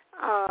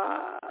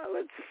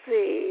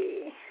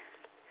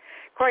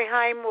 Corey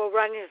Heim will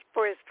run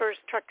for his first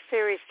Truck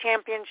Series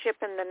championship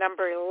in the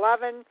number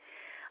 11.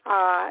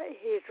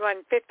 He's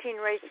run 15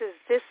 races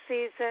this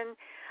season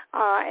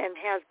and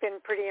has been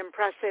pretty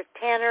impressive.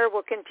 Tanner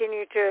will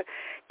continue to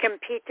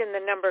compete in the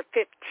number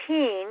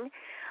 15.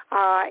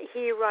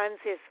 He runs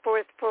his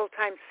fourth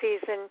full-time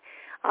season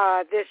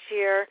this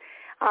year.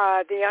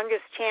 The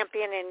youngest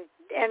champion in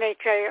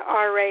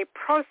NHRA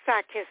Pro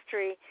Stock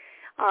history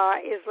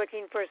is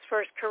looking for his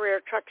first career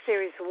Truck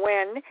Series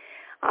win.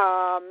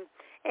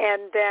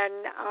 And then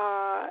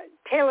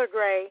Taylor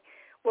Gray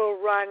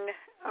will run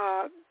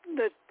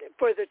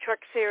for the Truck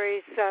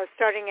Series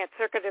starting at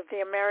Circuit of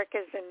the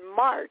Americas in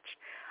March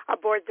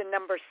aboard the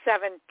number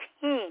 17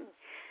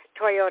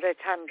 Toyota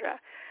Tundra.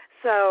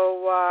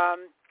 So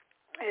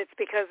it's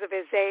because of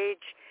his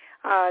age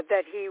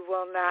that he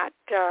will not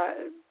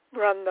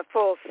run the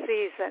full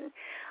season.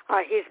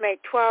 He's made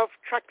 12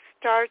 truck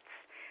starts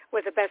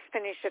with a best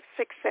finish of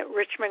 6th at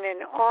Richmond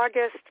in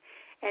August,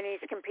 and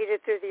he's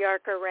competed through the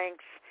ARCA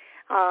ranks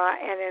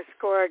and has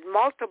scored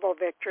multiple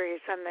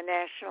victories on the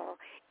National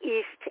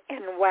East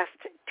and West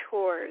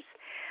Tours.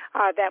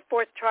 That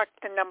fourth truck,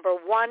 the number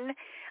 1,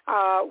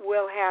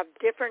 will have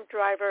different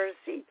drivers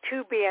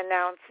to be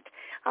announced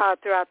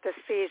throughout the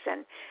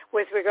season.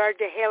 With regard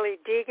to Haley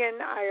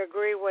Deegan, I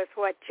agree with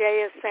what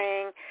Jay is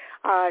saying.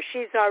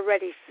 She's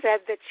already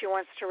said that she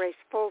wants to race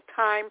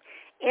full-time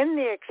in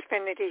the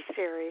Xfinity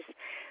Series.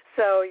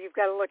 So you've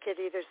got to look at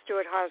either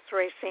Stewart Haas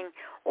Racing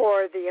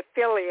or the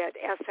affiliate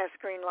SS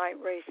Greenlight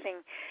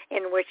Racing,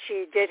 in which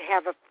she did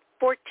have a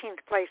 14th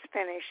place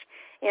finish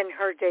in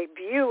her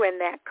debut in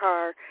that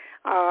car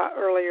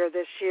earlier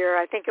this year.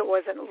 I think it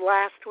wasn't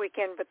last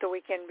weekend, but the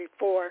weekend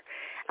before,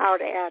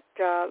 out at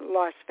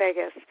Las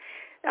Vegas.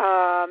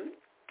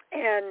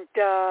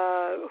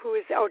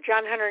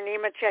 John Hunter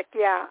Nemechek.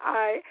 Yeah,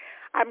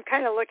 I'm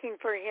kind of looking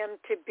for him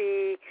to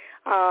be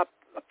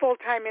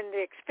full-time in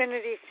the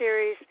Xfinity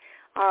Series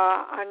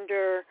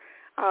under,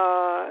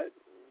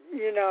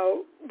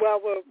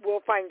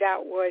 we'll find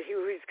out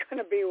who he's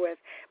going to be with.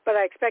 But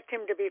I expect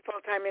him to be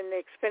full-time in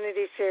the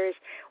Xfinity Series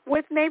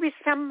with maybe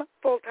some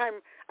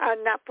full-time,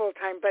 not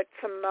full-time, but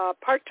some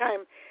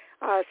part-time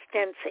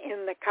stints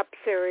in the Cup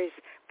Series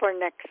for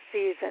next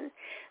season.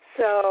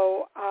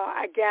 So,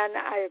 again,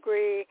 I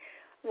agree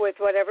with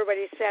what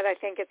everybody said. I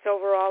think it's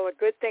overall a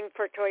good thing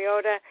for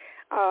Toyota,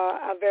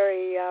 a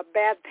very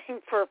bad thing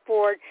for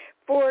Ford.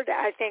 Ford,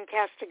 I think,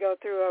 has to go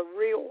through a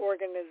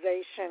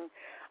reorganization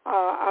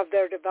of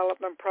their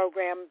development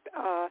program.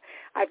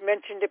 I've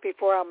mentioned it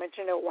before. I'll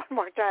mention it one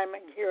more time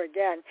and here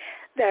again.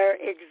 Their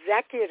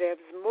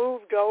executives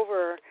moved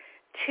over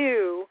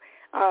to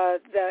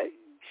the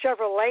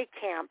Chevrolet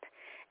camp,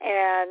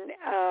 and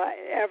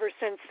ever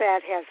since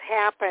that has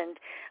happened,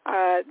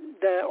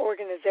 the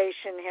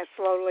organization has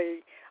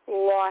slowly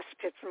lost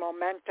its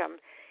momentum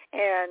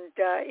and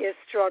is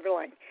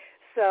struggling.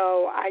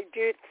 So I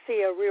do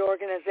see a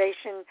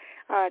reorganization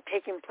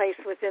taking place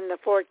within the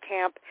Ford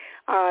camp.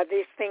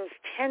 These things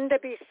tend to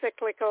be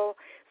cyclical,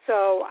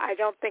 so I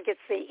don't think it's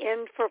the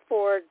end for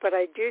Ford, but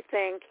I do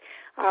think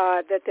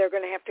that they're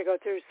going to have to go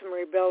through some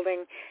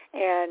rebuilding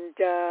and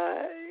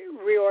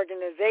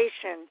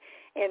reorganization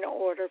in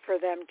order for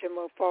them to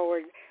move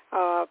forward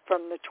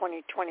from the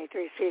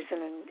 2023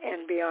 season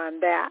and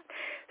beyond that.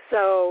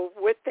 So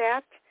with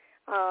that,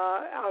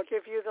 I'll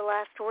give you the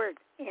last word,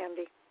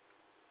 Andy.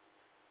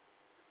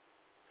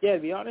 Yeah, to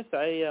be honest,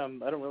 I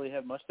don't really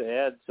have much to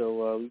add,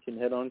 so we can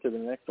head on to the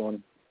next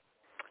one.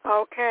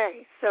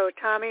 Okay, so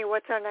Tommy,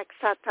 what's our next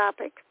hot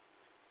topic?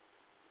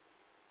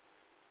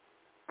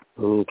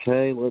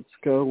 Okay, let's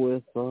go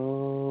with,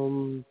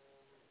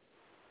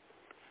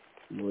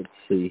 let's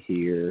see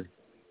here.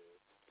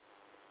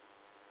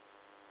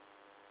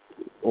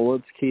 Well,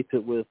 let's keep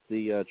it with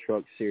the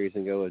Truck Series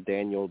and go with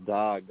Daniel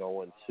Dye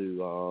going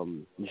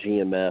to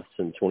GMS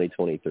in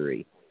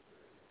 2023.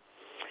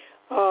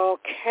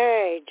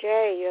 Okay,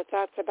 Jay, your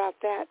thoughts about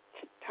that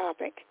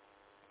topic?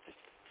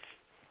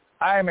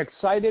 I'm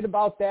excited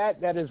about that.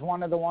 That is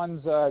one of the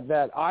ones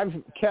that I've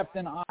kept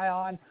an eye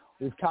on.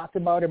 We've talked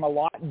about him a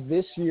lot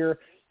this year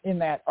in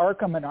that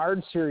ARCA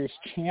Menard Series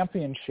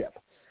championship,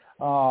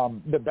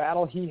 the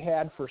battle he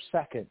had for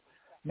second.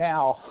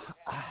 Now,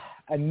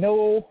 I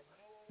know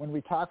when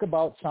we talk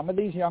about some of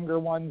these younger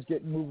ones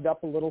getting moved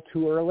up a little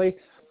too early,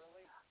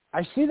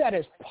 I see that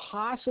as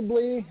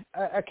possibly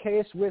a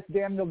case with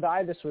Daniel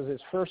Dye. This was his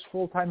first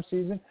full-time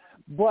season,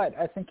 but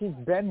I think he's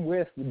been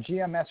with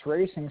GMS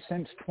Racing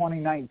since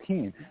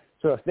 2019.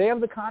 So if they have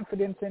the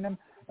confidence in him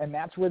and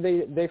that's where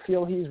they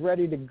feel he's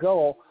ready to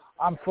go,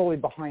 I'm fully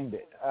behind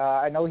it.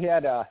 I know he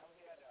had a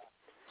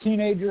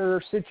teenager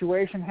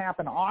situation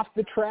happen off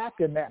the track,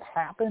 and that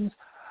happens.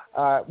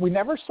 We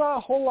never saw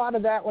a whole lot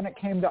of that when it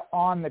came to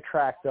on the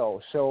track,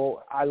 though.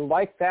 So I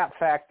like that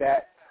fact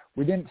that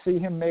we didn't see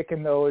him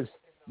making those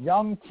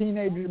young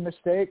teenager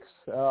mistakes,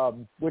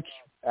 which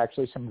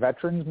actually some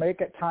veterans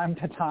make at time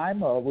to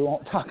time. We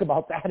won't talk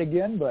about that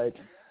again, but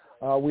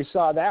we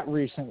saw that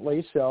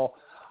recently. So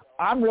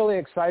I'm really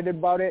excited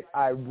about it.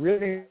 I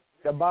really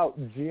about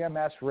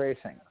GMS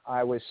Racing.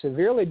 I was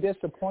severely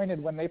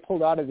disappointed when they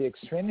pulled out of the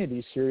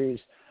Xfinity Series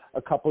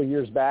a couple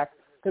years back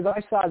because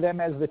I saw them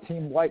as the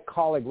team like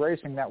Colleague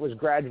Racing that was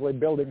gradually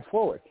building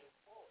forward.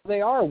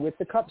 They are with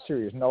the Cup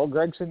Series. Noah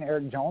Gragson,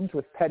 Eric Jones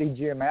with Petty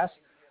GMS.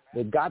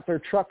 They've got their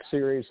Truck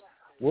Series.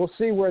 We'll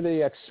see where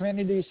the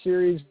Xfinity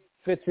Series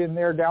fits in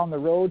there down the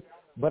road,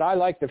 but I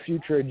like the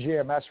future of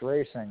GMS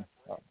Racing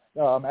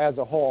as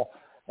a whole,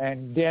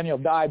 and Daniel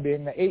Dye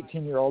being the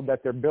 18-year-old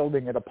that they're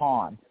building it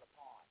upon.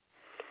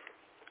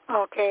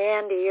 Okay,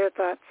 Andy, your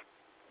thoughts?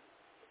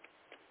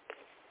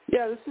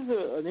 Yeah, this is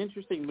an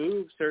interesting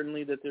move,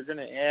 certainly, that they're going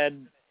to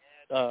add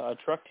a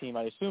truck team.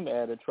 I assume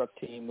add a truck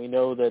team. We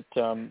know that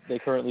they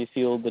currently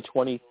field the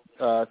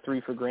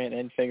 23 for Grant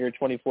Enfinger,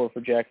 24 for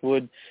Jack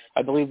Wood.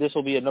 I believe this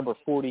will be a number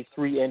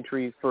 43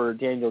 entry for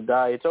Daniel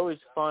Dye. It's always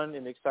fun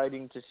and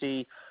exciting to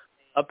see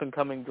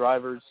up-and-coming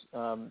drivers,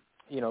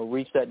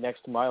 reach that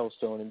next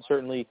milestone. And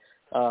certainly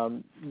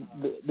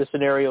the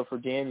scenario for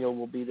Daniel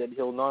will be that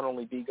he'll not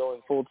only be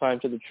going full-time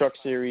to the Truck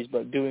Series,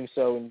 but doing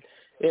so and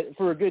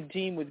for a good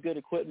team with good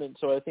equipment.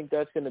 So I think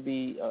that's going to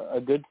be a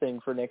good thing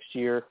for next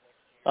year.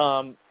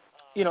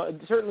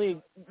 It's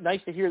certainly nice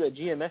to hear that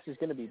GMS is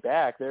going to be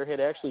back. There had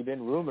actually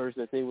been rumors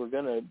that they were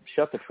going to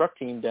shut the truck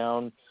team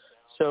down.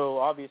 So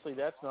obviously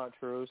that's not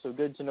true. So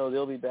good to know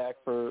they'll be back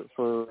for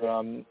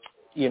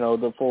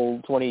the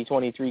full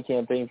 2023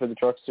 campaign for the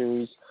Truck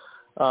Series.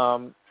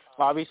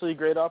 Obviously,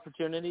 great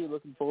opportunity.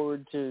 Looking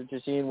forward to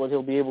seeing what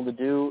he'll be able to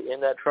do in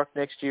that truck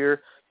next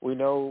year. We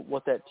know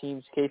what that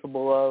team's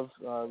capable of.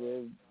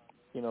 They're,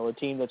 a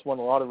team that's won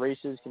a lot of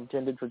races,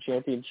 contended for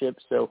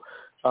championships. So,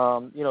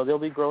 there'll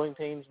be growing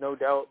pains, no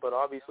doubt, but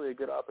obviously a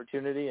good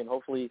opportunity, and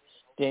hopefully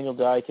Daniel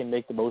Dye can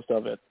make the most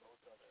of it.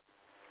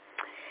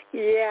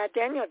 Yeah,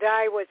 Daniel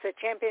Dye was a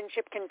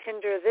championship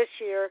contender this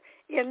year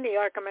in the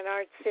ARCA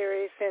West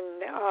Series,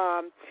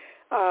 and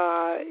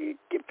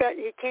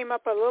he came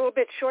up a little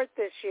bit short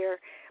this year,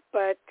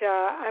 but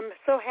I'm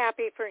so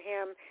happy for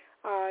him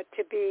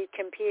to be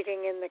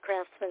competing in the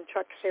Craftsman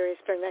Truck Series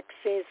for next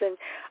season.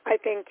 I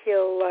think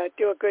he'll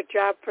do a good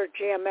job for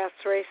GMS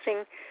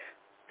Racing,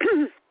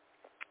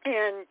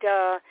 and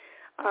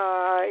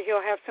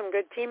he'll have some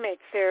good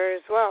teammates there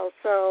as well.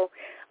 So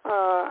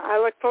I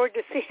look forward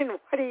to seeing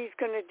what he's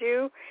going to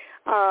do.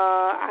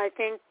 I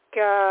think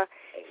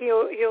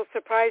he'll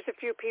surprise a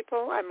few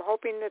people. I'm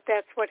hoping that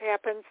that's what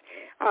happens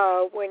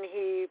when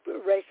he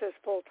races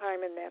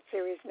full-time in that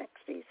series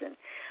next season.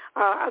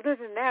 Other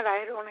than that,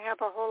 I don't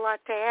have a whole lot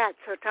to add.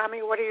 So,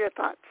 Tommy, what are your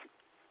thoughts?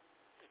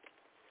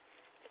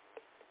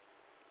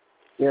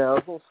 Yeah, I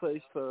was going to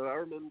say, so I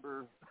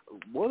remember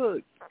what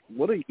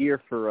a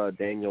year for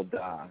Daniel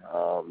Dye.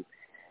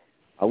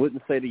 I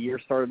wouldn't say the year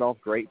started off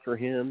great for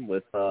him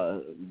with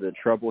the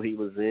trouble he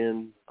was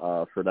in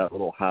for that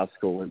little high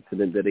school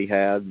incident that he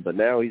had, but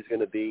now he's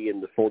going to be in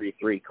the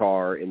 43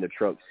 car in the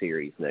Truck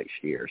Series next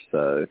year.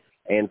 So,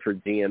 and for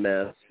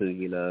GMS,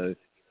 who,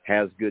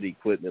 has good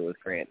equipment with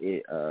Grant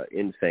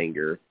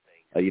Enfinger.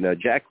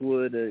 Jack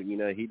Wood,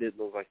 he didn't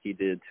look like he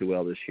did too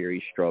well this year.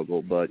 He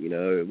struggled, but,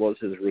 it was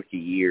his rookie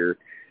year.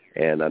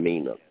 And,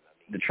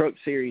 the Truck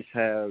Series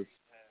has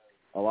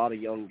a lot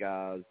of young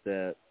guys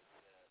that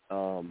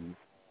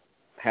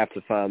have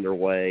to find their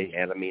way,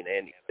 and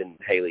and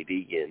Haley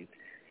Deegan.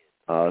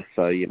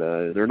 So,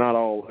 they're not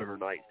all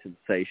overnight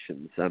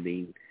sensations.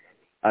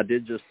 I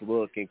did just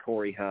look, and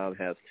Corey Heim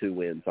has 2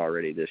 wins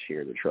already this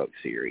year in the Truck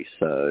Series.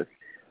 So,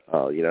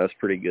 it's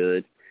pretty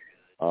good.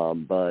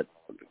 But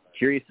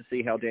curious to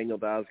see how Daniel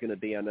Dye is going to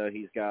be. I know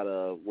he's got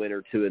a win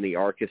or 2 in the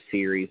ARCA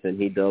Series,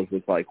 and he does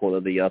look like one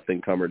of the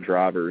up-and-comer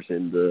drivers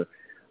in the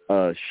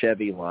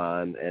Chevy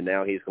line, and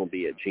now he's going to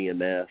be at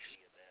GMS.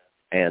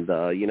 And,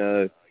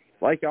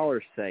 like y'all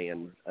are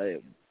saying,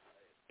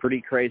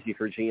 pretty crazy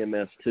for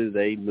GMS, too.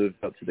 They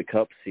moved up to the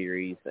Cup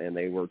Series, and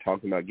they were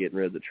talking about getting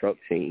rid of the truck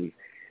team.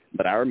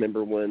 But I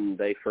remember when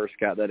they first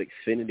got that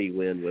Xfinity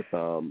win with,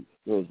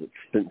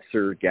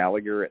 Spencer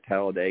Gallagher at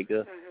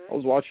Talladega. Mm-hmm. I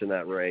was watching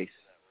that race,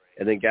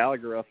 and then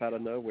Gallagher up out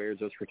of nowhere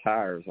just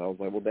retires. I was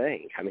like, well,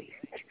 dang.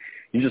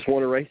 You just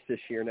won a race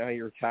this year, now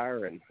you're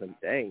retiring. And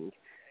dang.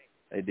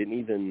 They didn't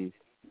even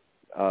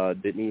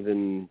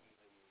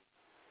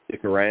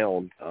stick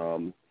around,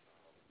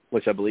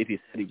 which I believe he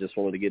said he just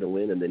wanted to get a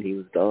win, and then he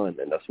was done,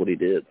 and that's what he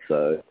did.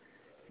 So,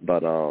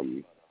 but,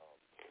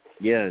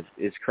 yeah,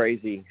 it's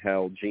crazy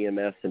how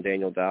GMS and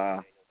Daniel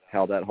Dye,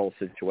 how that whole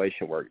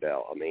situation worked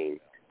out.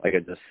 Like I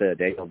just said,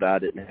 Daniel Dye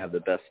didn't have the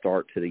best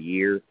start to the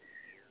year,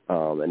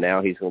 and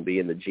now he's going to be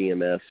in the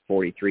GMS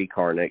 43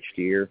 car next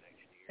year,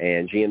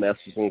 and GMS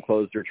is going to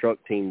close their truck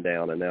team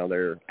down, and now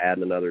they're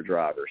adding another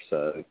driver.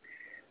 So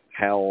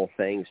how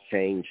things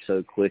change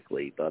so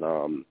quickly. But,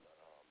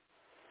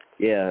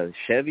 Yeah,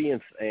 Chevy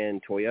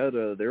and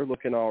Toyota, they're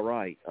looking all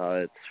right.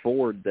 It's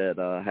Ford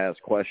that has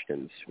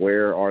questions.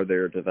 Where are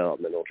their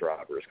developmental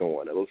drivers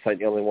going? It looks like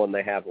the only one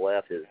they have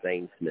left is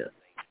Zane Smith.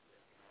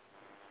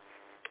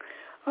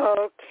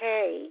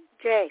 Okay.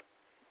 Jay,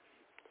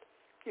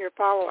 your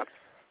follow-up.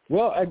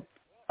 Well,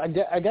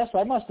 I guess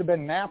I must have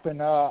been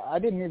napping. I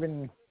didn't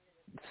even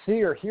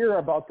see or hear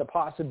about the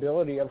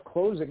possibility of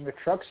closing the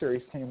Truck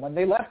Series team. When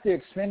they left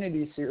the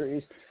Xfinity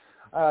Series,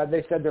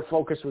 they said their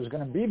focus was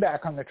going to be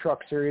back on the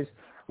Truck Series,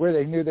 where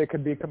they knew they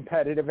could be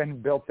competitive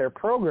and built their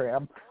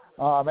program,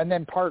 and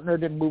then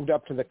partnered and moved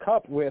up to the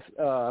Cup with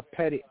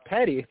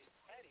Petty.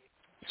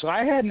 So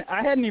I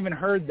hadn't even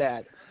heard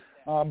that.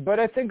 But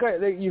I think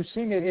that you've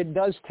seen it. It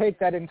does take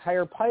that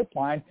entire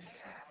pipeline.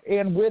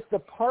 And with the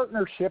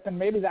partnership, and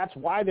maybe that's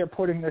why they're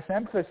putting this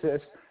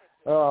emphasis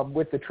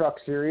with the Truck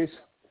Series,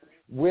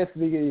 with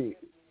the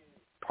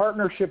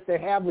partnership they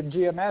have with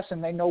GMS,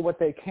 and they know what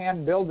they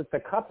can build at the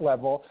Cup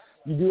level,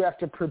 you do have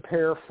to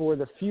prepare for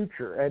the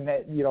future. And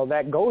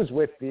that goes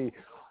with the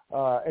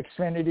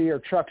Xfinity or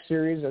Truck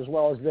Series, as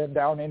well as then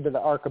down into the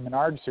ARCA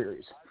Menard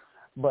Series.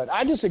 But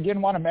I just,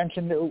 again, want to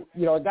mention that,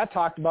 it got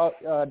talked about,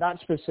 not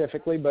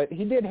specifically, but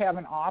he did have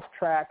an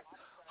off-track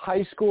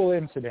high school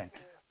incident.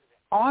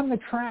 On the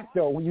track,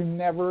 though, you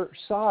never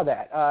saw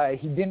that.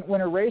 He didn't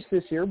win a race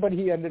this year, but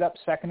he ended up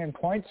second in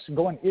points.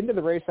 Going into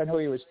the race, I know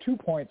he was 2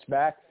 points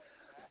back.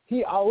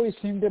 He always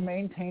seemed to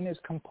maintain his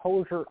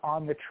composure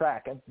on the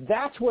track, and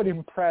that's what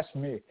impressed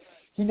me.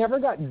 He never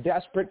got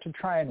desperate to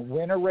try and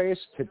win a race,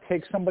 to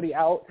take somebody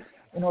out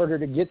in order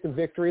to get the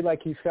victory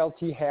like he felt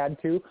he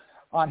had to.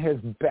 On his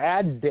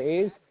bad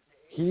days,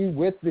 he,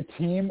 with the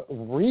team,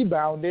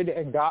 rebounded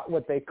and got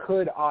what they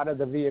could out of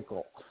the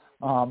vehicle.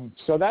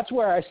 So that's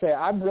where I say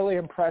I'm really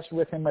impressed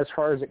with him as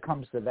far as it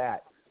comes to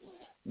that.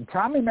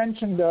 Tommy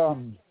mentioned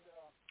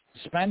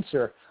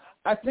Spencer.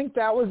 I think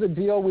that was a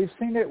deal. We've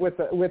seen it with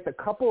a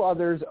couple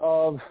others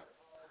of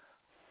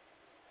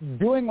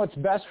doing what's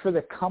best for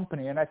the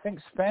company. And I think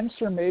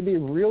Spencer maybe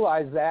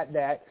realized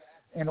that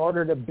in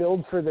order to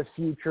build for the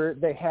future,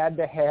 they had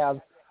to have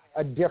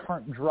a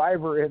different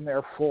driver in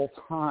there full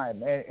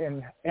time.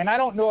 And I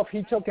don't know if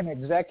he took an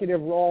executive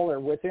role or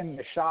within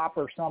the shop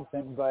or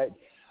something, but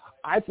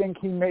I think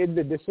he made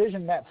the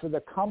decision that for the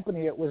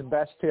company it was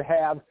best to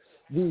have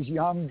these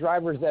young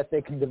drivers that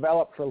they can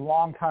develop for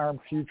long-term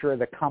future of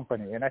the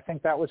company. And I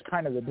think that was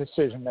kind of the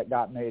decision that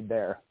got made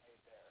there.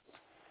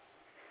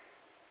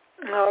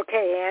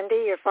 Okay,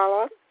 Andy, your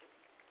follow-up?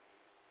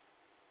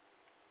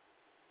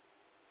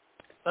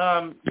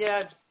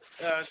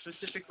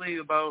 Specifically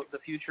about the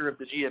future of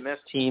the GMS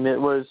team, it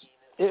was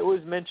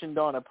mentioned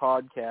on a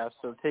podcast,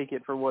 so take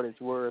it for what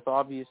it's worth.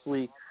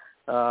 Obviously,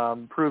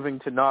 proving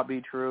to not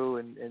be true,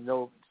 and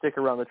they'll stick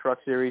around the Truck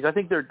Series. I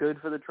think they're good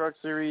for the Truck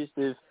Series.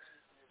 They've,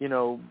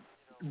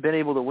 been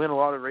able to win a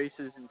lot of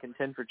races and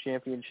contend for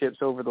championships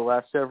over the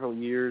last several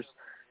years.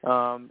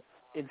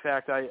 In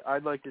fact,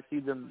 I'd like to see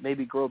them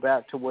maybe grow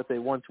back to what they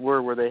once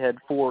were, where they had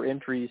 4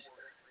 entries,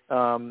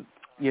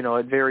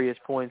 at various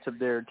points of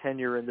their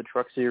tenure in the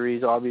Truck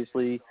Series.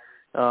 Obviously,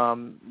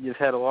 you've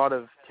had a lot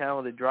of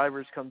talented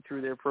drivers come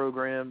through their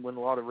program, win a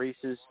lot of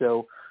races,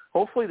 so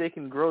hopefully they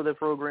can grow the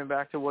program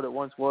back to what it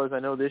once was. I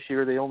know this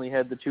year they only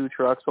had the 2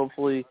 trucks.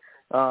 Hopefully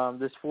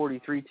this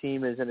 43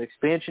 team is an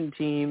expansion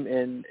team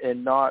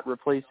and not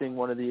replacing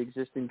one of the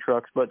existing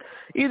trucks. But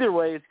either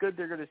way, it's good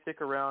they're going to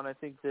stick around. I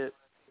think that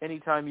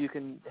anytime you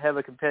can have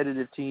a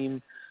competitive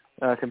team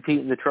compete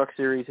in the Truck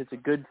Series, it's a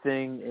good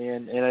thing,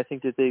 and I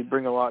think that they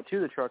bring a lot to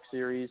the Truck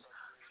Series.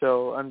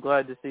 So I'm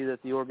glad to see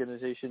that the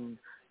organization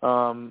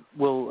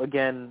will,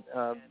 again,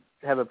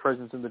 have a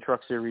presence in the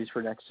Truck Series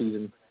for next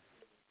season.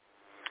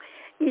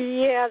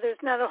 Yeah,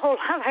 there's not a whole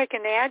lot I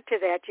can add to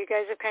that. You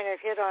guys have kind of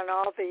hit on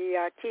all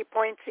the key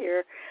points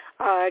here.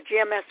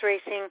 GMS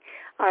Racing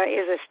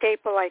is a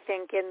staple, I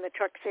think, in the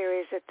Truck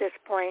Series at this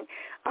point.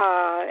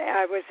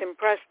 I was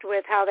impressed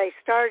with how they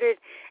started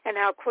and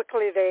how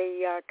quickly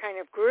they kind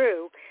of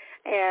grew,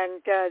 and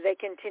they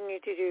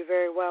continue to do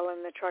very well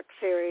in the Truck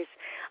Series.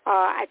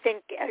 I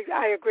think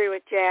I agree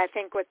with Jay. I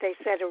think what they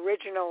said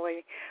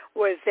originally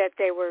was that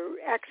they were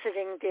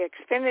exiting the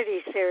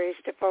Xfinity Series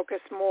to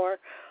focus more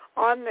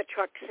on the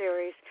Truck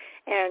Series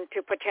and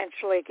to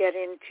potentially get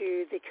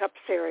into the Cup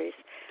Series.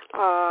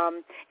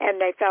 And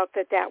they felt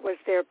that was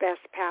their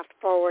best path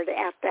forward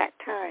at that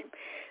time.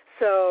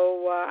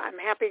 So I'm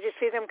happy to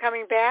see them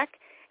coming back,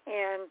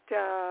 and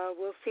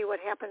we'll see what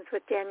happens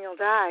with Daniel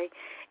Dye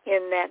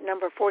in that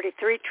number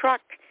 43 truck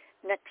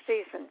next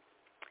season.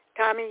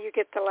 Tommy, you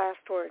get the last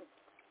word.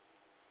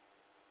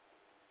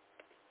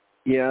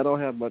 Yeah, I don't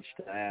have much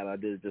to add. I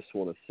did just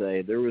want to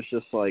say there was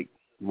just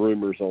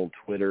rumors on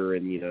Twitter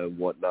and,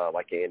 whatnot,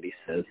 like Andy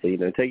says. So,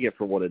 take it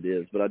for what it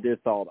is. But I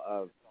did thought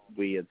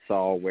we had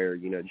saw where,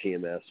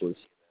 GMS was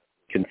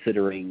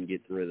considering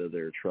getting rid of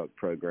their truck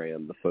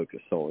program to focus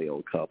only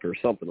on Cup or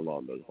something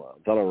along those lines.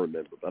 I don't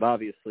remember. But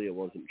obviously it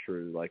wasn't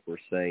true, like we're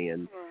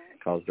saying,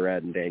 because they're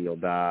adding Daniel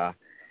Dye.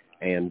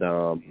 And,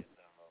 I'm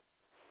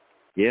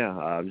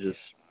just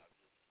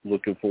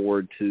looking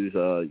forward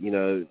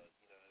to,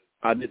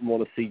 I didn't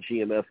want to see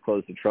GMS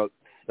close the trucks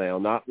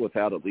down, not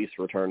without at least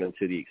returning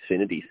to the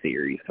Xfinity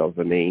Series, because,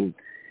 I mean,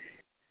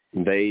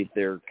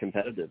 they're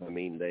competitive. I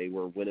mean, they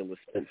were winning with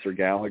Spencer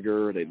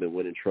Gallagher. They've been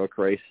winning truck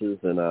races.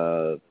 And,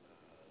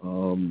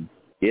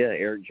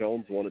 Eric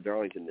Jones won at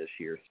Darlington this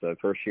year. So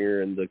first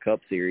year in the Cup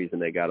Series,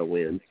 and they got a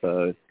win.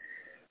 So,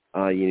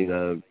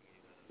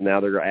 now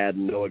they're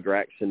adding Noah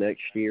Gragson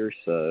next year.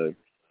 So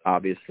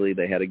obviously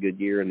they had a good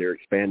year, and they're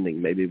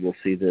expanding. Maybe we'll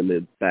see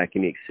them back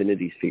in the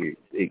Xfinity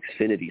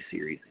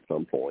Series at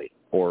some point.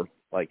 Or,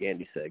 like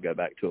Andy said, go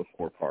back to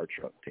a 4-car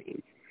truck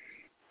team.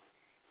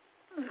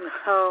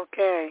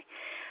 Okay.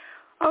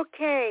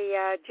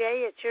 Jay,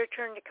 it's your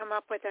turn to come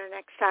up with our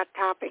next hot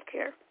topic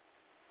here.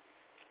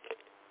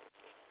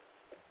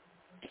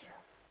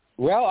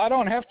 Well, I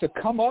don't have to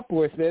come up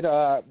with it.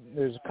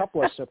 There's a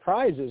couple of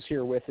surprises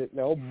here with it,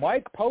 though.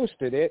 Mike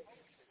posted it.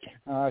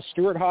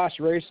 Stewart-Haas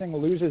Racing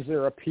loses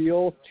their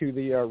appeal to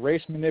the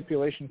race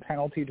manipulation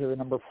penalty to the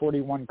number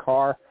 41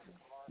 car.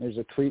 There's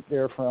a tweet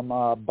there from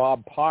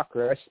Bob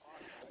Pockris.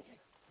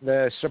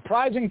 The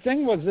surprising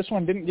thing was this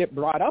one didn't get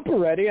brought up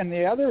already, and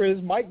the other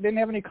is Mike didn't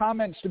have any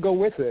comments to go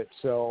with it.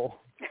 So,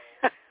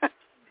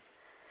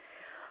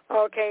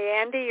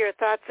 okay, Andy, your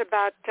thoughts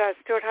about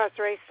Stewart-Haas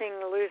Racing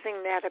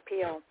losing that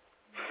appeal?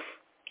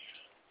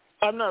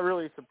 I'm not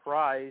really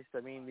surprised.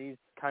 I mean, these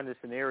kind of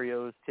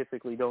scenarios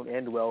typically don't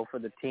end well for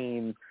the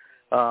team.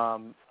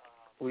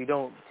 We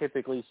don't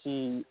typically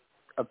see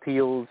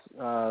appeals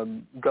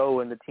go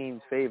in the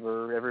team's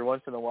favor. Every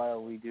once in a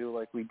while we do,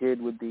 like we did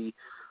with the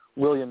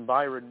William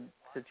Byron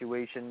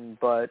situation,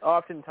 but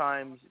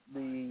oftentimes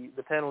the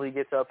penalty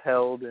gets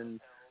upheld and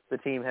the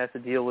team has to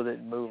deal with it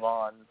and move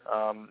on.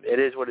 It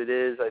is what it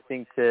is. I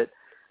think that,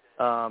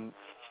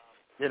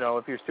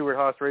 if you're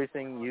Stewart-Haas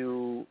Racing,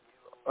 you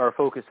are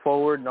focused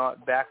forward,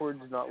 not backwards,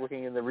 not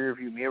looking in the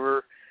rearview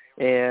mirror.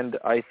 And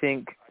I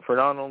think for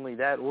not only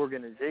that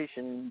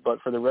organization,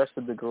 but for the rest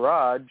of the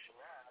garage,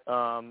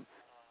 the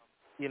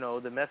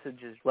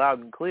message is loud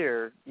and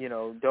clear.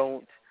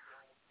 Don't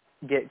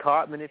get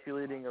caught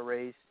manipulating a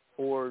race,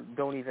 or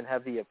don't even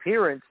have the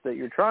appearance that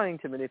you're trying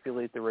to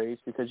manipulate the race,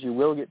 because you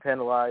will get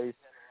penalized,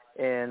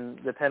 and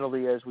the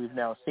penalty, as we've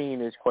now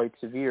seen, is quite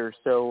severe.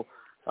 So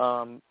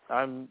I'm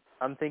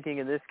thinking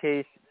in this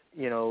case,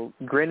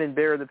 grin and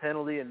bear the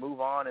penalty and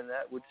move on, and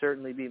that would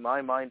certainly be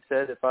my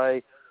mindset if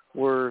I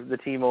were the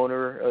team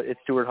owner at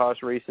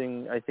Stewart-Haas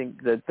Racing. I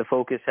think that the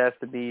focus has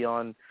to be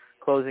on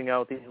closing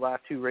out these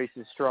last 2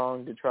 races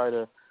strong to try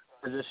to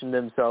position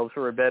themselves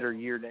for a better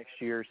year next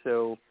year.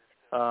 So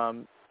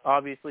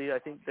obviously I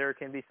think there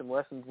can be some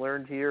lessons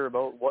learned here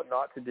about what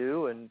not to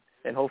do, and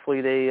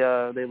hopefully they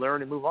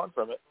learn and move on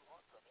from it.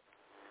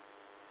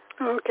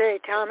 Okay,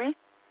 Tommy?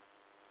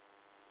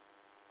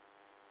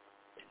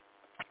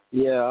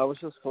 Yeah, I was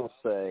just going to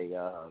say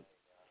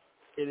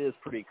it is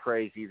pretty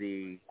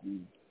crazy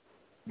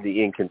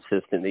the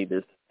inconsistency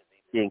this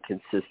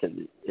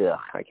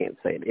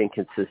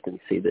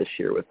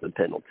year with the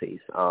penalties.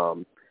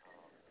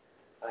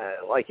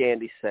 Like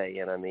Andy's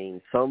saying, I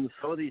mean, some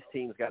of these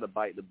teams got to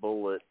bite the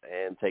bullet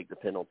and take the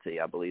penalty.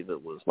 I believe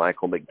it was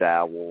Michael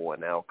McDowell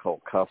and now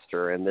Colt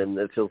Custer, and then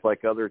it feels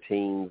like other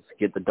teams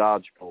get the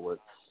dodge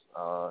bullets.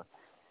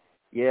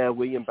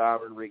 William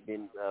Byron wrecked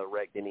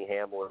Denny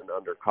Hamlin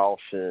under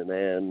caution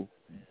and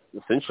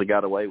essentially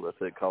got away with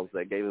it because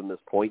they gave him his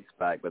points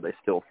back, but they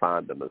still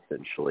fined him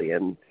essentially.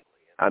 And,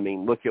 I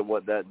mean, look at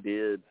what that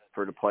did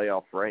for the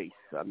playoff race.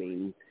 I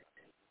mean,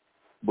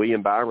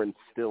 William Byron's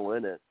still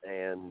in it,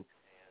 and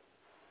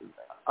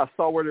I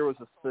saw where there was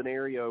a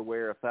scenario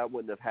where if that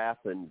wouldn't have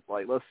happened,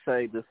 like let's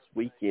say this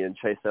weekend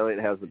Chase Elliott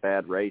has a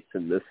bad race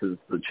and this is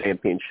the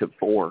championship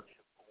 4,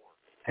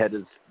 had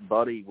his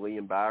buddy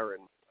William Byron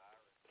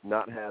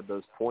not had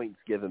those points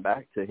given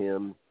back to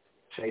him,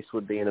 Chase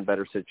would be in a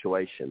better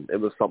situation. It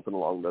was something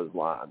along those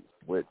lines,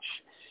 which,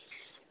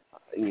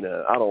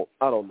 I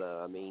don't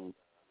know. I mean,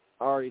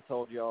 I already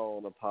told y'all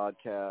on a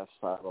podcast,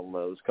 I don't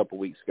know, it was a couple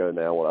weeks ago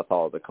now, what I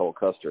thought of the Cole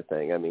Custer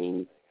thing. I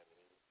mean,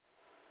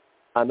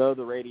 I know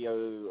the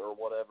radio or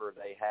whatever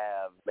they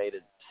have made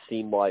it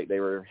seem like they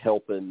were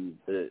helping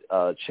the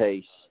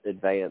Chase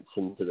advance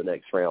into the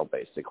next round,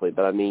 basically.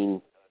 But, I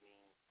mean,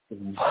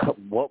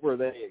 what were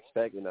they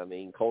expecting? I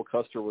mean, Cole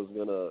Custer was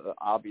going to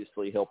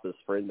obviously help his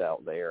friend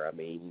out there. I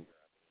mean,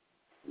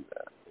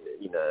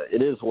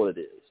 it is what it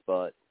is.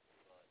 But,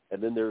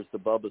 and then there's the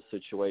Bubba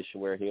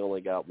situation where he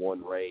only got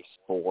 1 race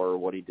for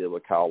what he did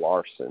with Kyle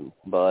Larson.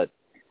 But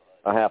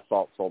I have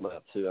thoughts on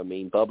that, too. I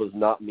mean, Bubba's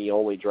not the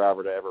only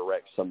driver to ever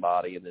wreck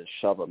somebody and then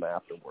shove him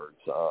afterwards.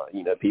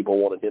 People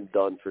wanted him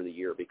done for the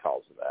year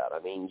because of that. I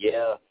mean,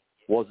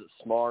 was it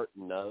smart?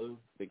 No,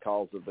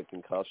 because of the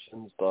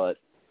concussions, but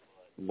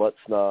let's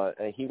not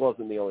 – he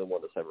wasn't the only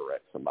one that's ever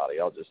wrecked somebody.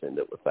 I'll just end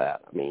it with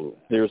that. I mean,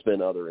 there's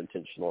been other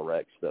intentional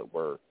wrecks that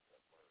were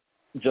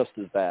just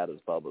as bad as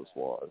Bubba's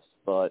was.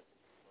 But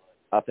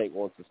I think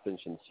one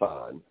suspension's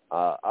fine.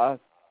 I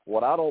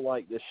What I don't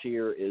like this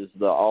year is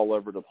the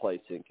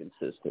all-over-the-place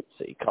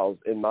inconsistency, because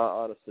in my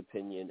honest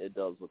opinion, it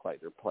does look like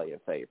they're playing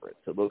favorites.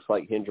 It looks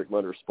like Hendrick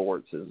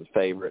Motorsports is a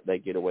favorite. They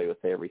get away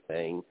with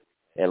everything.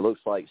 And it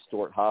looks like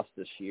Stewart-Haas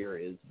this year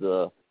is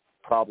the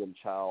problem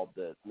child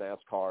that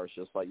NASCAR is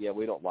just like, yeah,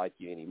 we don't like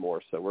you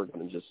anymore, so we're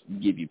going to just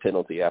give you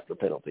penalty after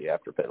penalty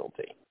after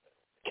penalty.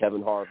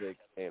 Kevin Harvick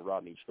and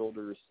Rodney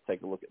Childers,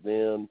 take a look at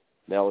them.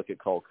 Now look at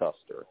Cole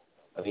Custer.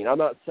 I mean, I'm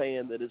not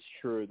saying that it's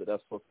true that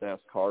that's what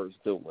NASCAR is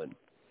doing,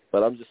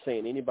 but I'm just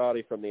saying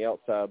anybody from the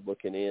outside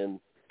looking in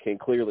can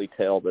clearly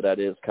tell that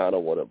is kind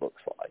of what it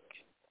looks like.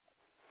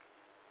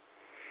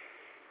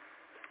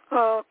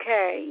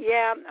 Okay,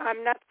 yeah,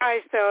 I'm not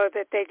surprised, though,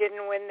 that they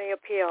didn't win the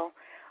appeal.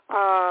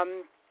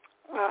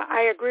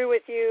 I agree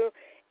with you.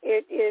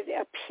 It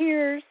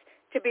appears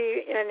to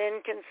be an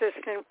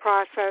inconsistent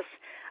process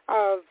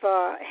of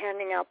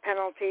handing out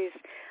penalties,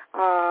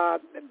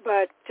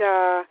 but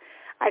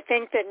I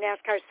think that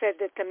NASCAR said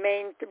that the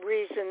main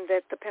reason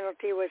that the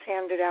penalty was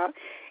handed out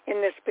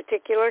in this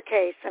particular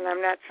case, and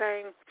I'm not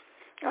saying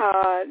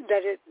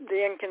that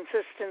the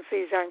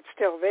inconsistencies aren't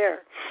still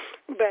there,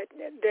 but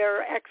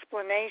their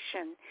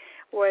explanation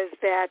was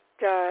that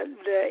the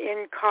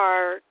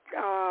in-car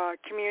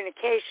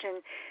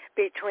communication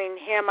between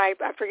him, I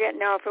forget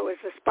now if it was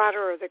the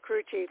spotter or the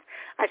crew chief,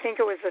 I think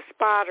it was the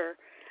spotter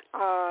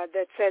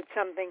that said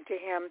something to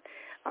him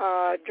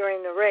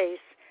during the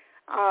race,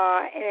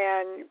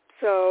 and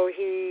so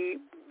he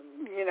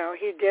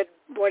did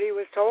what he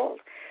was told,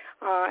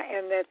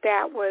 and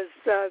that was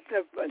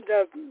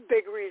the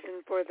big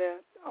reason for the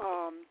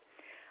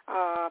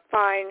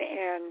fine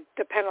and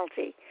the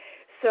penalty.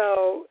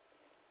 So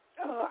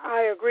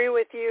I agree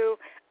with you.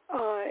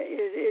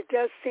 It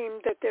does seem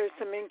that there's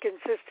some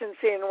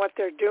inconsistency in what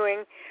they're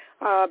doing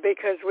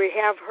because we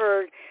have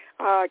heard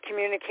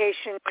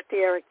communication with the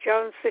Eric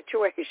Jones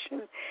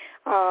situation.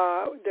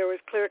 There was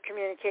clear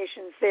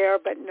communications there,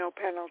 but no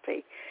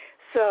penalty.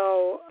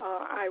 So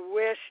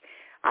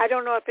I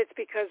don't know if it's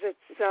because it's,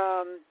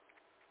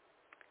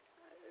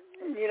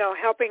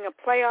 helping a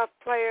playoff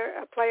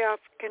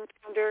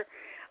contender.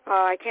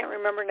 I can't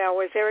remember now.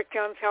 Was Eric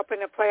Jones helping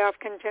a playoff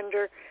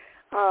contender?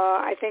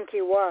 I think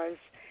he was.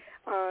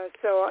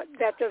 So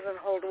that doesn't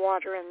hold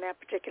water in that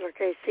particular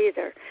case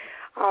either.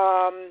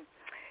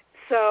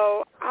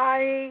 So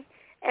I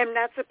am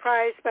not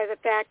surprised by the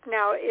fact.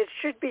 Now, it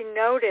should be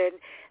noted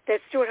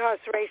that Stewart-Haas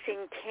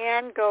Racing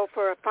can go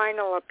for a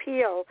final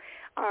appeal.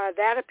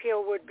 That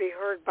appeal would be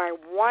heard by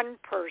one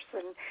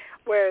person,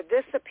 where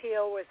this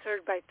appeal was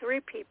heard by three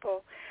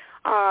people.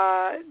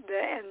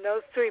 And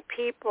those three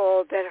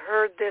people that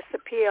heard this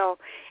appeal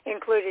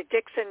included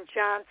Dixon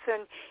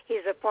Johnson.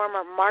 He's a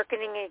former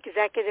marketing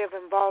executive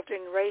involved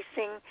in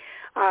racing.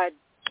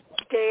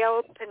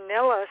 Dale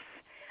Pinillas,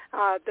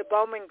 the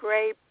Bowman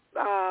Gray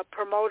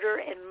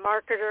promoter and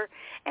marketer,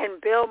 and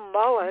Bill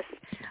Mullis,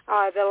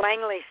 the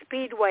Langley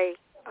Speedway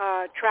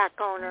track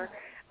owner,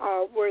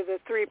 were the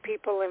three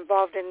people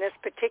involved in this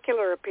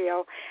particular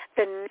appeal.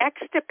 The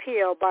next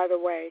appeal, by the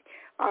way,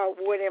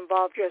 would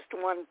involve just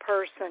one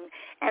person.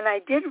 And I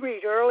did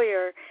read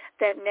earlier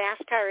that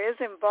NASCAR is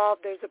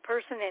involved. There's a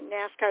person at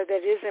NASCAR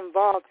that is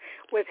involved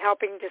with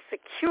helping to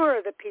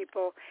secure the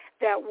people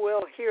that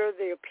will hear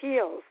the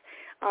appeals.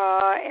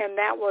 And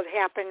that will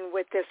happen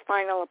with this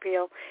final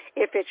appeal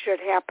if it should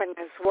happen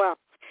as well.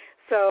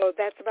 So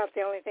that's about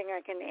the only thing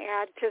I can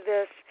add to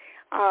this.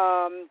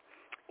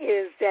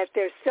 Is that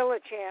there's still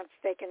a chance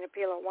they can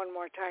appeal it one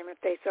more time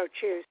if they so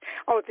choose.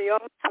 Oh, the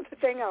only other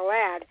thing I'll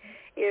add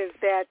is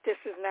that this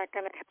is not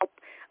going to help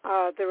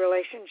the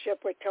relationship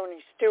with Tony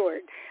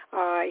Stewart.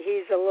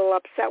 He's a little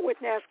upset with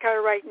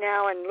NASCAR right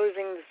now, and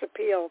losing this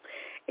appeal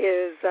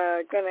is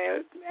going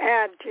to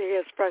add to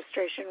his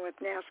frustration with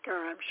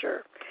NASCAR, I'm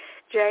sure.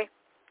 Jay?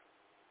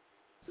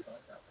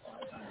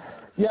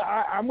 Yeah,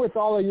 I'm with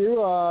all of you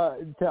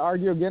to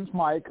argue against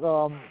Mike.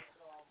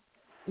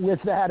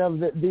 With that of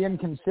the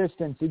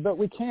inconsistency, but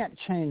we can't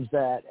change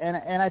that.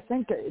 And I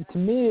think, to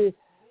me,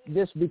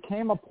 this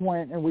became a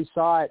point, and we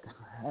saw it,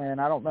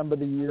 and I don't remember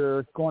the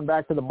year, going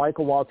back to the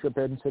Michael Waltrip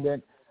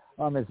incident,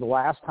 is the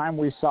last time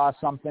we saw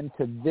something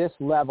to this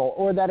level,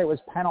 or that it was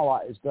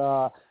penalized.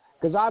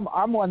 Because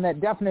I'm one that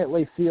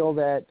definitely feel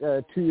that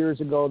 2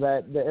 years ago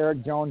that the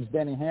Eric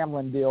Jones-Denny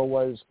Hamlin deal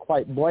was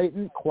quite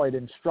blatant, quite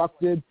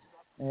instructed,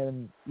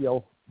 and,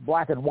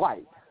 black and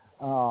white,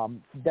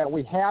 that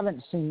we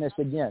haven't seen this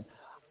again.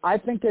 I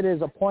think it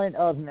is a point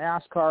of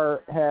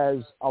NASCAR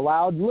has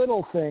allowed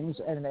little things,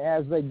 and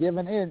as they give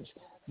an inch,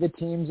 the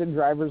teams and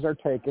drivers are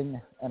taking,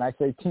 and I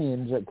say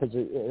teams because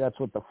that's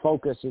what the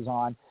focus is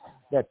on,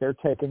 that they're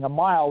taking a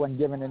mile and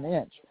giving an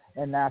inch.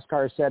 And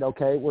NASCAR said,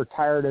 okay, we're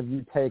tired of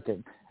you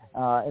taking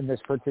in this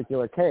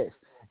particular case.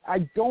 I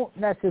don't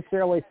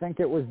necessarily think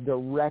it was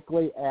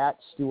directly at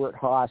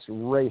Stewart-Haas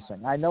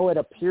Racing. I know it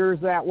appears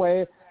that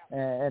way,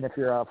 and if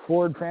you're a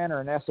Ford fan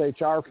or an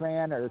SHR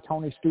fan or a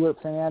Tony Stewart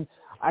fan,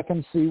 I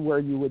can see where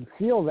you would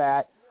feel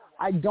that.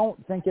 I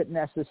don't think it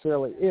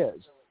necessarily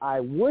is. I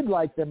would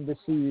like them to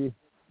see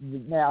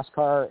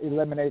NASCAR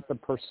eliminate the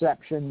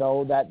perception,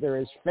 though, that there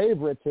is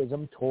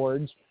favoritism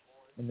towards,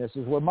 and this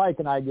is where Mike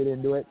and I get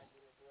into it,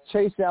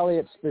 Chase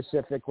Elliott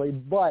specifically,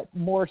 but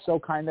more so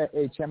kind of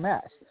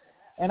HMS.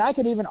 And I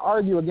could even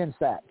argue against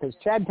that because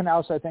Chad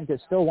Knaus, I think, is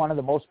still one of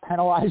the most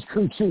penalized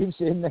crew chiefs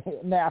in the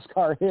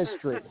NASCAR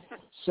history.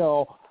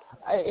 So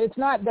it's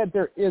not that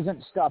there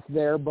isn't stuff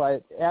there,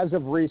 but as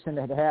of recent,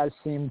 it has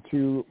seemed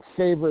to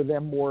favor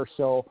them more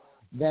so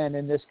than,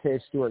 in this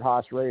case,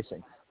 Stewart-Haas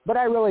Racing. But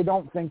I really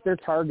don't think they're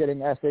targeting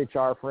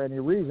SHR for any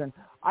reason.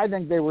 I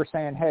think they were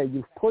saying, hey,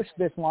 you've pushed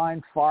this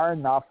line far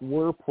enough,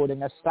 we're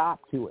putting a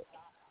stop to it.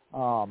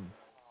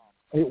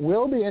 It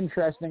will be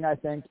interesting, I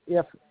think,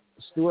 if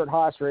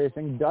Stewart-Haas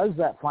Racing does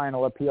that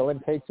final appeal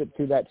and takes it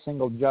to that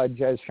single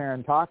judge, as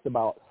Sharon talked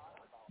about,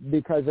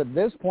 because at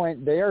this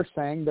point they are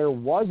saying there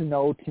was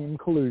no team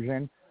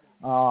collusion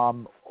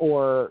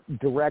or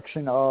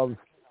direction of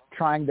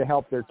trying to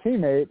help their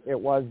teammate. It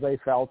was, they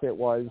felt it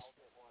was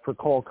for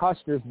Cole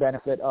Custer's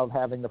benefit of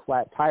having the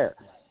flat tire.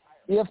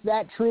 If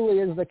that truly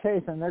is the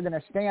case and they're going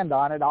to stand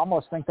on it, I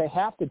almost think they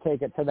have to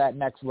take it to that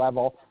next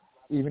level,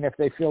 even if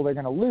they feel they're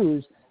going to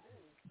lose,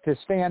 to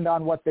stand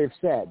on what they've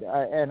said.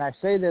 And I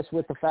say this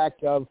with the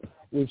fact of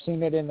we've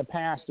seen it in the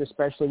past,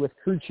 especially with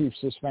crew chief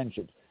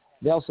suspensions.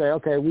 They'll say,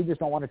 okay, we just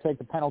don't want to take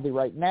the penalty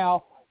right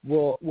now.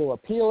 We'll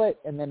appeal it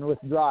and then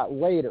withdraw it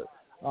later.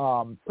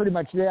 Pretty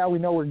much, yeah, we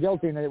know we're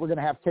guilty and we're going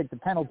to have to take the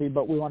penalty,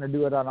 but we want to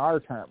do it on our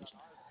terms.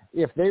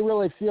 If they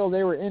really feel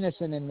they were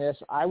innocent in this,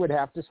 I would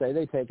have to say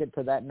they take it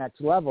to that next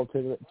level,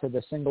 to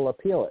the single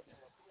appeal it.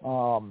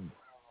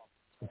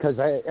 Because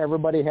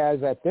everybody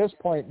has, at this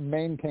point,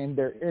 maintained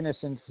their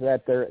innocence,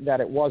 that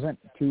it wasn't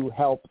to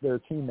help their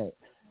teammate.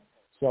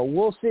 So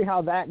we'll see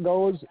how that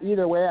goes.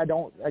 Either way,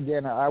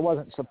 I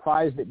wasn't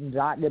surprised it did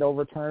not get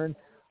overturned.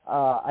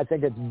 I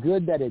think it's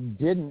good that it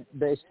didn't,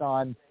 based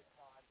on,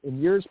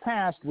 in years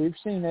past, we've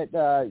seen it,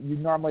 you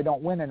normally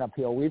don't win an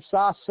appeal. We've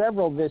saw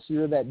several this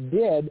year that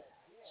did,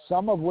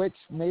 some of which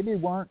maybe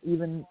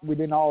we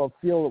didn't all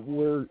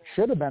feel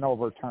should have been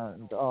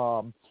overturned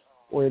or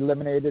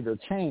eliminated or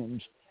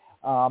changed.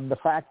 The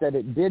fact that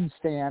it did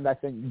stand, I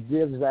think,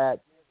 gives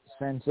that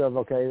sense of,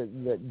 okay,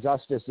 that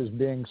justice is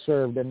being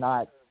served and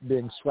not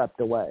being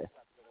swept away.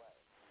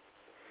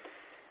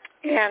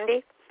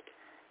 Andy?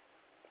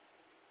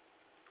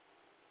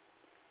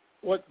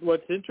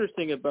 What's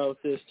interesting about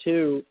this,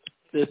 too,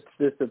 this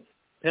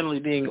penalty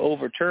being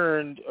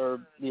overturned, or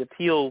the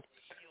appeal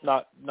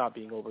not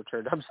being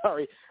overturned, I'm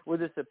sorry, with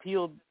this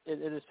appeal,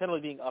 this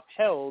penalty being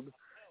upheld,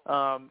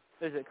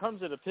 as it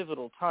comes at a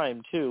pivotal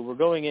time, too. We're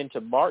going into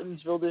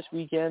Martinsville this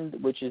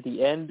weekend, which is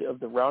the end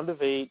of the round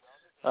of 8.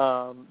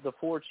 The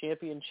 4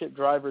 championship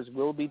drivers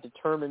will be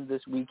determined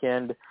this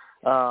weekend.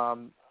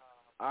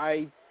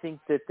 I think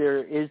that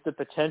there is the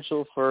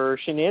potential for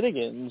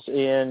shenanigans,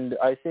 and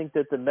I think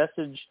that the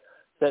message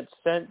that's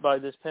sent by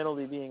this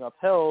penalty being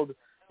upheld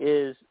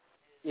is,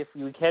 if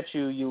we catch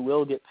you, you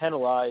will get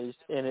penalized,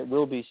 and it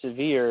will be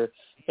severe.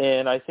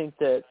 And I think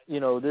that,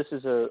 this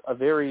is a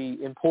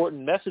very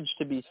important message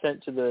to be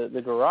sent to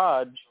the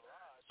garage.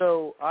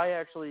 So I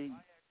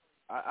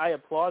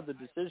applaud the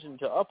decision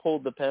to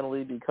uphold the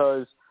penalty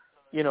because,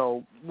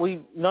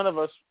 none of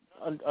us,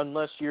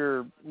 unless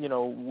you're,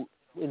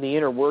 in the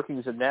inner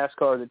workings of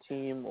NASCAR, the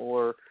team,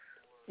 or,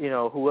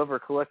 whoever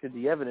collected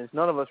the evidence,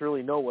 none of us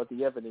really know what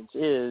the evidence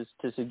is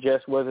to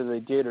suggest whether they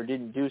did or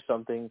didn't do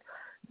something.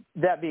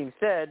 That being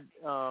said,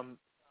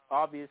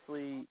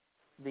 obviously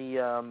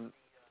the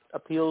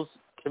appeals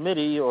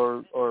committee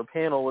or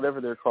panel, whatever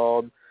they're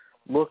called,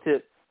 looked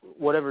at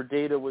whatever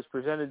data was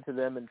presented to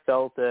them and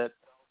felt that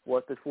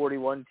what the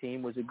 41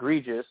 team was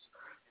egregious,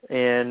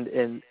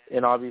 and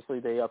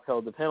obviously they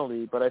upheld the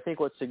penalty. But I think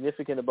what's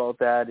significant about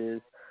that is,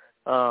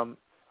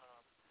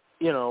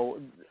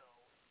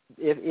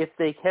 if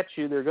they catch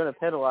you, they're going to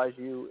penalize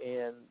you,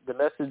 and the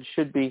message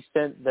should be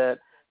sent that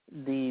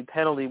the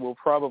penalty will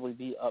probably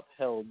be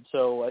upheld.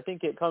 So I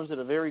think it comes at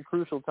a very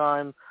crucial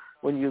time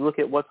when you look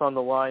at what's on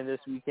the line this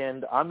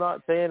weekend. I'm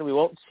not saying we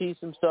won't see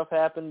some stuff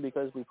happen,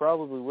 because we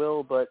probably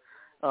will, but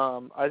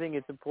I think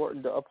it's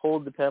important to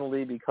uphold the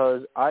penalty,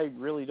 because I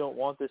really don't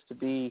want this to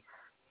be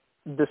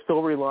the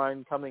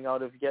storyline coming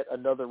out of yet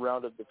another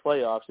round of the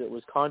playoffs. It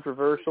was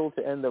controversial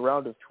to end the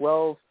round of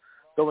 12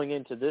 going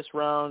into this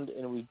round,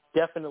 and we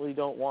definitely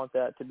don't want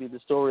that to be the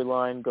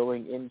storyline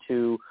going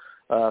into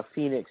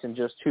Phoenix in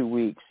just 2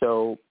 weeks.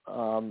 So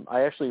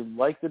I actually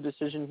like the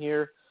decision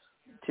here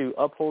to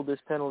uphold this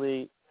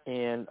penalty,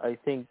 and I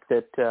think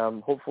that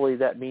hopefully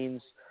that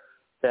means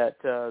that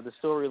the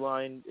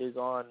storyline is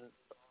on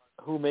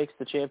who makes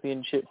the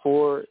championship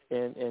 4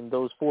 and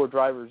those 4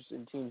 drivers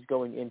and teams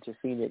going into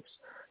Phoenix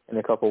in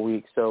a couple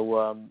weeks.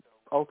 So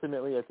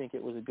ultimately, I think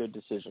it was a good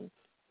decision.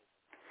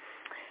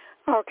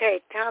 Okay,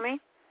 Tommy?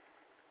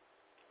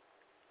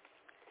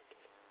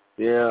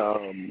 Yeah,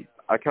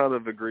 I kind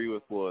of agree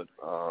with what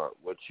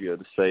you had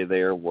to say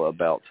there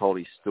about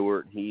Tony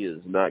Stewart. He is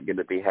not going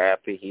to be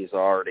happy. He's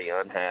already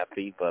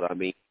unhappy. But, I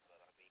mean,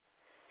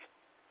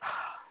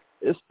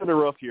 it's been a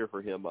rough year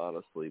for him,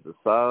 honestly.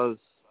 Besides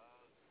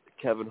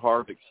Kevin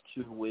Harvick's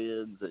 2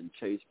 wins and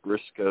Chase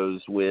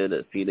Briscoe's win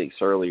at Phoenix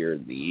earlier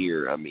in the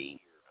year, I mean,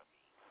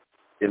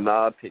 in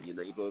my opinion,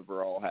 they've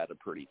overall had a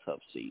pretty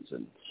tough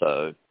season.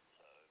 So,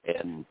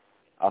 and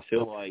I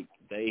feel like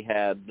they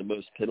had the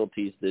most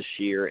penalties this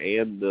year,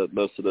 and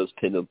most of those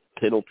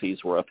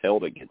penalties were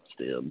upheld against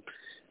them,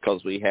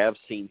 because we have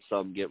seen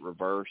some get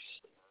reversed.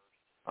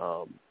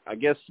 I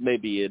guess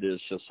maybe it is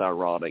just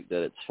ironic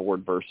that it's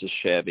Ford versus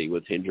Chevy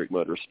with Hendrick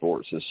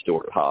Motorsports and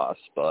Stewart-Haas,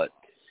 but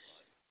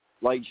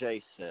like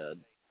Jay said,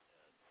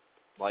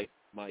 like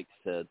Mike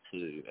said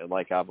too, and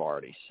like I've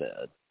already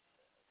said,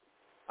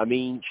 I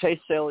mean, Chase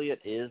Elliott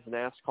is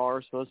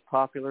NASCAR's most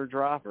popular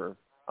driver.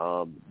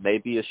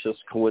 Maybe it's just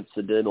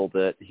coincidental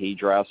that he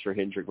drives for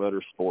Hendrick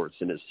Motorsports,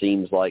 and it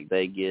seems like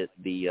they get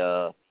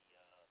the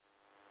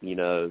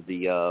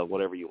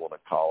whatever you want to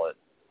call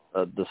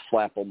it, the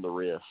slap on the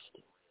wrist,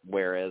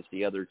 whereas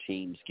the other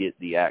teams get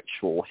the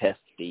actual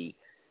hefty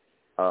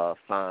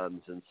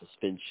fines and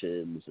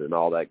suspensions and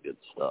all that good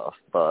stuff.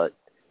 But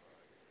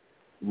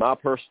my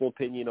personal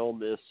opinion on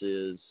this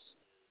is,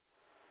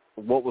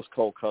 what was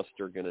Cole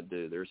Custer going to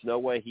do? There's no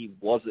way he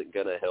wasn't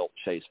going to help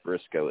Chase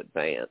Briscoe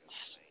advance.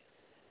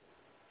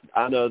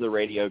 I know the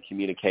radio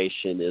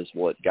communication is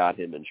what got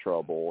him in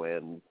trouble,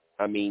 and,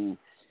 I mean,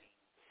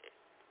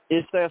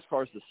 it's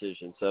NASCAR's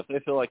decision, so if they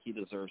feel like he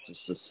deserves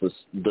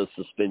the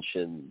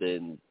suspension,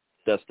 then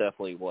that's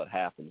definitely what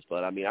happens.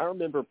 But, I mean, I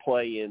remember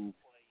playing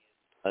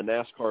a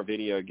NASCAR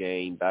video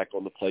game back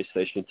on the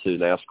PlayStation 2,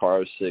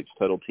 NASCAR 06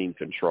 Total Team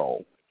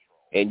Control,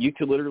 and you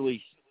could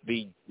literally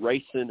be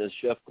racing as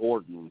Jeff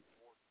Gordon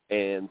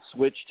and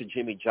switch to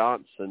Jimmy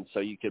Johnson so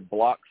you could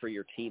block for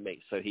your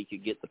teammate so he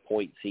could get the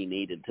points he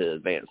needed to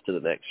advance to the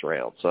next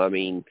round. So, I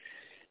mean,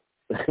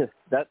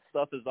 that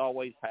stuff has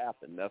always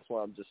happened. That's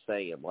what I'm just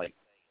saying. Like,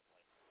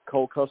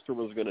 Cole Custer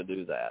was going to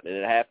do that, and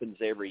it happens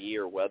every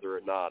year, whether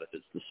or not, if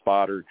it's the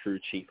spotter, crew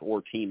chief,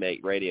 or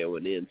teammate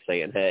radioing in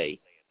saying, hey,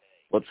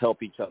 let's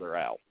help each other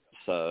out.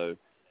 So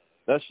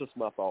that's just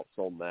my thoughts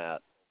on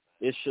that.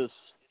 It's just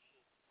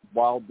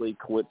wildly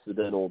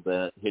coincidental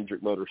that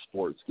Hendrick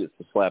Motorsports gets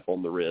the slap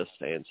on the wrist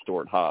and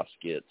Stewart-Haas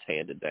gets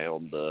handed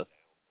down the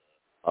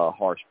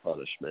harsh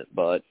punishment.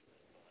 But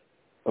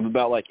I'm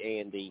about like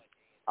Andy.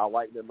 I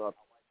like them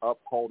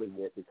upholding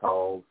it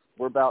because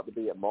we're about to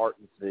be at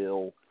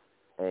Martinsville,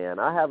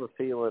 and I have a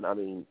feeling, I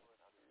mean,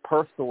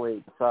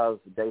 personally, besides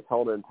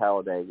Daytona and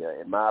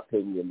Talladega, in my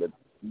opinion,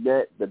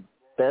 the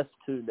best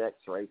 2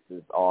 next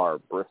races are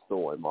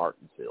Bristol and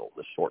Martinsville,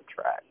 the short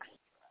tracks.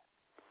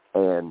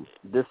 And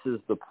this is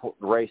the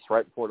race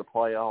right before the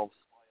playoffs.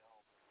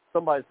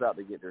 Somebody's about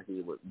to get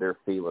their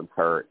feelings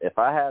hurt. If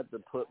I had to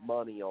put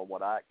money on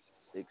what I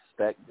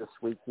expect this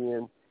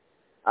weekend,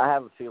 I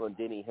have a feeling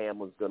Denny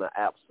Hamlin's going to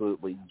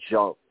absolutely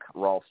junk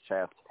Ross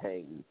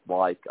Chastain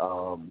like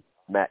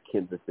Matt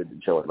Kenseth did to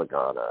Joey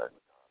Logano.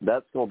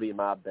 That's going to be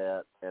my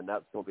bet, and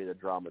that's going to be the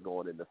drama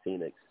going into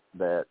Phoenix,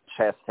 that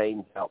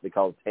Chastain's out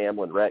because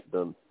Hamlin wrecked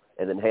him,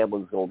 and then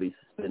Hamlin's going to be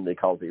suspended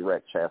because he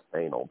wrecked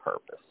Chastain on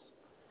purpose.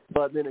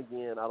 But then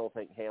again, I don't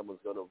think Hamlin's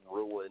going to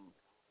ruin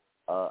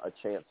a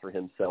chance for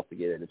himself to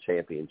get in the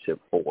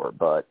championship 4.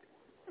 But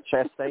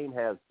Chastain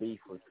has beef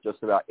with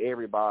just about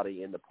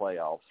everybody in the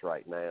playoffs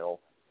right now.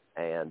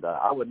 And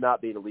I would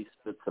not be the least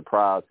bit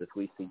surprised if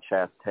we see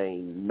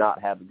Chastain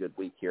not have a good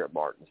week here at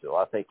Martinsville.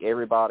 I think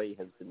everybody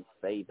has been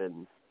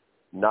saving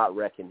not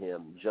wrecking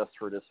him just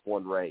for this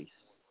one race,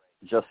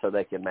 just so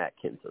they can Matt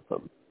Kenseth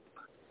him.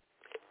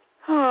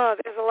 Oh,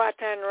 there's a lot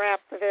to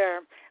unwrap there.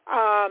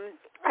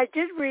 I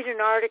did read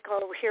an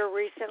article here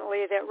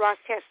recently that Ross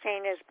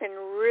Chastain has been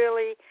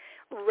really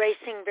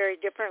racing very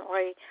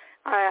differently,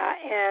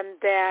 and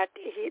that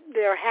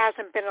there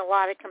hasn't been a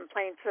lot of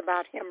complaints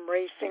about him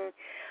racing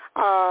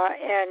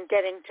and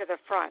getting to the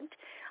front.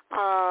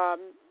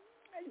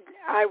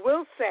 I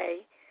will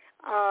say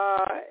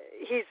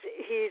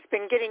he's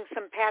been getting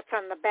some pats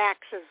on the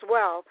backs as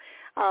well,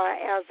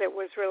 as it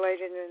was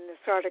related in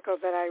this article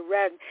that I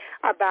read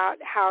about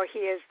how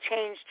he has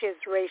changed his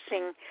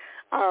racing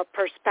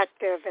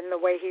perspective and the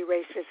way he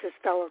races his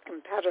fellow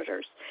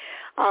competitors.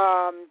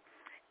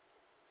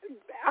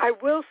 I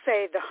will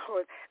say,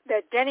 though,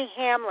 that Denny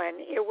Hamlin,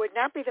 it would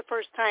not be the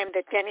first time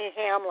that Denny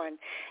Hamlin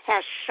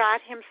has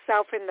shot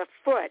himself in the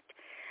foot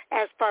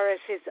as far as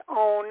his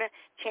own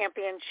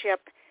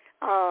championship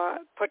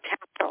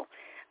potential.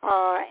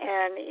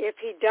 And if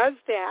he does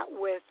that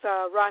with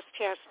Ross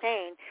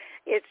Chastain,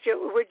 it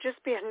would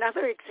just be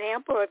another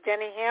example of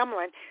Denny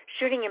Hamlin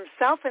shooting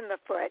himself in the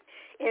foot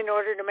in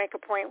order to make a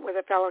point with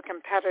a fellow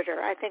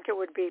competitor. I think it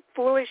would be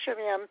foolish of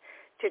him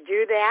to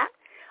do that.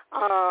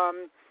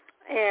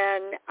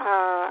 And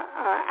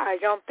I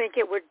don't think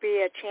it would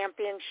be a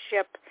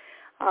championship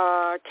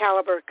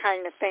caliber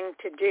kind of thing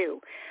to do.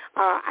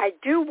 I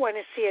do want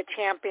to see a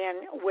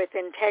champion with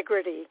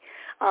integrity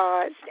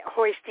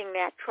hoisting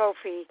that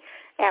trophy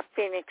at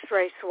Phoenix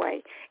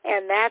Raceway,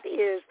 and that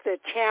is the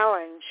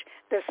challenge,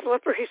 the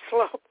slippery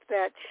slope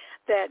that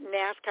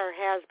NASCAR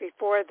has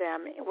before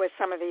them with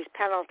some of these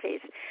penalties.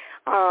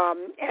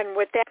 And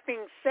with that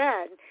being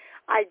said,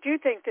 I do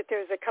think that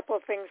there's a couple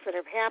of things that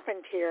have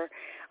happened here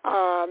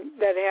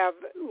that have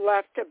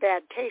left a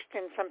bad taste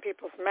in some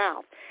people's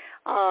mouth.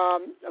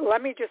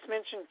 Let me just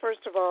mention,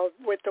 first of all,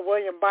 with the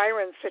William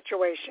Byron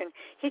situation,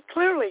 he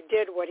clearly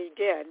did what he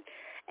did.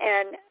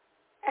 And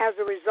as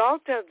a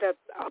result of the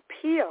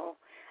appeal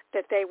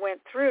that they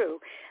went through,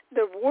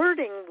 the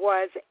wording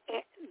was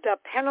the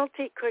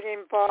penalty could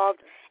involve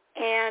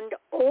and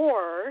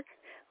or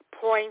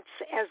points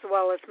as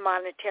well as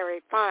monetary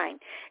fine.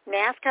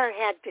 NASCAR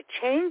had to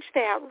change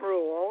that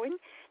rule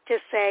to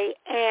say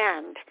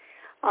and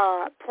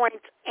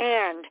points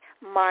and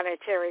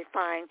monetary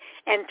fine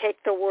and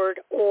take the word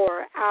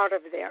or out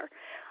of there.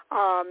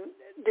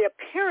 The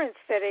appearance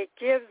that it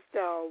gives,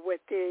 though,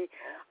 with the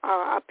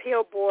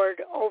appeal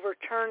board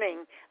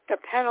overturning the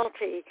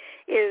penalty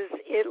is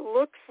it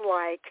looks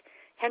like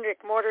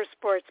Hendrick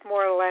Motorsports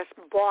more or less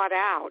bought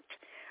out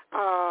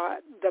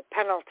the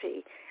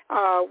penalty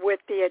with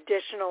the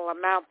additional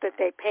amount that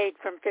they paid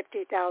from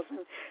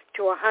 $50,000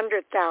 to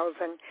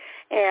 $100,000,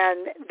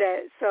 and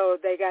so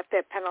they got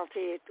that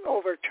penalty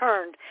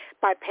overturned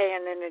by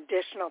paying an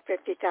additional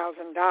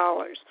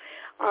 $50,000.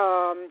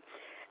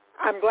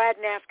 I'm glad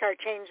NASCAR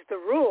changed the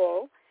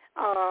rule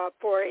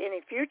for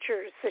any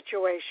future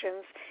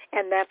situations,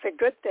 and that's a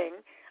good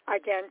thing,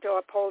 again, to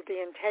uphold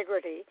the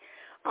integrity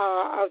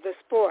of the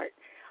sport.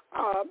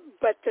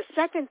 But the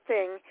second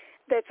thing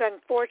that's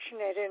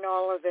unfortunate in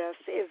all of this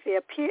is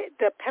the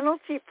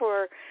penalty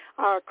for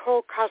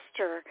Cole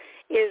Custer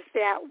is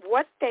that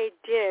what they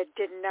did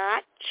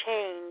not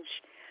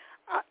change.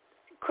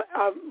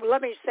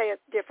 Let me say it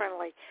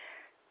differently.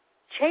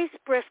 Chase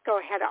Briscoe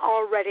had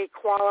already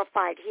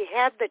qualified. He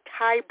had the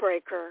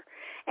tiebreaker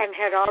and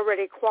had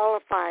already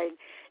qualified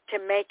to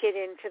make it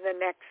into the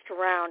next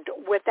round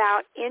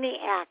without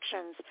any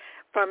actions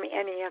from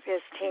any of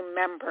his team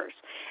members.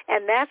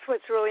 And that's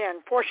what's really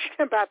unfortunate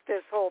about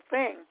this whole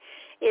thing,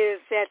 is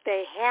that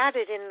they had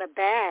it in the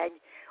bag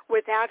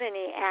without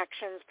any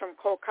actions from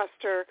Cole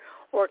Custer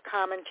or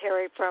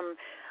commentary from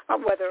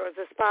whether it was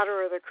the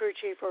spotter or the crew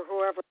chief or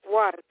whoever it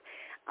was.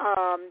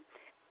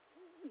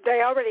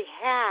 They already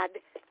had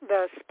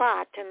the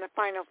spot in the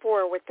Final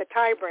Four with the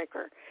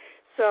tiebreaker.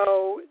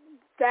 So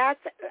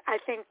that's, I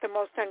think, the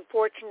most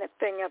unfortunate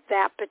thing of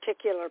that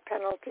particular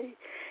penalty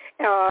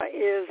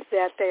is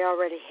that they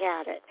already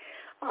had it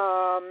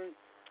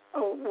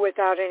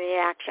without any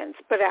actions.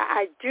 But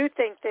I do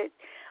think that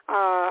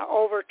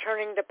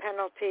overturning the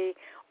penalty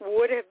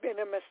would have been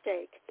a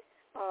mistake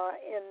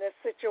in this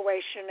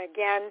situation.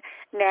 Again,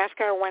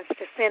 NASCAR wants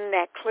to send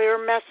that clear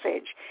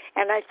message,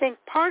 and I think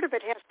part of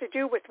it has to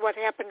do with what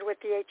happened with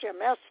the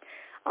HMS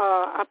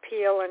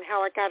appeal and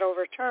how it got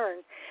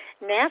overturned.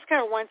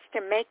 NASCAR wants to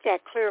make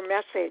that clear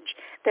message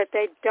that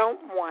they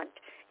don't want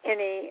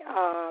any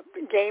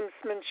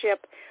gamesmanship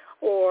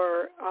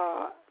or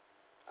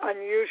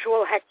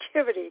unusual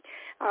activity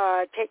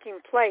taking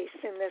place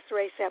in this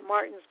race at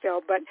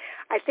Martinsville. But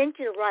I think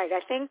you're right. I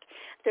think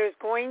there's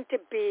going to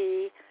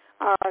be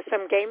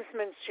some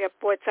gamesmanship.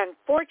 What's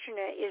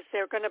unfortunate is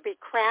they're going to be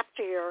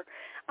craftier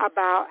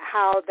about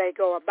how they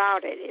go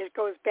about it. It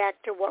goes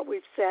back to what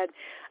we've said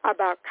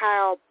about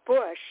Kyle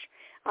Busch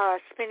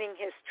spinning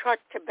his truck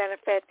to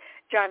benefit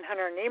John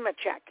Hunter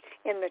Nemechek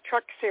in the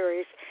Truck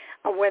Series.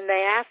 When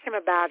they asked him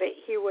about it,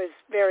 he was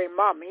very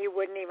mum. He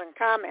wouldn't even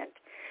comment.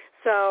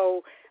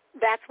 So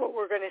that's what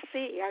we're going to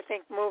see, I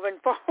think, moving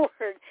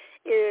forward,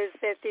 is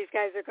that these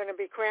guys are going to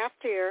be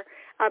craftier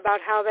about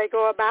how they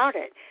go about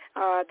it.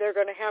 They're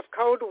going to have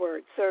code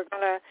words.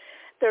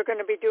 They're going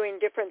to be doing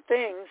different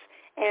things,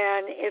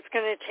 and it's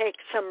going to take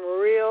some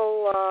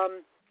real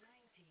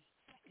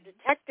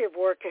detective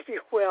work, if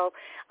you will,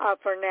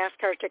 for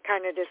NASCAR to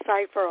kind of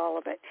decipher all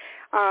of it.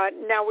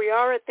 Now, we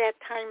are at that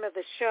time of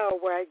the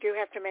show where I do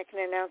have to make an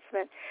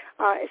announcement,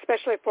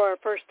 especially for our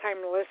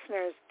first-time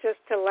listeners, just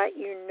to let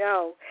you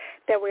know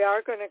that we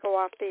are going to go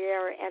off the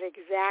air at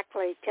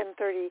exactly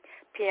 10:30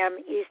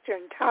 p.m.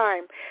 Eastern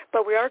Time,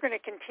 but we are going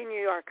to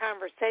continue our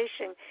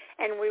conversation,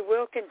 and we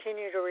will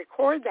continue to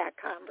record that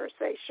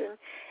conversation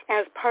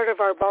as part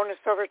of our bonus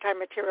overtime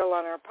material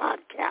on our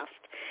podcast.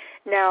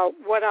 Now,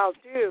 what I'll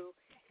do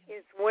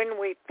is when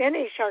we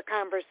finish our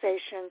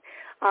conversation,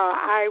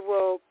 I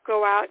will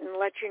go out and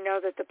let you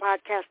know that the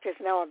podcast is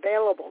now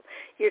available.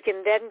 You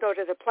can then go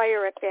to the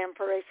player at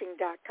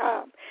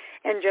Fan4Racing.com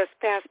and just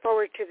fast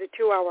forward to the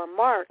 2-hour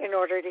mark in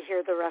order to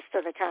hear the rest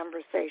of the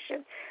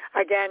conversation.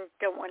 Again,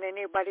 don't want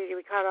anybody to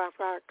be caught off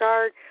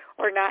guard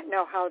or not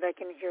know how they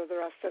can hear the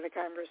rest of the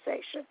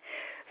conversation.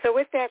 So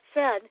with that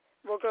said,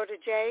 we'll go to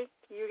Jay.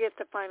 You get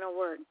the final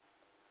word.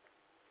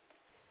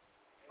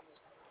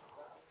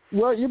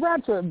 Well, you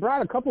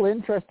brought a couple of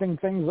interesting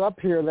things up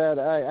here that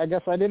I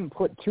guess I didn't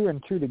put two and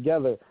two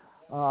together.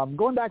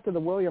 Going back to the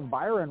William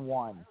Byron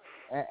one,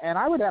 and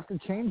I would have to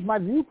change my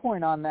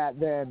viewpoint on that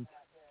then.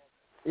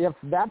 If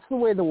that's the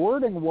way the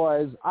wording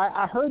was,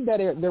 I heard that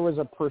there was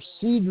a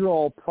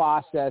procedural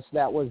process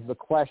that was the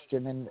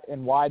question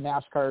and why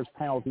NASCAR's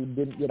penalty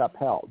didn't get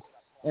upheld.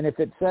 And if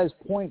it says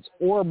points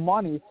or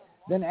money,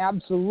 then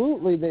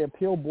absolutely the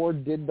appeal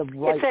board did the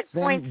right it said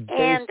thing. Point based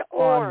and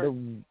or.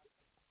 on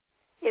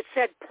It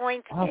said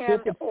point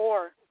and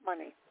or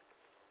money.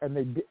 And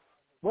they did.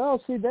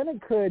 Well, see, then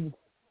it could.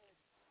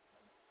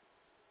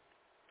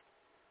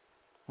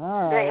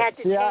 All right. They had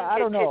to see, change I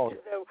don't know.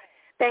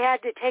 They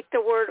had to take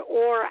the word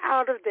or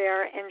out of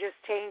there and just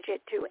change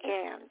it to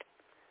and.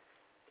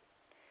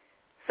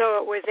 So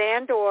it was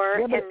and or,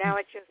 and now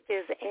it just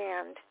is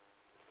and.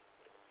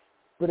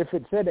 But if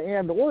it said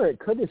and or, it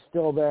could have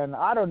still been,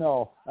 I don't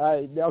know.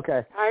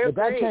 Okay. I agree. But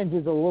that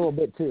changes a little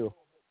bit too.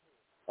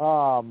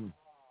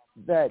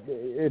 That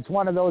it's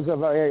one of those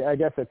of, I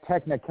guess, a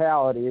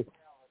technicality.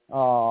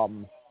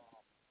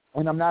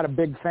 And I'm not a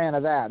big fan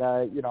of that.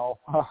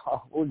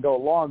 We'll go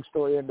long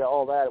story into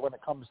all that when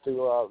it comes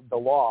to the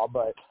law.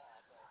 But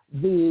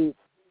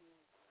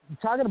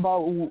talking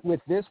about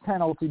with this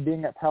penalty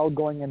being upheld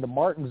going into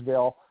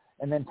Martinsville,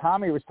 and then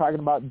Tommy was talking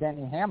about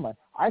Denny Hamlin.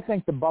 I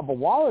think the Bubba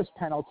Wallace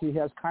penalty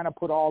has kind of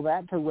put all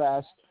that to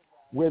rest,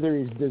 whether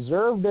he's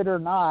deserved it or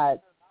not.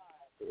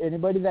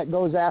 Anybody that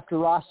goes after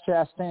Ross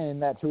Chastain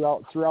that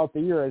throughout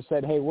the year has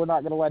said, hey, we're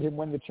not going to let him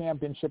win the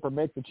championship or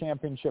make the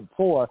championship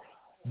four,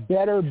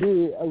 better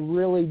be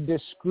really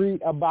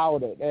discreet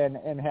about it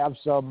and have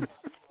some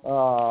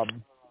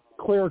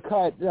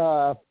clear-cut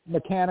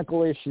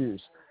mechanical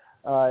issues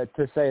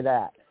to say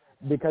that.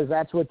 Because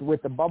that's with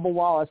the Bubba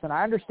Wallace, and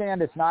I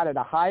understand it's not at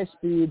a high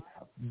speed,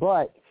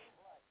 but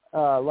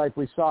like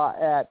we saw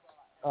at,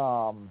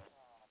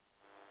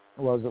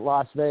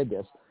 Las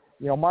Vegas.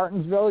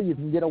 Martinsville, you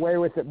can get away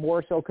with it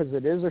more so because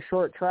it is a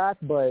short track,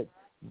 but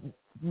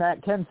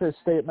Matt Kenseth's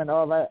statement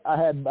of I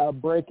had a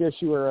brake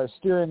issue or a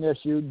steering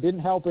issue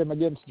didn't help him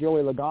against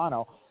Joey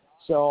Logano.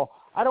 So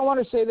I don't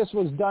want to say this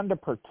was done to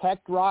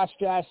protect Ross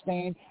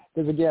Chastain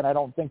because, again, I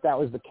don't think that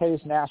was the case.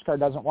 NASCAR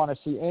doesn't want to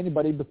see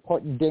anybody be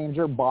put in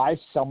danger by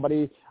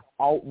somebody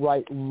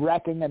outright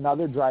wrecking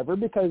another driver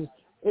because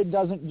it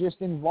doesn't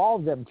just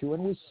involve them two.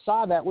 And we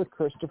saw that with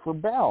Christopher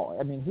Bell.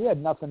 I mean, he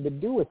had nothing to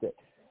do with it.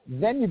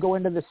 Then you go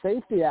into the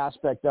safety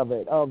aspect of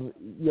it, of,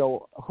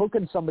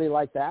 hooking somebody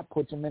like that,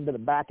 puts him into the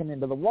back and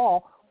into the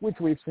wall, which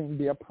we've seen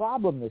be a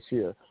problem this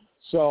year.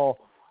 So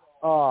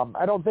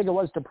I don't think it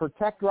was to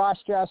protect Ross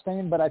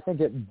Chastain, but I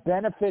think it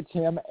benefits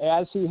him,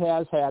 as he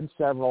has had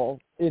several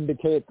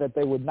indicate that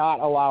they would not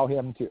allow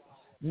him to.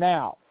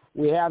 Now,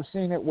 we have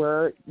seen it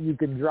where you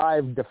can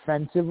drive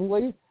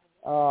defensively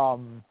to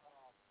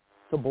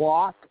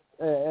block,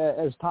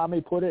 as Tommy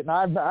put it.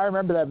 And I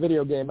remember that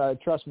video game.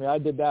 Trust me, I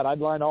did that. I'd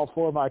line all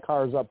four of my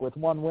cars up with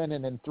one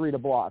winning and three to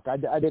block. I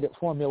did it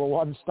Formula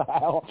One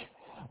style.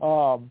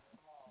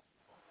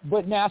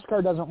 But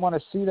NASCAR doesn't want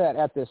to see that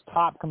at this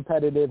top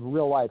competitive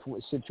real-life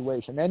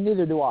situation, and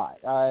neither do I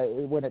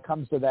when it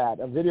comes to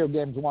that. A video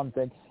game's one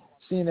thing.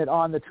 Seeing it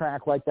on the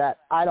track like that,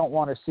 I don't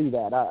want to see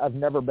that. I've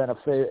never been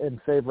in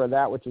favor of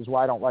that, which is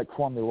why I don't like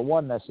Formula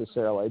One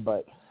necessarily.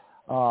 But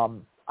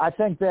I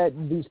think that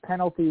these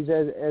penalties,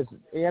 as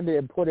Andy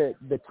had put it,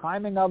 the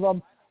timing of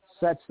them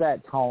sets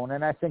that tone,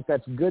 and I think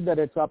that's good that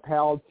it's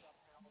upheld.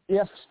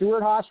 If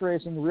Stewart-Haas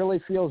Racing really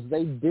feels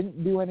they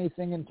didn't do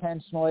anything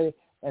intentionally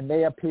and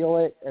they appeal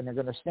it and they're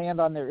going to stand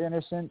on their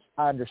innocence,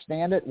 I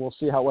understand it. We'll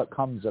see how it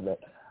comes of it.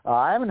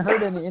 I haven't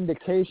heard any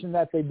indication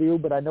that they do,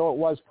 but I know it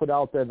was put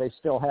out there. They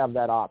still have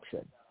that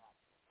option.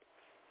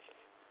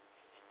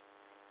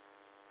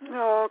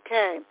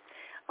 Okay.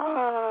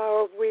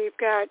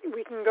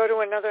 We can go to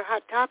another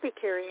hot topic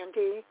here,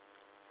 Andy.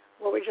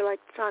 What would you like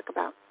to talk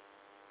about?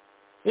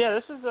 Yeah,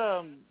 this is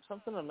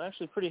something I'm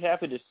actually pretty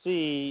happy to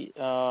see,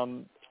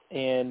 and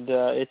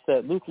it's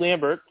that Luke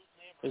Lambert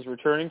is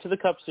returning to the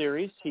Cup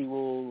Series. He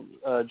will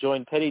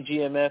join Petty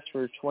GMS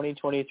for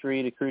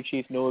 2023 to crew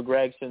chief Noah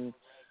Gragson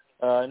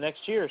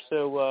next year.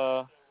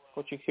 So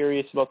what you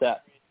curious about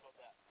that?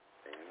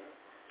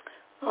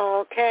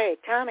 Okay,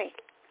 Tommy.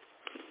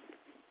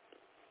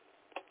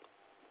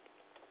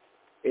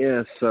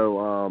 Yeah,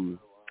 so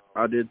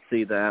I did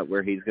see that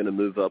where he's going to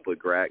move up with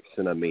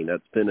Gragson. I mean,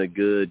 that's been a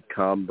good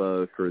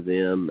combo for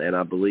them, and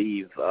I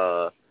believe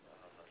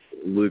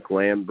Luke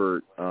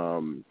Lambert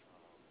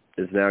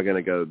is now going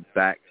to go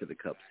back to the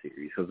Cup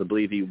Series because I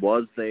believe he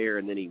was there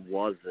and then he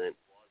wasn't.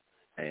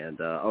 And,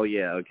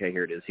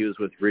 here it is. He was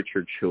with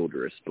Richard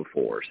Childress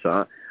before.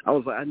 So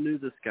I knew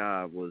this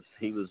guy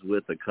he was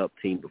with a Cup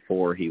team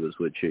before he was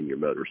with Junior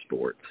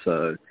Motorsport.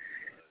 So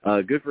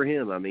good for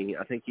him. I mean,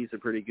 I think he's a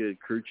pretty good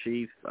crew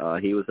chief.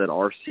 He was at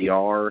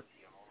RCR,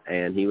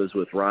 and he was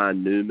with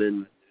Ryan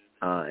Newman,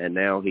 and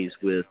now he's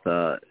with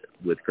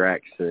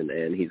Gragson,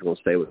 and he's going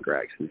to stay with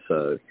Gragson.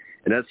 So,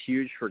 and that's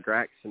huge for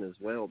Gragson as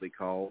well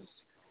because,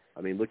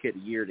 I mean, look at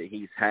the year that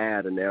he's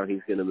had, and now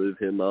he's going to move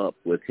him up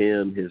with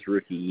him his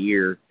rookie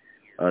year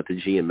to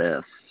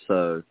GMS.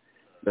 So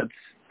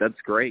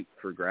that's great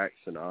for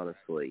Gragson,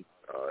 honestly.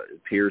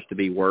 It appears to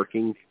be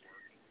working,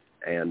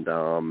 and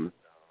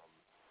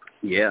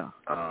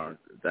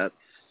that's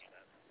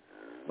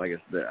like I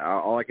said,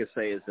 all I can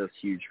say is that's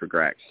huge for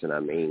Gragson. I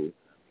mean,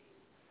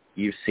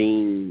 you've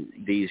seen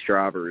these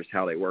drivers,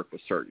 how they work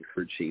with certain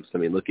crew chiefs. I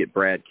mean, look at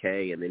Brad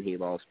Kay, and then he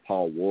lost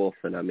Paul Wolf,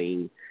 and I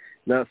mean,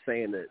 not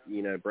saying that,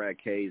 you know, Brad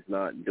Kay's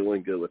not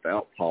doing good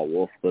without Paul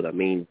Wolf, but, I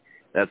mean,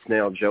 that's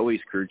now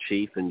Joey's crew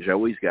chief, and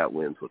Joey's got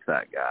wins with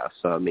that guy.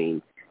 So, I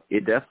mean,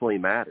 it definitely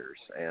matters.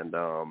 And,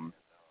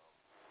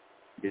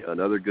 you know,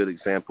 another good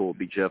example would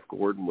be Jeff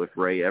Gordon with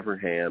Ray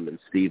Everham and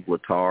Steve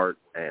Letarte,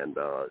 and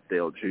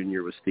Dale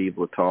Jr. with Steve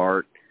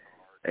Letarte,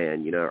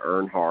 and, you know,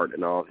 Earnhardt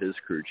and all of his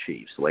crew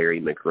chiefs,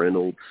 Larry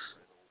McReynolds.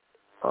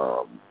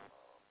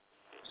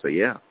 So,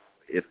 yeah,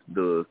 if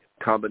the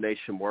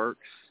combination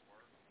works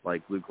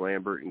like Luke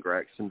Lambert and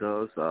Gragson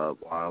does,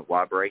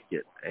 why break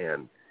it?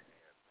 And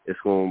it's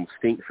going to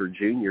stink for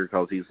Junior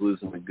because he's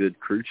losing a good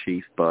crew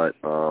chief, but,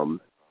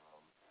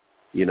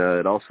 you know,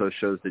 it also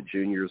shows that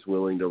Junior is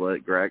willing to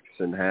let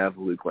Gragson have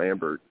Luke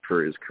Lambert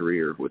for his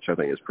career, which I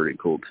think is pretty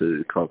cool, too.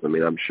 Because, I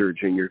mean, I'm sure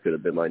Junior could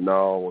have been like,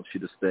 no, I want you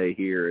to stay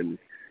here and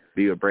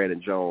be with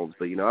Brandon Jones.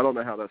 But, you know, I don't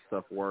know how that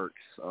stuff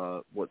works,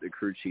 what the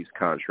crew chief's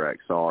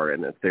contracts are,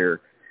 and if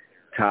they're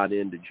tied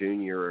into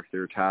Junior or if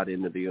they're tied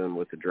into dealing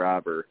with the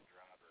driver.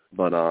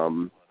 But,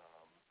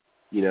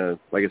 you know,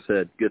 like I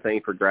said, good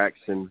thing for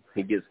Gragson.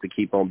 He gets to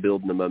keep on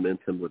building the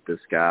momentum with this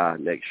guy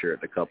next year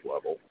at the Cup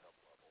level.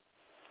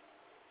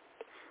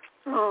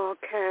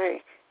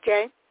 Okay.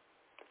 Jay?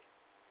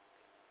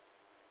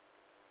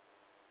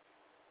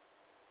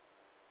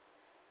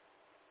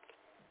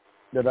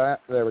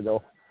 There we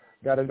go.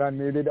 Got it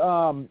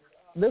unmuted.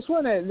 This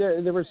one,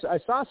 I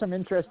saw some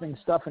interesting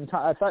stuff, and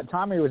I thought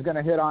Tommy was going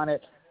to hit on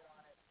it.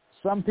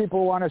 Some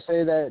people want to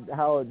say that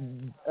how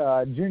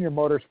Junior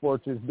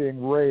Motorsports is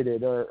being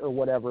rated or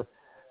whatever.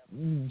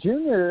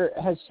 Junior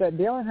has said,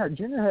 Dale Earnhardt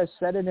Jr. has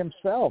said it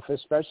himself,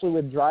 especially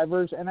with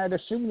drivers, and I'd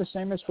assume the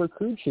same is for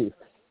crew chief.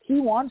 He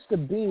wants the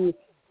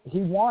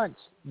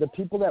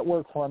people that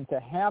work for him to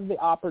have the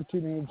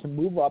opportunity to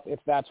move up if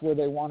that's where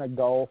they want to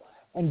go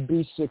and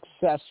be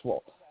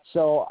successful.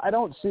 So I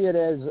don't see it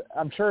as,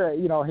 I'm sure,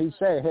 you know, he'd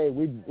say, hey,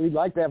 we'd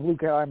like to have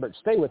Luke Lambert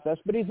stay with us,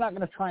 but he's not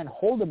going to try and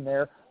hold him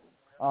there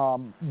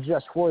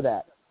just for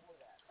that.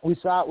 We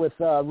saw it with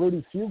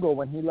Rudy Fugle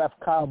when he left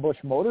Kyle Busch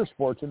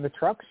Motorsports in the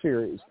Truck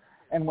Series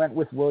and went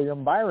with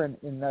William Byron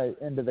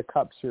into the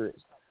Cup Series.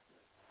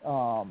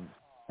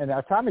 And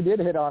now Tommy did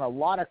hit on a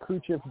lot of crew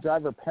chief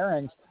driver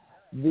pairings.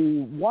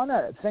 The one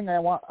thing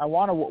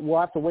we'll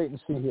have to wait and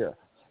see here.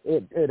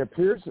 It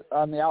appears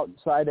on the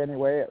outside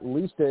anyway, at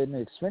least in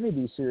the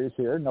Xfinity Series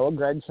here, Noah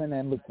Gragson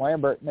and Luke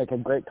Lambert make a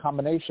great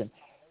combination.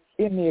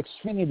 In the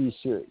Xfinity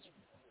Series,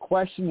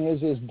 question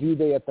is do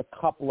they at the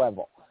Cup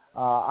level?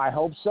 I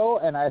hope so,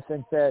 and I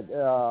think that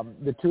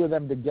the two of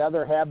them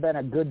together have been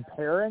a good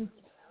pairing.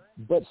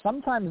 But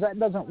sometimes that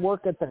doesn't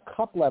work at the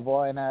Cup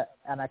level, and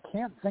I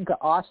can't think of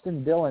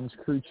Austin Dillon's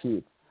crew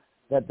chief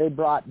that they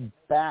brought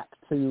back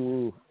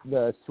to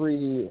the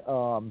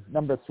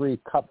number 3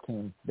 Cup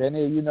team. Do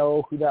any of you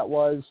know who that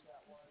was?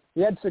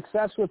 He had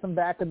success with them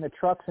back in the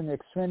trucks in the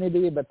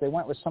Xfinity, but they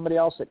went with somebody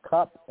else at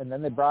Cup, and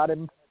then they brought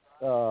him.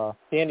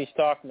 Andy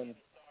Stockman.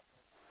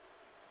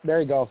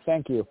 There you go.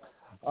 Thank you.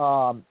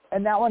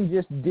 And that one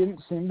just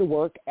didn't seem to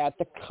work at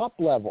the Cup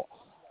level.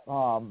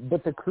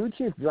 But the crew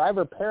chief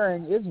driver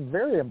pairing is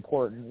very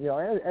important. You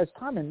know, as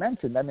Tommy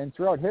mentioned, I mean,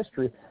 throughout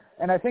history,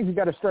 and I think you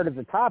got to start at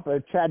the top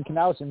of Chad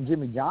Knaus and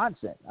Jimmy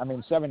Johnson. I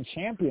mean, 7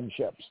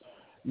 championships.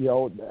 You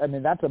know, I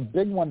mean, that's a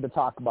big one to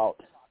talk about.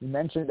 You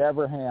mentioned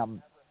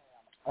Everham.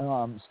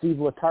 Steve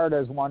Letarte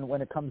has one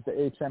when it comes to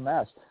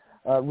HMS.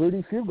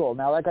 Rudy Fugle.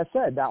 Now, like I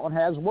said, that one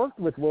has worked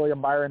with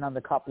William Byron on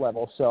the Cup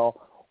level. So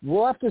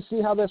we'll have to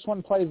see how this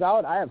one plays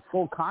out. I have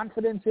full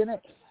confidence in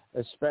it,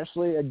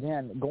 especially,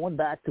 again, going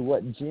back to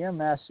what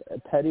GMS,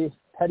 Petty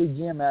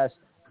GMS,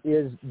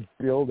 is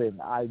building.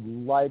 I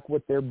like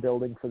what they're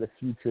building for the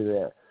future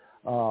there.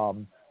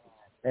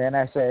 And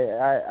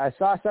I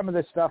saw some of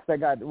the stuff that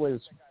was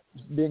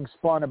being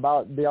spun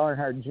about Dale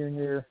Earnhardt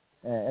Jr.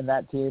 and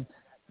that team.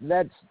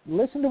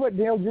 Listen to what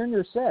Dale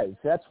Jr. says.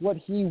 That's what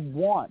he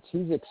wants.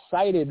 He's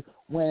excited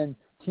when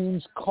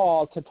teams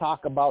call to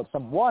talk about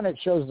one, it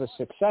shows the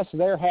success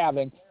they're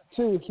having.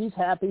 2, he's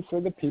happy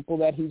for the people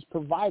that he's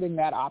providing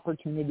that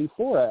opportunity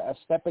for, a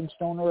stepping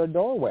stone or a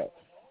doorway.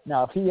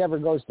 Now, if he ever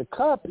goes to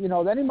Cup, you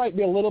know, then he might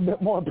be a little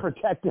bit more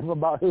protective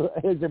about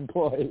his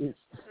employees.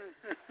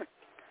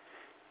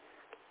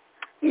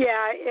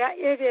 Yeah,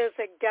 it is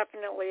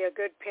definitely a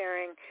good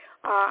pairing.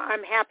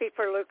 I'm happy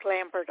for Luke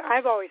Lambert.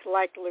 I've always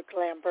liked Luke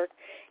Lambert,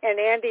 and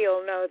Andy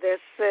will know this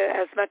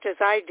as much as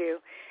I do.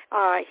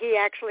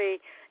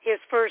 His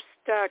first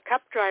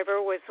Cup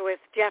driver was with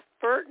Jeff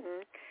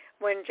Burton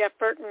when Jeff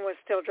Burton was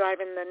still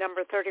driving the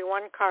number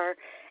 31 car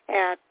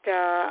at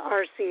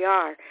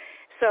RCR.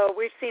 So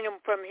we've seen him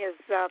from his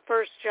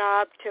first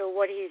job to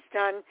what he's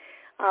done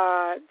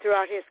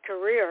throughout his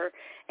career.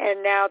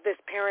 And now this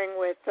pairing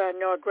with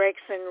Noah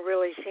Gragson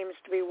really seems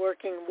to be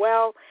working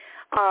well.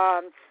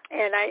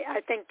 And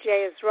I think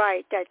Jay is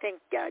right. I think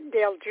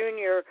Dale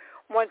Jr.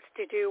 wants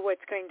to do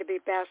what's going to be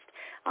best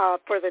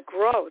for the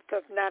growth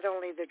of not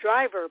only the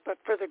driver, but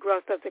for the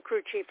growth of the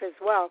crew chief as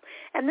well.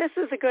 And this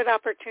is a good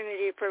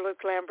opportunity for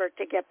Luke Lambert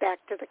to get back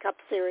to the Cup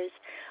Series.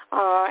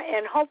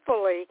 And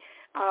hopefully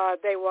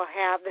they will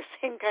have the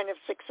same kind of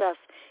success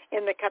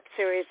in the Cup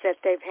Series that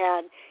they've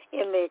had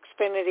in the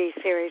Xfinity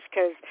Series,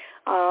 because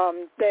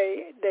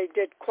they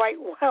did quite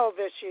well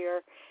this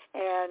year,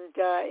 and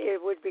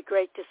it would be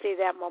great to see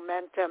that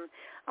momentum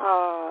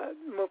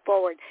move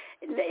forward.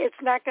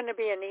 It's not going to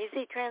be an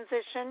easy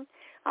transition.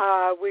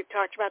 We've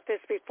talked about this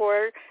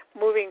before.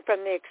 Moving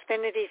from the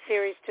Xfinity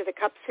Series to the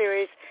Cup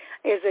Series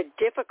is a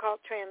difficult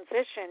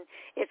transition.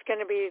 It's going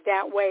to be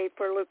that way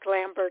for Luke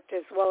Lambert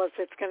as well as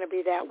it's going to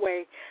be that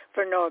way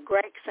for Noah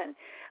Gragson.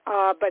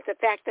 But the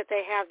fact that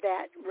they have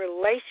that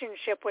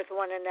relationship with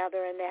one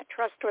another and that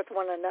trust with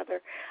one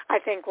another, I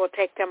think will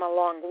take them a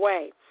long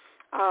way.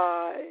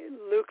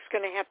 Luke's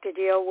going to have to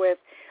deal with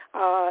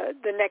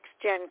the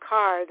next-gen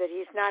car that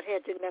he's not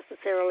had to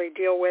necessarily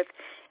deal with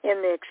in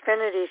the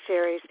Xfinity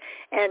Series.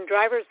 And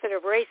drivers that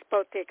have raced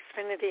both the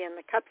Xfinity and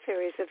the Cup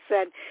Series have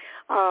said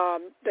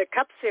the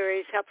Cup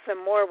Series helps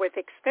them more with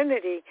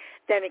Xfinity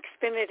than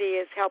Xfinity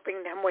is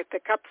helping them with the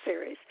Cup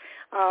Series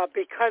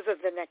because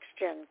of the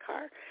next-gen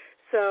car.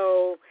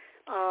 So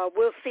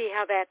we'll see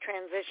how that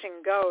transition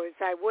goes.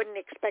 I wouldn't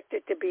expect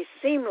it to be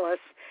seamless,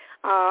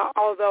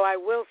 although I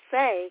will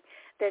say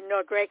that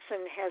Noah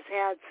Gragson has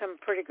had some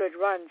pretty good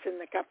runs in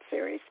the Cup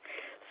Series.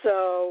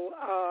 So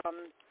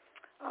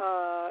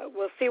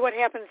we'll see what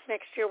happens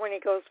next year when he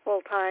goes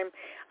full-time.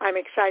 I'm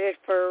excited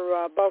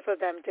for both of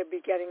them to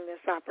be getting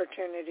this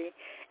opportunity.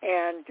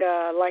 And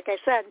like I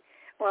said,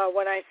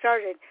 when I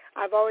started,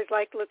 I've always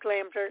liked Luke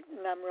Lambert,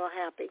 and I'm real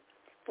happy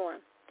for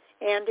him.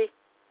 Andy?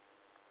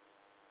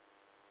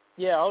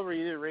 Yeah, I'll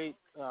reiterate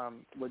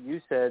what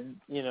you said.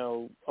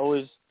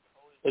 Always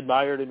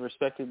admired and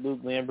respected Luke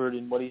Lambert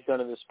and what he's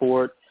done in the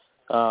sport.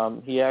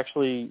 He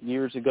actually,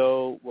 years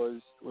ago,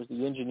 was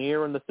the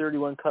engineer on the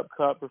 31 Cup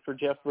for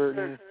Jeff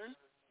Burton,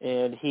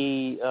 and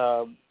he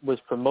was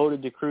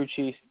promoted to crew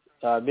chief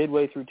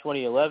midway through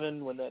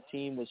 2011 when that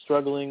team was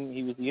struggling.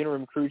 He was the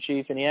interim crew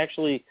chief, and he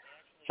actually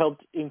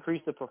helped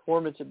increase the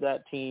performance of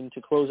that team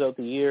to close out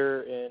the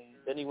year, and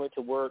then he went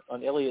to work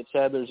on Elliott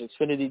Sadler's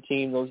Xfinity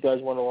team. Those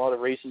guys won a lot of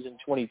races in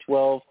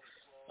 2012.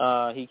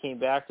 He came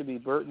back to be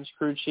Burton's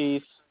crew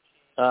chief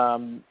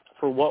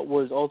for what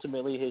was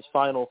ultimately his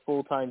final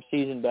full-time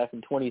season back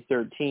in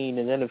 2013.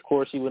 And then, of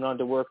course, he went on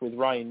to work with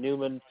Ryan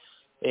Newman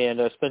and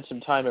spent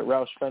some time at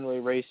Roush Fenway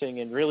Racing,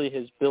 and really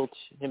has built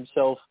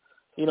himself,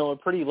 a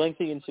pretty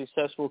lengthy and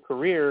successful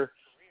career.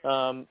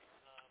 And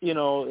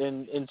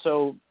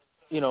so,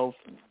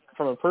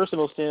 from a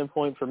personal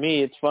standpoint, for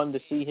me, it's fun to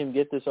see him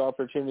get this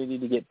opportunity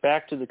to get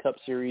back to the Cup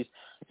Series.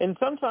 And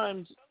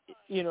sometimes,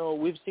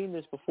 we've seen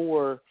this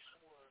before,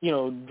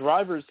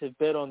 drivers have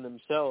bet on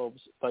themselves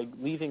by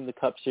leaving the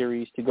Cup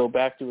Series to go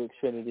back to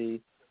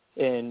Xfinity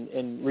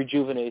and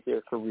rejuvenate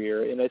their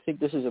career. And I think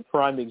this is a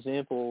prime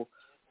example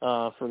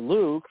for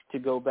Luke to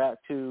go back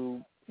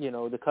to,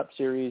 the Cup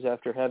Series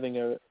after having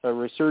a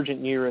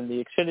resurgent year in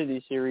the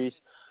Xfinity Series.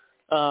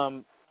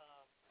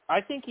 I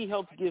think he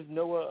helped give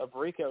Noah a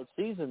breakout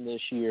season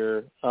this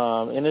year.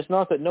 And it's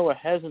not that Noah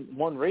hasn't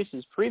won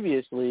races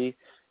previously,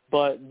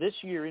 but this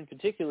year in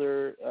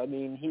particular,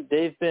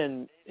 they've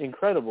been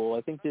incredible.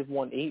 I think they've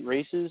won 8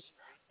 races.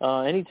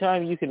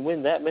 Anytime you can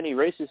win that many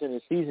races in a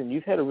season,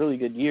 you've had a really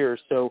good year.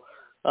 So,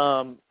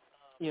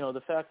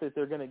 the fact that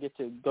they're going to get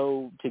to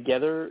go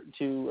together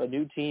to a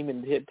new team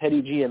and hit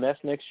Petty GMS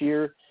next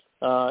year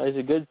is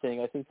a good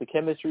thing. I think the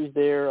chemistry's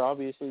there.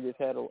 Obviously, they've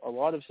had a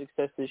lot of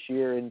success this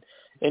year.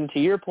 And to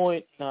your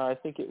point, I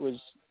think it was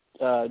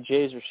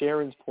Jay's or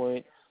Sharon's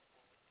point,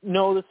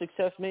 no, the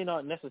success may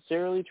not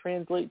necessarily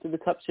translate to the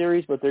Cup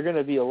Series, but they're going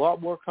to be a lot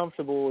more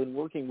comfortable in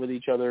working with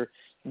each other,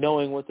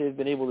 knowing what they've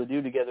been able to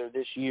do together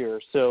this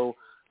year. So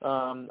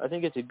I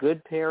think it's a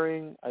good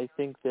pairing. I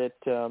think that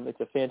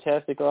it's a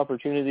fantastic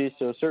opportunity.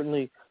 So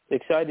certainly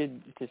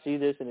excited to see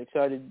this and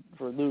excited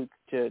for Luke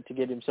to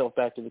get himself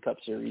back to the Cup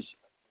Series.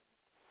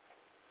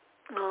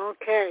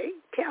 Okay.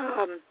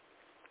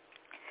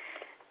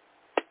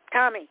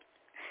 Tommy.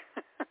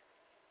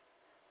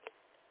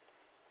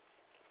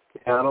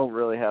 Yeah, I don't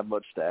really have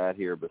much to add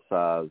here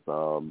besides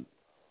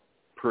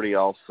pretty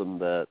awesome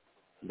that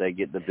they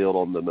get to build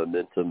on the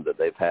momentum that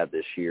they've had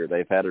this year.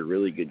 They've had a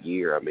really good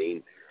year.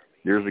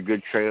 There's a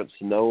good chance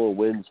Noah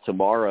wins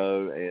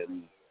tomorrow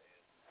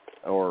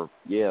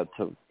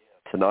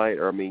tonight,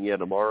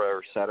 tomorrow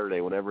or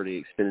Saturday, whenever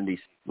the Xfinity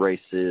race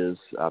is.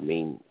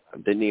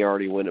 Didn't he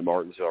already win at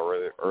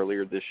Martinsville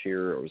earlier this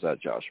year, or was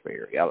that Josh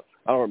Berry? I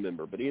don't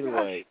remember. But either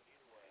way,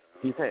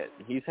 he's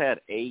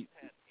had 8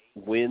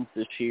 wins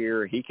this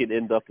year. He could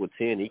end up with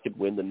 10. He could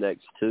win the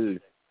next 2.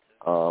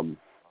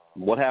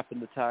 What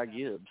happened to Ty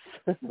Gibbs?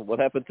 What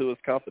happened to his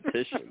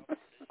competition?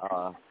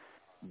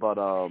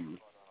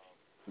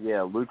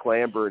 Luke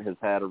Lambert has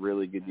had a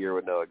really good year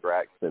with Noah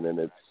Gragson, and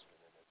it's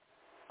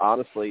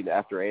honestly,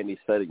 after Andy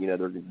said it,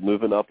 they're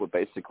moving up with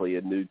basically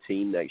a new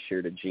team next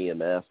year to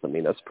GMS.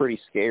 That's pretty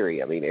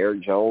scary.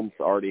 Eric Jones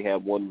already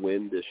had 1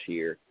 win this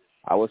year.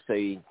 I would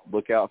say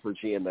look out for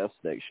GMS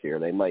next year.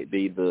 They might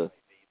be the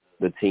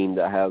team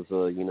that has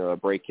a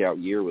breakout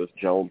year with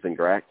Jones and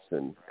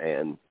Gragson.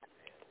 And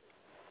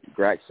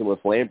Gragson with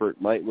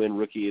Lambert might win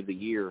Rookie of the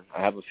Year.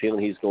 I have a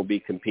feeling he's going to be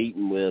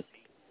competing with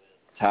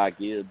Ty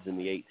Gibbs in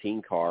the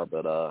 18 car,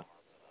 but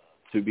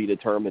to be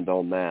determined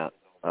on that.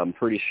 I'm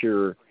pretty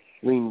sure.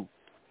 I mean,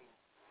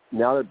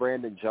 now that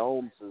Brandon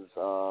Jones is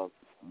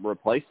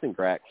replacing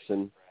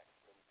Gragson,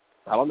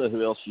 I don't know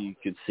who else you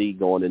could see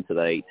going into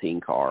the 18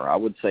 car. I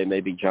would say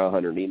maybe John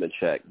Hunter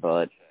Nemechek,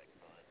 but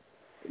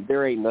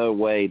there ain't no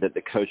way that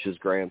the coach's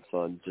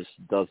grandson just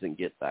doesn't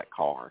get that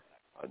car.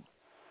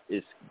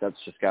 That's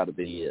just got to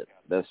be it.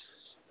 That's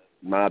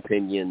my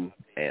opinion.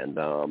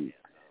 And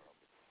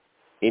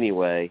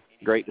anyway,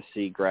 great to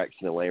see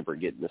Gragson and Lambert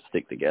getting to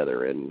stick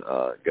together and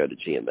go to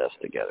GMS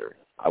together.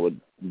 I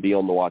would be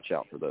on the watch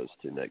out for those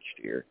two next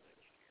year.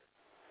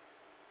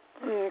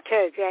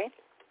 Okay, Jay.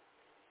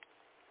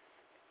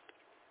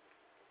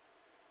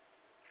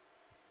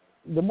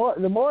 The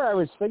more I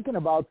was thinking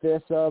about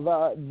this,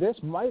 this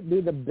might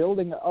be the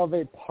building of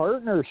a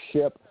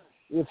partnership,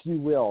 if you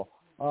will.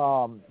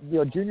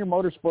 Junior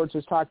Motorsports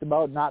has talked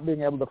about not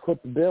being able to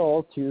foot the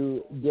bill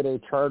to get a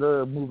charter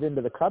or move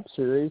into the Cup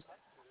Series.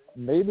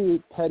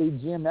 Maybe Petty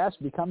GMS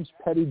becomes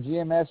Petty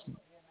GMS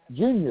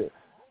Junior.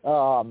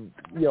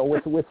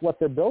 With what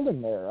they're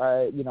building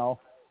there,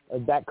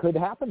 that could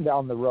happen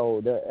down the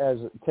road as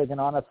taking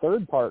on a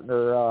third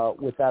partner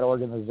with that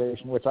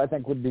organization, which I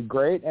think would be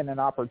great and an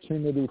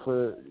opportunity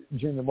for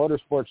Junior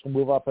Motorsports to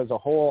move up as a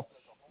whole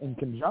in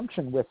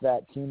conjunction with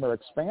that team or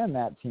expand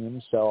that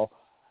team. So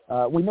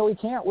we know we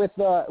can't with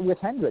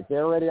Hendrick.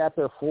 They're already at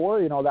their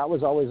 4. That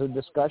was always a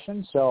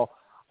discussion. So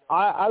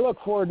I look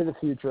forward to the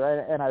future,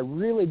 and I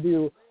really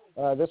do.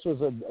 This was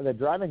the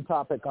driving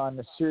topic on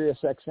the Sirius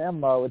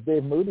XM with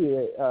Dave Moody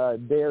a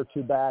day or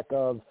two back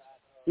of,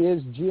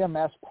 is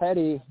GMS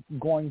Petty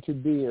going to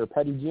be, or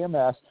Petty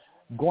GMS,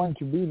 going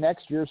to be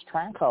next year's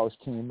Trackhouse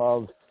team?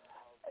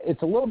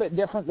 It's a little bit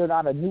different. They're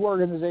not a new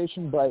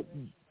organization, but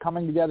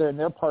coming together in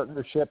their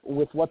partnership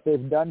with what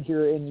they've done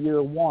here in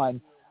year 1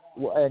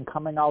 and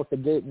coming out the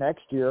gate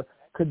next year,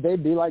 could they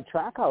be like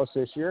Trackhouse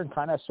this year and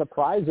kind of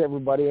surprise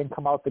everybody and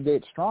come out the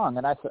gate strong?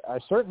 And I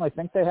certainly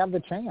think they have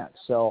the chance.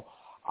 So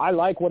I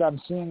like what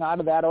I'm seeing out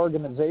of that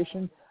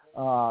organization,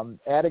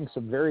 adding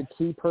some very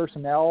key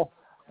personnel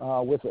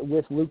with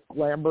Luke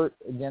Lambert.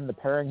 Again, the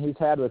pairing he's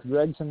had with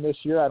Gregson this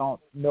year, I don't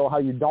know how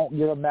you don't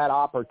give him that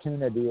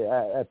opportunity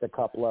at the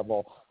Cup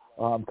level,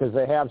 because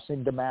they have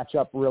seemed to match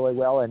up really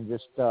well and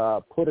just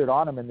put it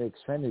on him in the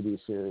Xfinity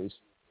Series.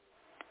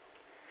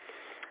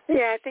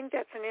 Yeah, I think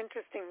that's an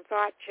interesting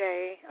thought,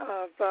 Jay,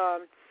 of,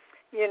 I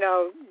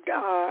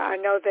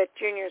know that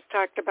Junior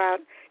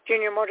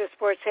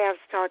Motorsports has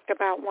talked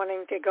about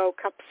wanting to go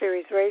Cup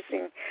Series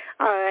racing,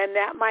 and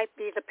that might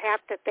be the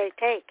path that they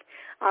take.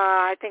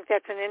 I think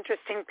that's an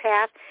interesting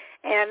path,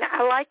 and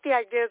I like the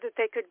idea that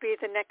they could be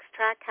the next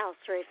Trackhouse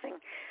Racing.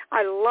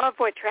 I love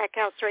what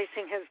Trackhouse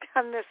Racing has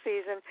done this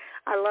season.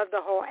 I love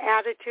the whole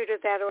attitude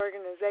of that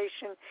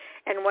organization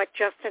and what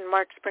Justin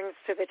Marks brings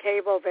to the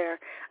table there.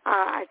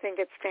 I think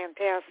it's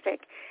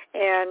fantastic,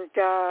 and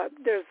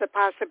there's the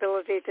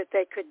possibility that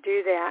they could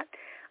do that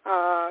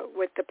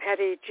with the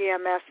Petty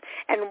GMS.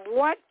 And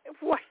what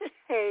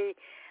a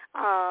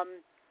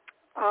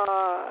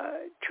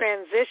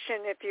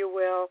transition, if you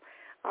will,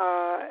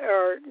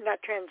 or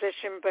not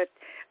transition, but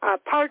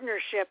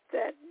partnership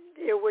that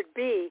it would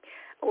be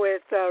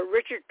with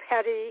Richard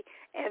Petty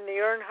and the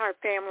Earnhardt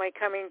family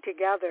coming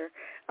together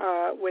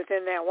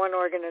within that one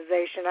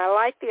organization. I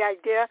like the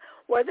idea.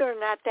 Whether or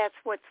not that's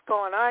what's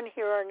going on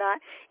here or not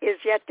is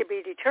yet to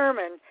be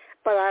determined,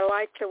 but I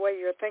like the way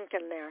you're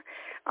thinking there.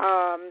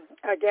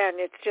 Again,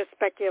 it's just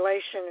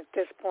speculation at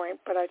this point,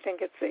 but I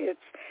think it's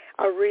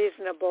a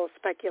reasonable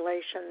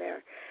speculation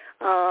there.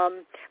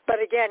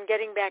 But again,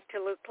 getting back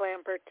to Luke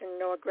Lambert and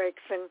Noah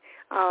Gragson,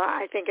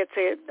 I think it's,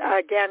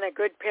 a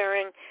good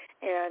pairing,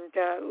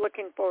 and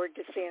looking forward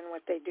to seeing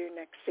what they do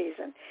next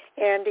season.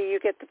 Andy, you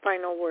get the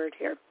final word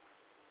here.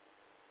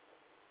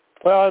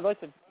 Well, I'd like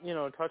to,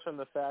 touch on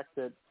the fact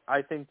that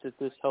I think that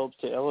this helps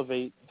to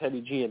elevate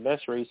Petty GMS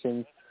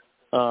racing.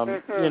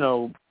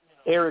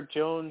 Eric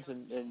Jones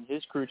and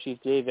his crew chief,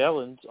 Dave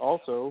Ellens,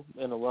 also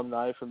an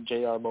alumni from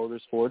JR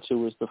Motorsports, who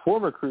was the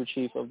former crew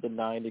chief of the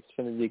 9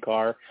 Xfinity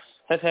car,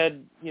 have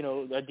had,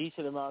 a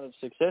decent amount of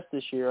success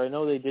this year. I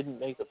know they didn't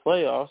make the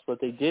playoffs, but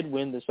they did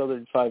win the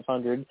Southern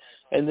 500,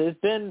 and they've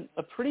been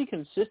a pretty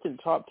consistent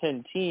top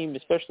 10 team,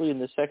 especially in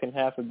the second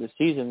half of the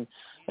season,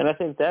 and I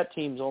think that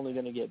team's only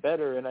going to get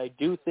better, and I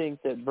do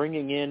think that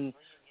bringing in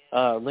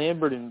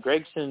Lambert and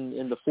Gragson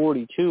in the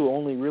 42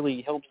 only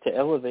really helps to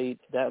elevate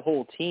that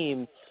whole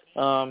team.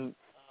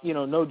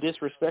 No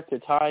disrespect to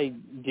Ty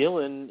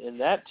Dillon and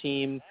that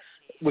team,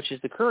 which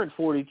is the current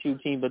 42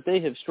 team, but they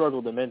have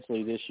struggled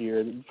immensely this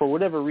year. For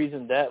whatever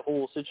reason, that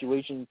whole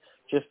situation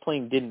just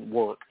plain didn't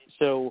work.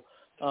 So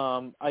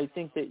I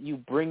think that you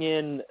bring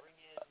in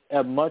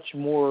a much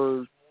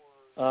more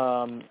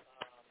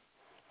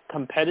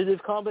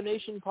competitive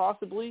combination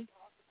possibly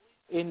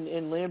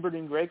in Lambert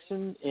and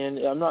Gragson, and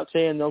I'm not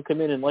saying they'll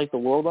come in and light the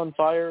world on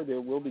fire.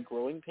 There will be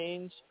growing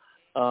pains,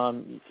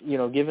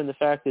 Given the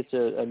fact it's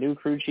a new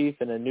crew chief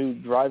and a new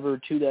driver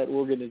to that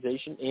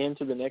organization and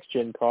to the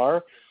next-gen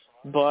car.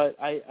 But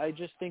I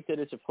just think that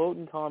it's a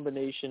potent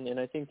combination, and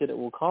I think that it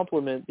will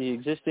complement the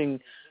existing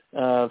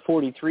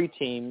 43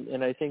 team.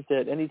 And I think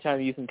that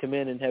anytime you can come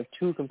in and have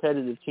two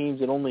competitive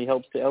teams, it only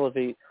helps to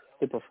elevate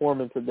the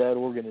performance of that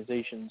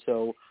organization.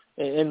 So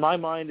in my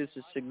mind, it's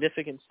a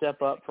significant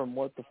step up from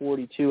what the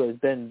 42 has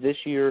been this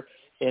year.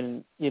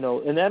 And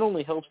that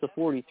only helps the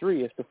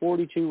 43. If the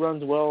 42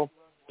 runs well,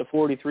 the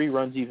 43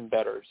 runs even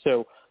better.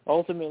 So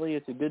ultimately,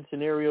 it's a good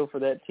scenario for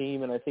that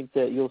team, and I think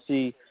that you'll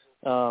see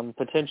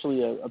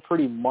potentially a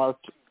pretty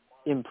marked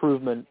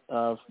improvement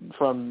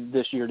from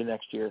this year to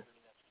next year.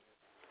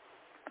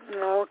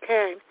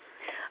 Okay.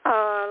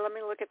 Let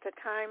me look at the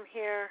time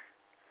here.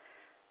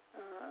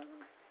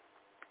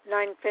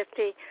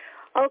 9:50.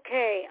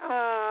 Okay.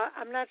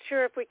 I'm not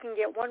sure if we can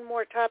get one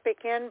more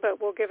topic in, but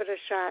we'll give it a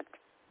shot.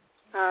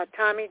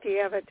 Tommy, do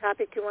you have a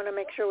topic you want to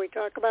make sure we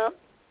talk about?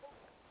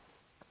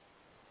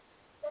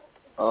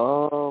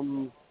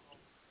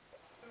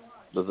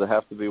 Does it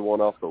have to be one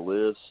off the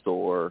list,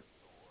 or?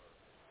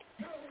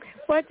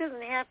 Well, it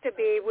doesn't have to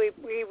be. We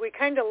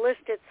kind of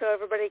list it so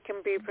everybody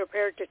can be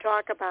prepared to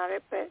talk about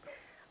it, but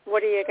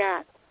what do you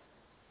got?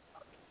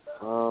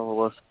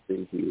 Let's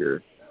see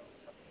here.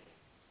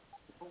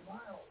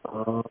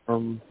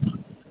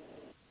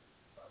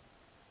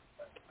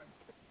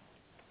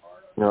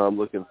 No, I'm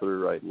looking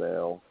through right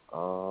now.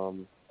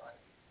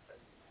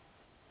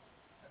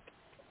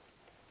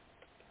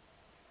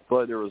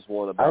 But there was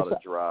one about a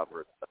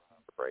driver to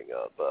bring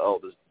up.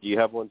 But do you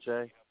have one,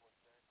 Jay?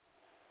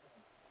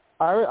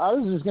 I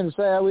was just going to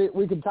say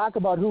we could talk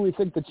about who we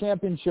think the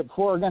championship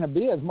four are going to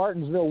be, as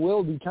Martinsville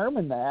will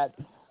determine that.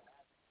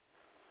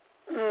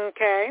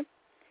 Okay.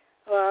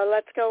 Well,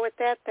 let's go with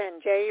that then.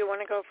 Jay, you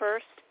want to go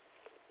first?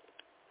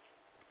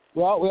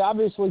 Well, we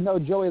obviously know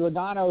Joey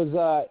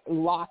Logano's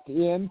locked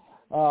in.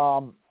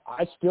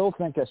 I still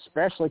think,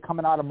 especially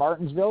coming out of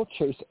Martinsville,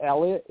 Chase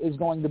Elliott is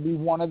going to be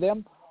one of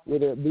them,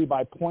 whether it be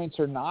by points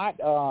or not.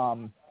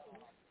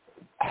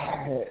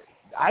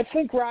 I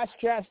think Ross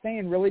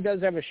Chastain really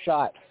does have a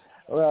shot.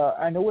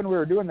 I know when we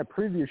were doing the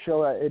preview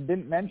show, it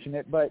didn't mention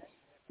it, but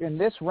in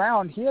this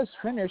round, he has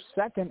finished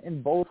second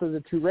in both of the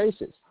two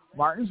races.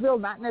 Martinsville,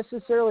 not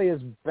necessarily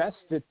his best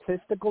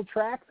statistical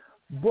track,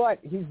 but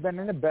he's been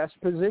in the best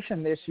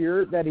position this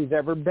year that he's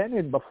ever been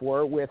in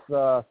before with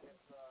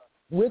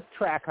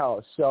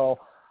Trackhouse. So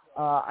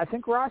I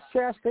think Ross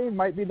Chastain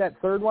might be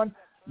that third one.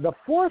 The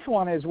fourth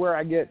one is where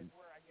I get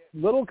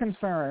little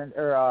concerned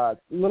or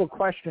little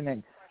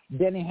questioning.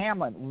 Denny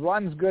Hamlin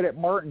runs good at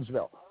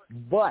Martinsville,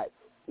 but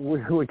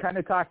we kind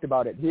of talked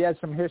about it. He has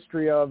some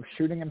history of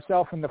shooting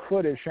himself in the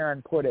foot, as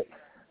Sharon put it.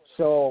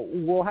 So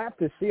we'll have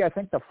to see. I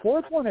think the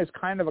fourth one is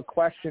kind of a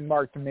question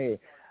mark to me.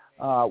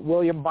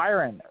 William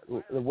Byron,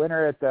 the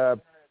winner at the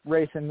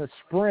race in the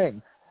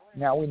spring.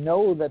 Now, we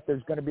know that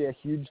there's going to be a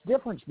huge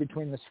difference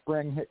between the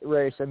spring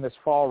race and this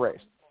fall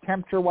race.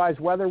 Temperature-wise,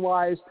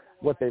 weather-wise,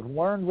 what they've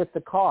learned with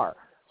the car.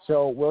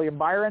 So William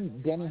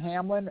Byron, Denny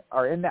Hamlin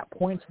are in that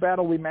points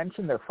battle we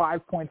mentioned. They're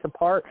 5 points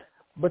apart.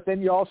 But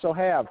then you also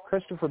have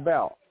Christopher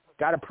Bell.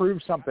 Got to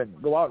prove something.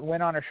 Go out and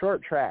win on a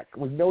short track.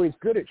 We know he's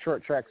good at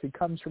short tracks. He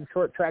comes from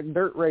short track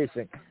dirt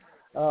racing.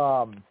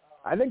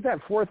 I think that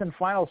fourth and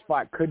final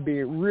spot could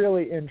be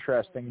really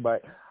interesting.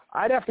 But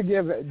I'd have to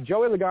give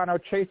Joey Logano,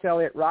 Chase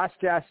Elliott, Ross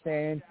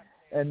Chastain,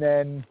 and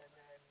then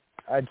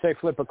I'd say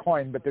flip a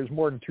coin, but there's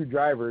more than two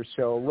drivers.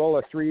 So roll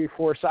a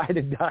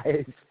 3-4-sided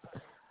dice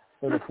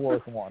for the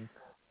fourth one.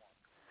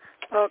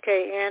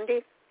 Okay,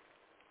 Andy?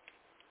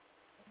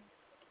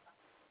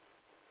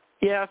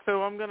 Yeah,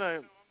 so I'm going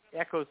to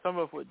echo some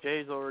of what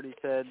Jay's already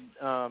said.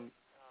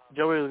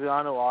 Joey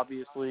Logano,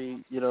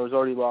 obviously, is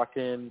already locked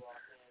in.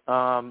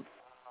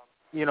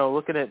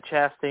 Looking at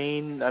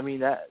Chastain, I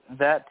mean,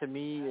 that to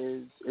me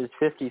is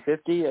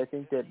 50-50. I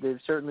think that they've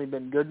certainly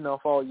been good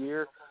enough all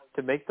year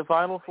to make the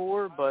Final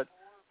Four, but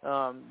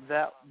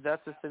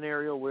that's a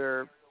scenario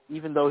where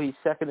even though he's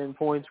second in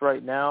points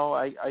right now,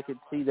 I could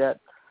see that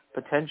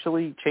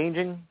potentially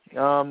changing.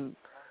 So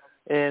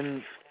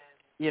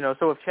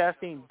if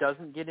Chastain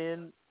doesn't get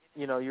in,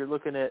 you're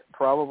looking at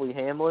probably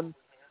Hamlin.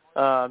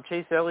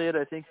 Chase Elliott,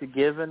 I think, is a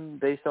given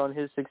based on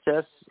his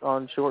success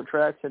on short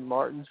tracks in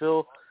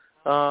Martinsville.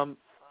 And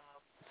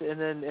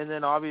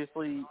then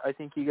obviously I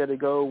think you got to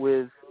go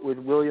with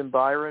William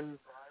Byron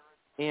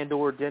and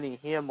or Denny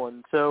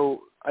Hamlin.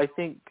 So I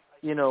think,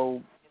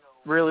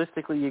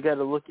 realistically you got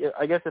to look at,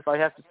 I guess if I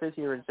have to sit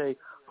here and say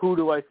who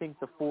do I think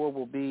the four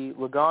will be,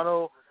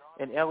 Logano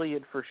and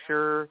Elliott for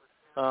sure.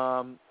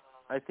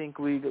 I think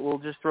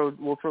we'll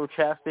throw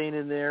Chastain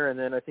in there, and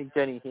then I think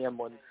Denny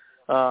Hamlin.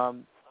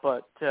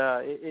 But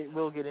it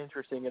will get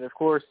interesting. And of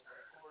course,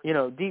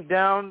 deep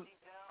down,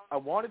 I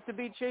want it to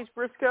be Chase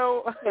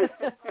Briscoe,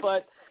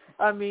 but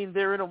I mean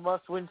they're in a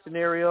must-win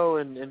scenario,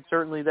 and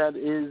certainly that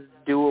is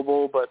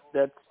doable. But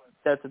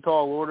that's a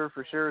tall order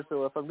for sure.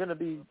 So if I'm going to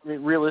be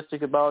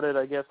realistic about it,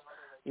 I guess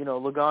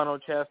Logano,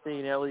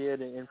 Chastain,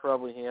 Elliott, and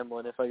probably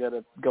Hamlin. If I got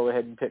to go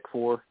ahead and pick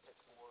four.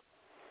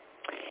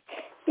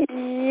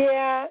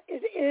 Yeah,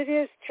 it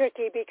is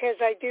tricky because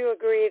I do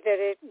agree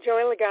that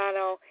Joey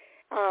Logano,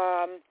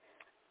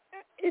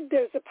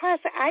 there's a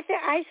possibility.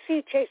 I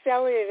see Chase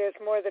Elliott as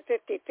more the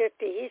 50-50.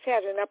 He's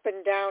had an up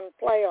and down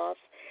playoffs.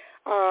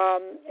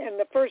 And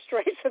the first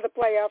race of the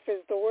playoff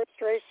is the worst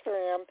race for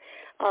him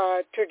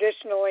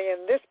traditionally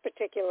in this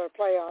particular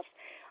playoff.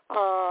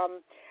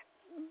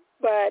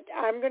 But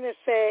I'm going to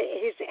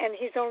say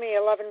he's only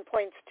 11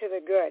 points to the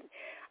good.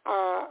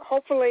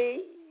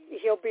 Hopefully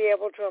he'll be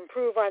able to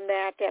improve on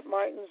that at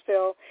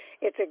Martinsville.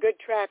 It's a good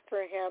track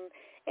for him,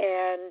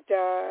 and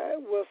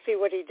we'll see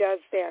what he does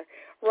there.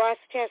 Ross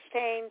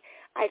Chastain,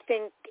 I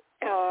think,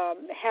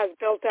 has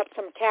built up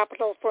some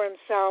capital for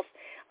himself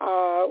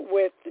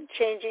with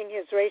changing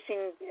his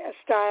racing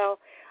style.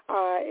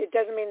 It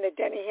doesn't mean that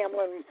Denny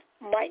Hamlin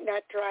might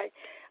not try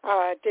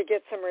to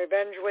get some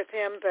revenge with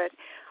him, but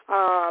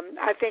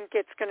I think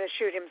it's going to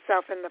shoot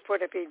himself in the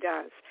foot if he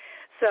does.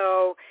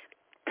 So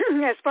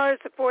as far as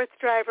the fourth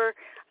driver,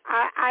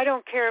 I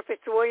don't care if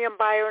it's William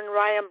Byron,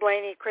 Ryan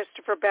Blaney,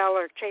 Christopher Bell,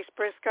 or Chase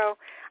Briscoe.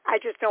 I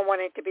just don't want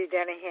it to be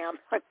Denny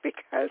Hamlin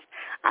because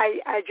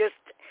I just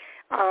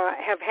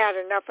have had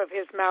enough of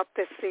his mouth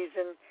this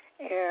season,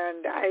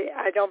 and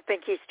I don't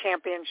think he's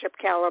championship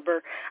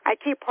caliber. I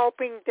keep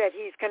hoping that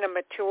he's going to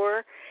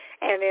mature,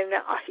 and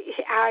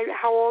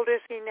how old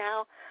is he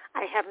now?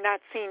 I have not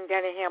seen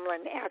Denny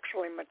Hamlin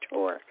actually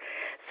mature.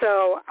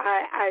 So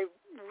I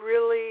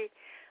really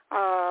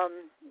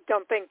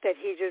don't think that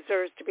he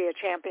deserves to be a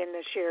champion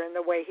this year in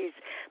the way he's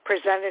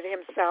presented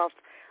himself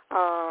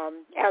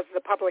as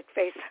the public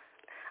face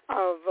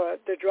of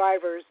the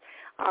drivers.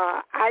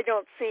 I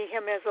don't see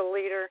him as a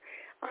leader.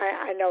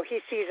 I know he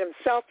sees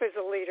himself as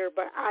a leader,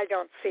 but I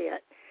don't see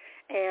it.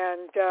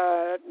 And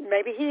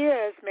maybe he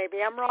is.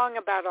 Maybe I'm wrong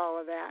about all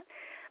of that.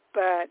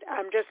 But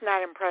I'm just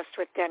not impressed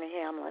with Denny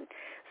Hamlin.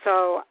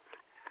 So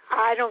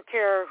I don't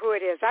care who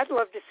it is. I'd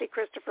love to see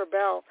Christopher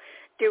Bell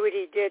do what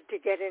he did to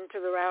get into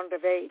the round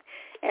of 8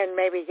 and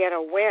maybe get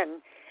a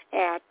win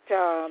at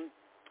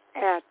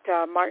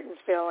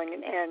Martinsville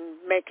and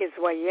make his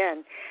way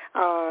in.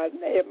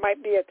 It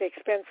might be at the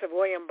expense of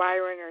William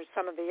Byron or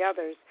some of the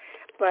others,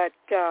 but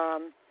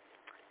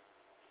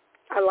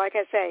like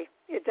I say,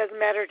 it doesn't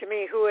matter to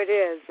me who it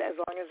is as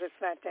long as it's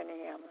not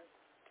Denny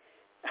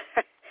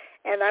Hamlin.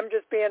 And I'm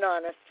just being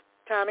honest.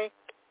 Tommy?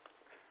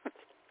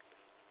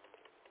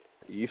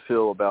 You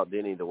feel about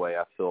Denny the way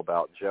I feel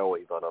about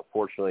Joey, but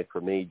unfortunately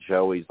for me,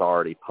 Joey's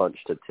already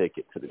punched a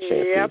ticket to the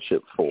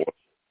championship for.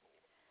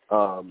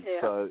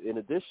 So in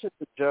addition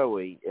to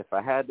Joey, if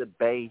I had to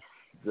base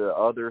the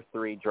other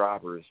 3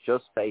 drivers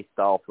just based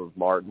off of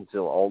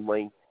Martinsville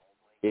only,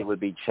 it would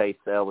be Chase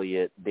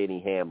Elliott,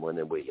 Denny Hamlin,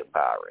 and William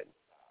Byron.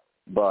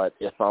 But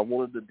if I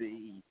wanted to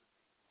be,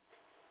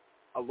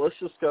 let's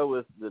just go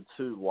with the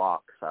 2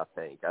 locks, I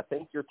think. I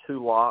think your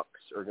 2 locks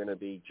are going to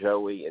be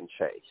Joey and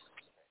Chase.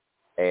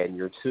 And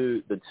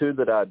the 2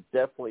 that I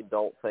definitely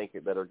don't think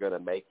that are going to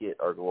make it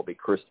are going to be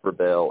Christopher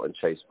Bell and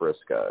Chase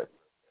Briscoe.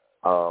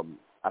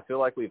 I feel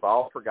like we've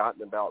all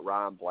forgotten about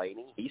Ryan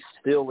Blaney. He's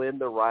still in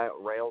the round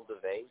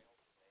of 8,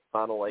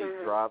 final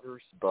 8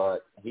 drivers, but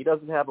he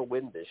doesn't have a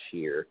win this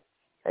year.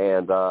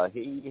 And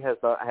he has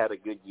not had a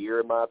good year,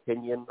 in my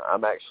opinion.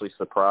 I'm actually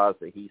surprised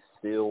that he's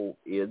still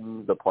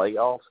in the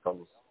playoffs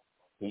because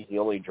he's the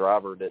only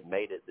driver that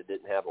made it that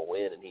didn't have a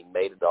win, and he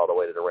made it all the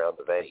way to the round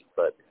of 8.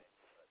 But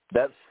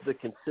that's the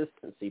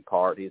consistency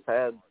part. He's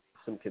had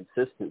some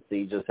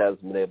consistency, just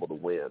hasn't been able to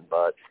win.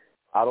 But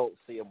I don't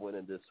see him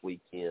winning this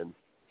weekend.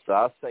 So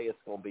I say it's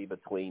going to be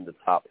between the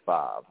top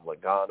 5,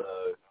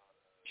 Logano,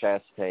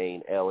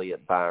 Chastain,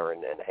 Elliott,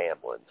 Byron, and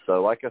Hamlin.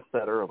 So like I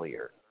said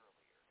earlier,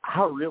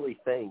 I really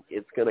think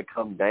it's going to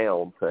come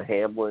down to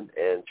Hamlin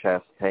and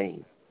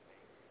Chastain.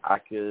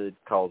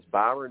 Cause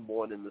Byron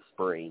won in the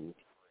spring,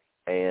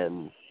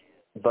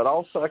 but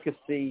also I could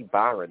see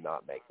Byron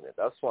not making it.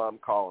 That's why I'm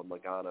calling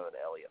Logano and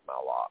Elliott my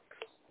locks,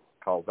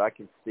 because I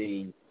can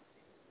see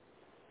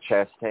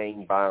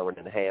Chastain, Byron,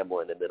 and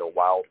Hamlin, and then a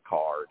wild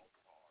card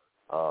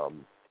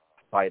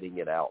fighting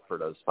it out for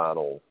those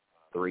final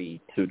 2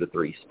 to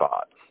 3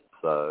 spots.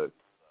 So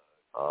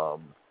I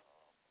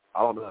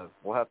don't know.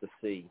 We'll have to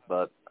see.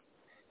 But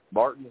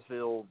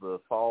Martinsville,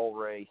 the fall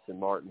race in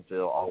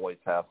Martinsville always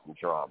have some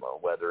drama,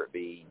 whether it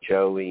be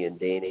Joey and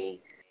Denny,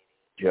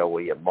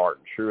 Joey and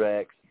Martin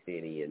Truex,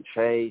 Denny and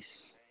Chase.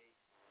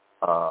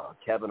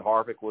 Kevin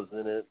Harvick was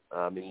in it.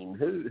 I mean,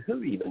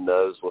 who even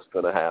knows what's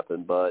going to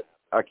happen, but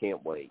I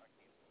can't wait.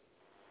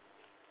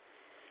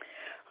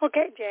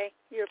 Okay, Jay,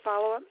 your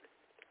follow-up?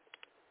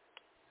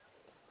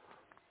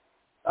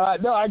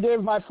 No, I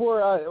gave my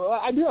 4.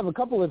 I do have a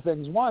couple of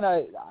things. One,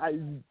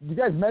 you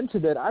guys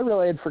mentioned it. I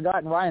really had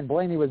forgotten Ryan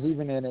Blaney was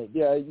even in it.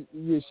 Yeah,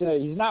 you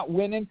say he's not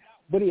winning,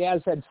 but he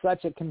has had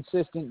such a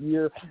consistent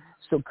year,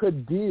 so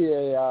could be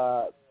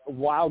a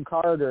wild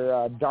card or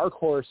a dark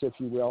horse, if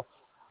you will.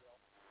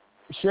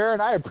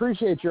 Sharon, I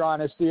appreciate your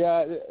honesty.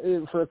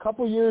 For a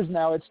couple of years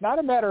now, it's not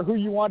a matter who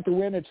you want to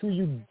win; it's who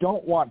you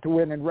don't want to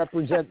win and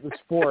represent the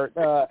sport.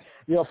 A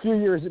few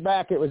years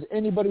back, it was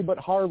anybody but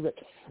Harvick.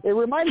 It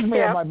reminds me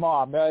of my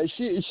mom.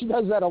 She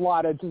does that a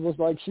lot. It's just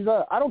like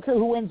I don't care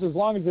who wins as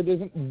long as it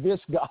isn't this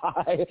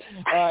guy,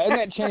 and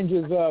that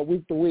changes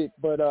week to week,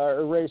 but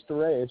or race to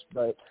race.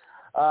 But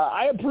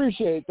I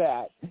appreciate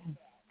that.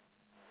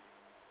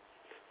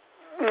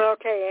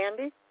 Okay,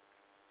 Andy.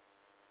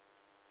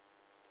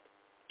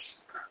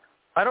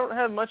 I don't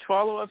have much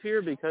follow-up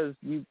here because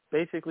you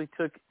basically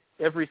took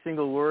every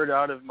single word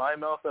out of my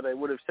mouth that I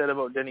would have said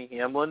about Denny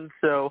Hamlin,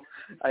 so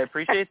I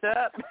appreciate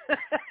that.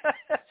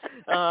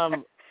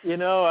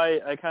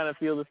 I kind of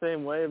feel the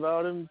same way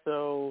about him,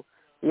 so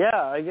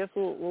yeah, I guess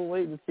we'll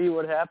wait and see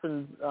what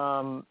happens.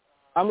 I'm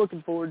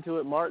looking forward to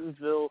it.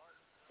 Martinsville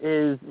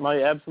is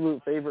my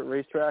absolute favorite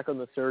racetrack on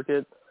the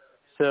circuit,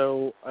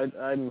 so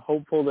I'm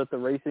hopeful that the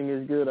racing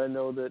is good. I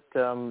know that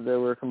there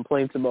were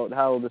complaints about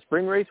how the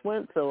spring race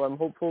went, so I'm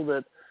hopeful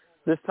that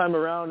this time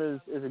around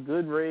is a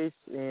good race,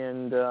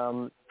 and,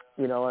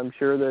 I'm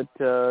sure that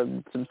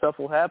some stuff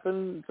will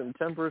happen, some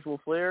tempers will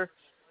flare,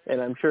 and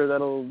I'm sure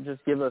that'll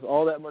just give us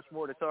all that much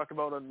more to talk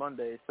about on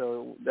Monday,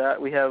 so that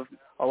we have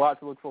a lot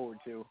to look forward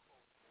to.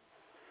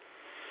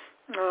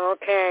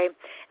 Okay.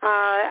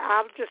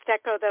 I'll just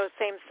echo those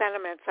same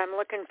sentiments. I'm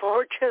looking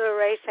forward to the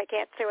race. I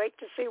can't wait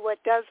to see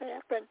what does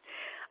happen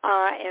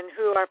and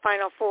who our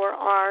Final Four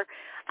are.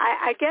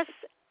 I guess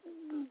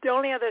the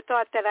only other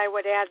thought that I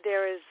would add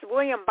there is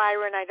William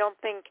Byron. I don't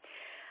think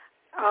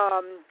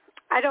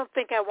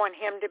I want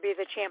him to be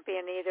the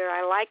champion either.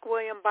 I like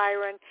William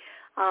Byron.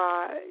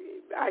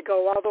 I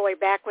go all the way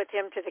back with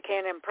him to the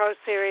Can-Am Pro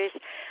Series.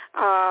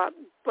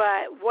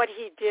 But what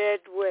he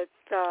did with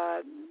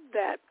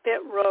that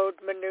pit road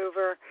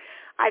maneuver,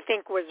 I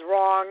think was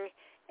wrong,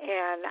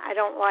 and I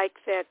don't like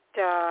that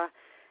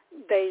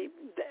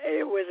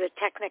it was a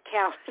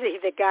technicality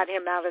that got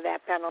him out of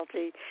that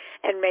penalty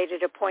and made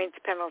it a points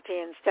penalty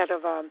instead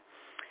of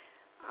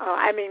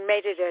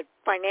made it a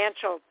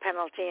financial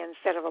penalty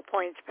instead of a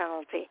points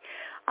penalty.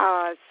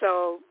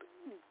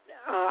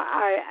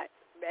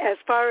 As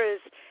far as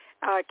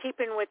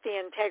keeping with the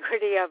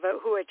integrity of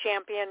who a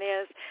champion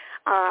is,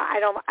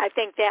 I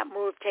think that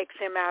move takes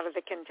him out of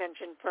the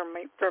contention for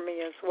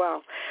me as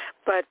well.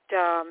 But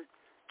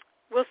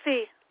we'll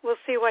see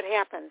what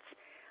happens.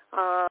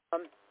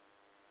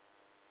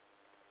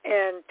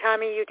 And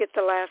Tommy, you get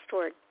the last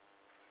word.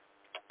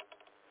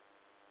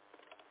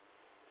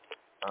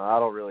 I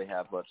don't really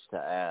have much to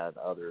add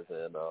other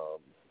than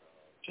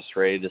just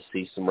ready to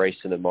see some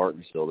racing in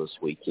Martinsville this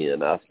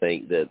weekend. I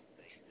think that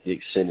the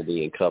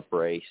Xfinity and Cup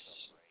race,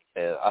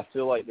 and I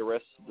feel like the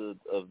rest of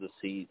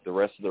the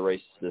rest of the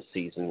races this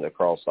season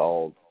across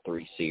all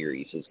three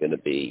series is going to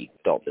be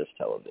don't miss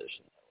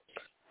television.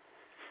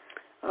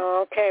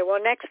 Okay. Well,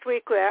 next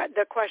week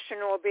the question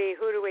will be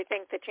who do we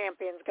think the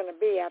champion's going to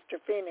be after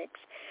Phoenix?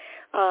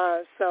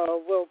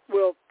 So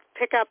we'll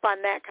pick up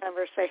on that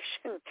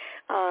conversation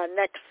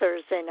next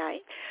Thursday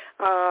night.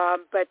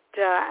 But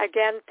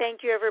again,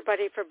 thank you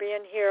everybody for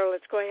being here.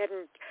 Let's go ahead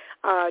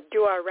and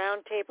do our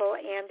roundtable.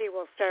 Andy,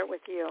 we'll start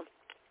with you.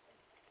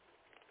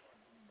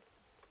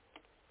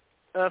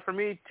 For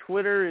me,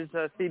 Twitter is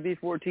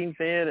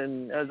CB14fan,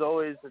 and as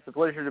always, it's a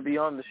pleasure to be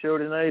on the show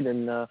tonight,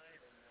 and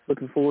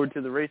looking forward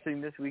to the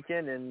racing this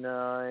weekend. And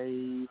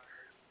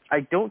I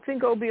don't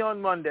think I'll be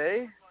on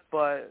Monday,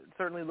 but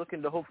certainly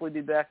looking to hopefully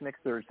be back next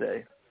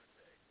Thursday.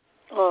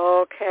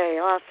 Okay,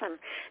 awesome.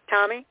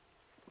 Tommy?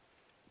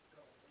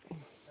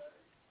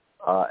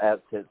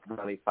 At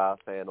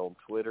Cincinnati5fan on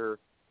Twitter.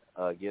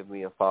 Give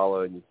me a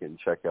follow, and you can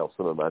check out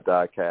some of my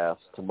diecasts.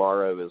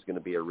 Tomorrow is going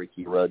to be a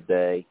Ricky Rudd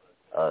day,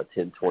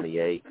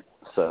 10/28,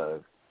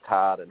 so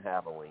Tide and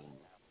Halloween.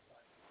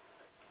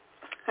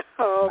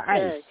 Okay.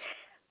 Nice.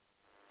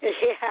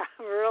 Yeah,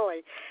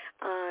 really.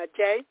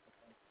 Jay?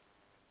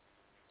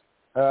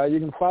 You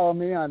can follow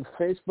me on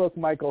Facebook,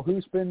 Michael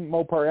Husmann,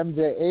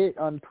 MoparMJ8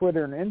 on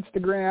Twitter and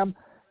Instagram.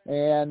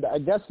 And I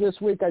guess this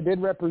week I did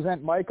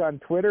represent Mike on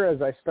Twitter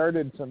as I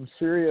started some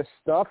serious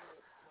stuff.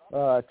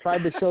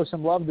 Tried to show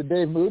some love to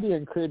Dave Moody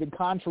and created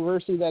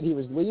controversy that he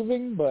was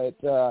leaving. But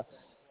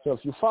so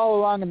if you follow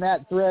along in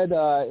that thread,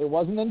 it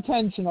wasn't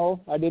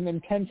intentional. I didn't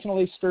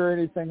intentionally stir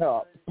anything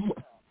up.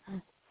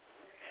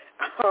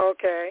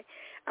 Okay.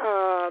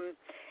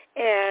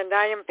 And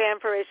I am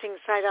Fan4Racing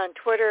site on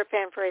Twitter,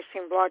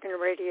 Fan4Racing blog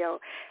and radio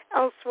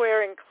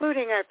elsewhere,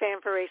 including our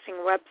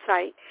Fan4Racing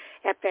website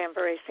at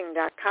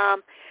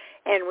fan4racing.com.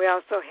 And we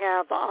also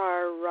have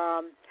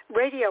our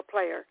radio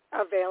player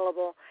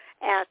available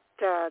at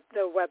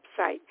the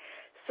website.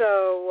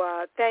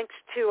 So thanks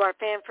to our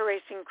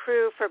Fan4Racing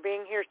crew for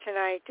being here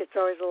tonight. It's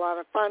always a lot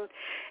of fun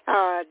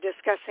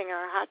discussing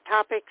our hot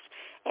topics.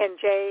 And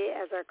Jay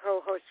as our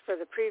co-host for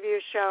the preview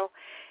show.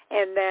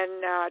 And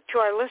then to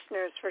our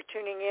listeners for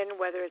tuning in,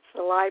 whether it's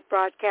the live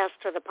broadcast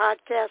or the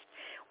podcast,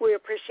 we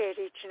appreciate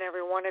each and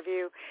every one of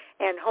you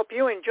and hope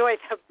you enjoy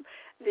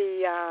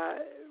the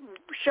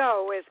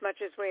show as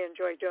much as we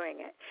enjoy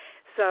doing it.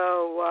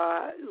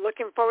 So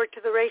looking forward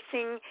to the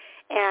racing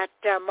at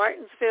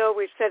Martinsville.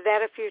 We've said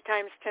that a few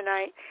times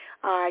tonight.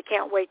 I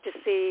can't wait to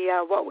see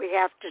what we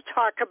have to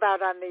talk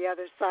about on the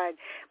other side.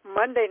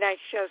 Monday night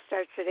show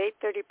starts at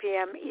 8:30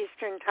 p.m.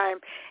 Eastern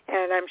Time,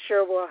 and I'm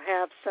sure we'll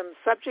have some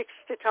subjects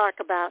to talk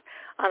about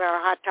on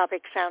our Hot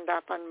Topic Sound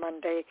Off on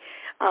Monday.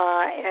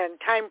 And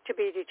time to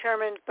be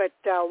determined, but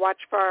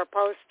watch for our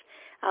post.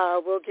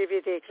 We'll give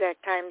you the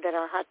exact time that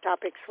our Hot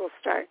Topics will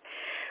start.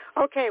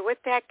 Okay, with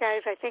that,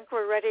 guys, I think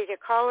we're ready to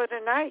call it a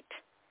night.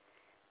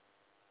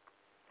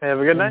 Have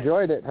a good night.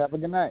 Enjoyed it. Have a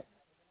good night.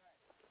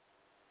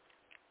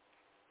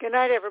 Good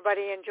night,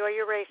 everybody. Enjoy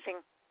your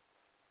racing.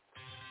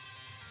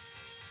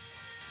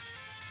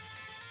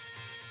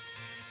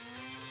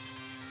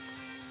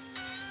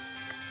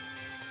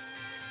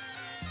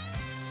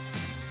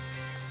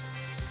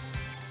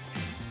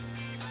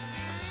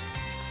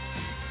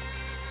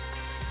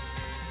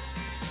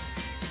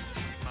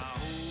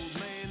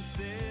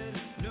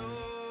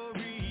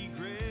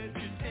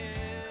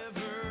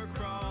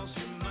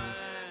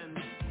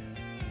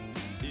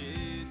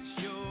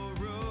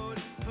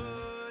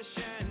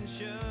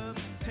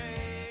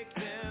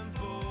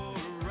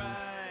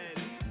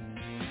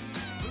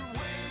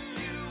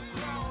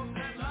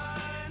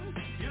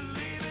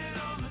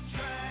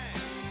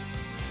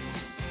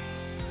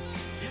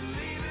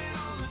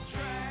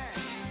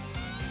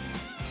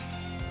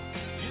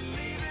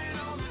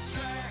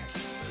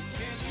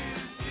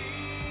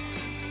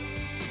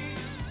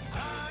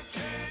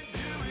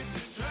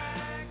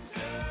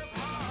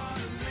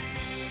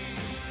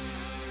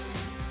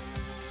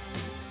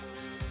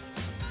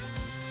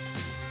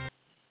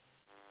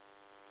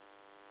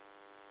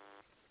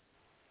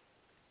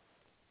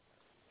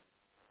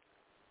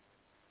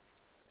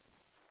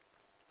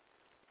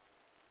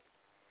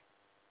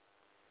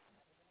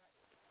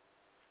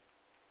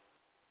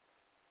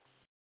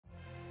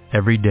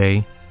 Every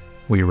day,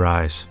 we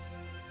rise,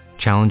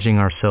 challenging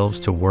ourselves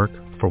to work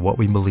for what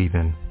we believe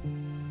in.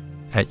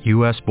 At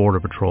U.S.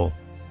 Border Patrol,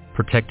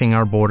 protecting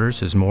our borders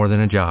is more than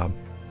a job.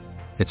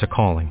 It's a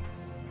calling.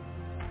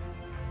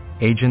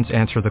 Agents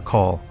answer the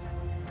call,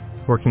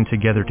 working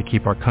together to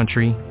keep our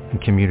country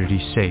and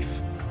communities safe.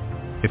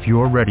 If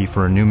you are ready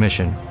for a new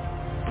mission,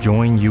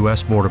 join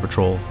U.S. Border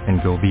Patrol and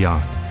go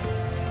beyond.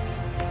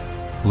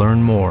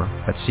 Learn more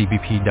at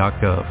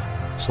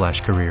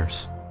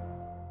cbp.gov/careers.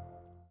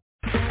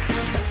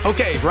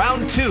 Okay,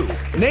 round two.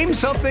 Name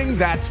something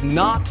that's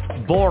not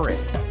boring.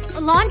 A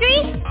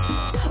laundry?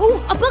 Ooh,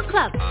 a book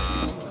club.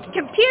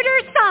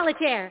 Computer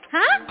solitaire,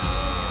 huh?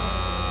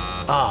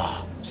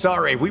 Ah,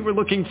 sorry, we were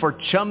looking for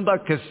Chumba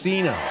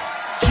Casino.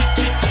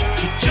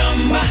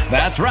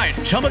 That's right,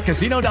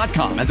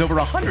 ChumbaCasino.com has over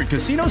 100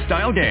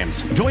 casino-style games.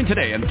 Join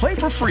today and play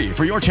for free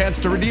for your chance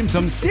to redeem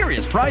some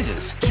serious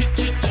prizes.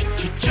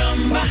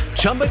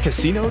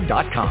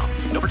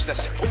 ChumbaCasino.com. No purchase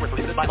necessary. Void where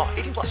prohibited by law.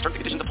 18+ terms and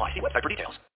conditions apply. See website for details.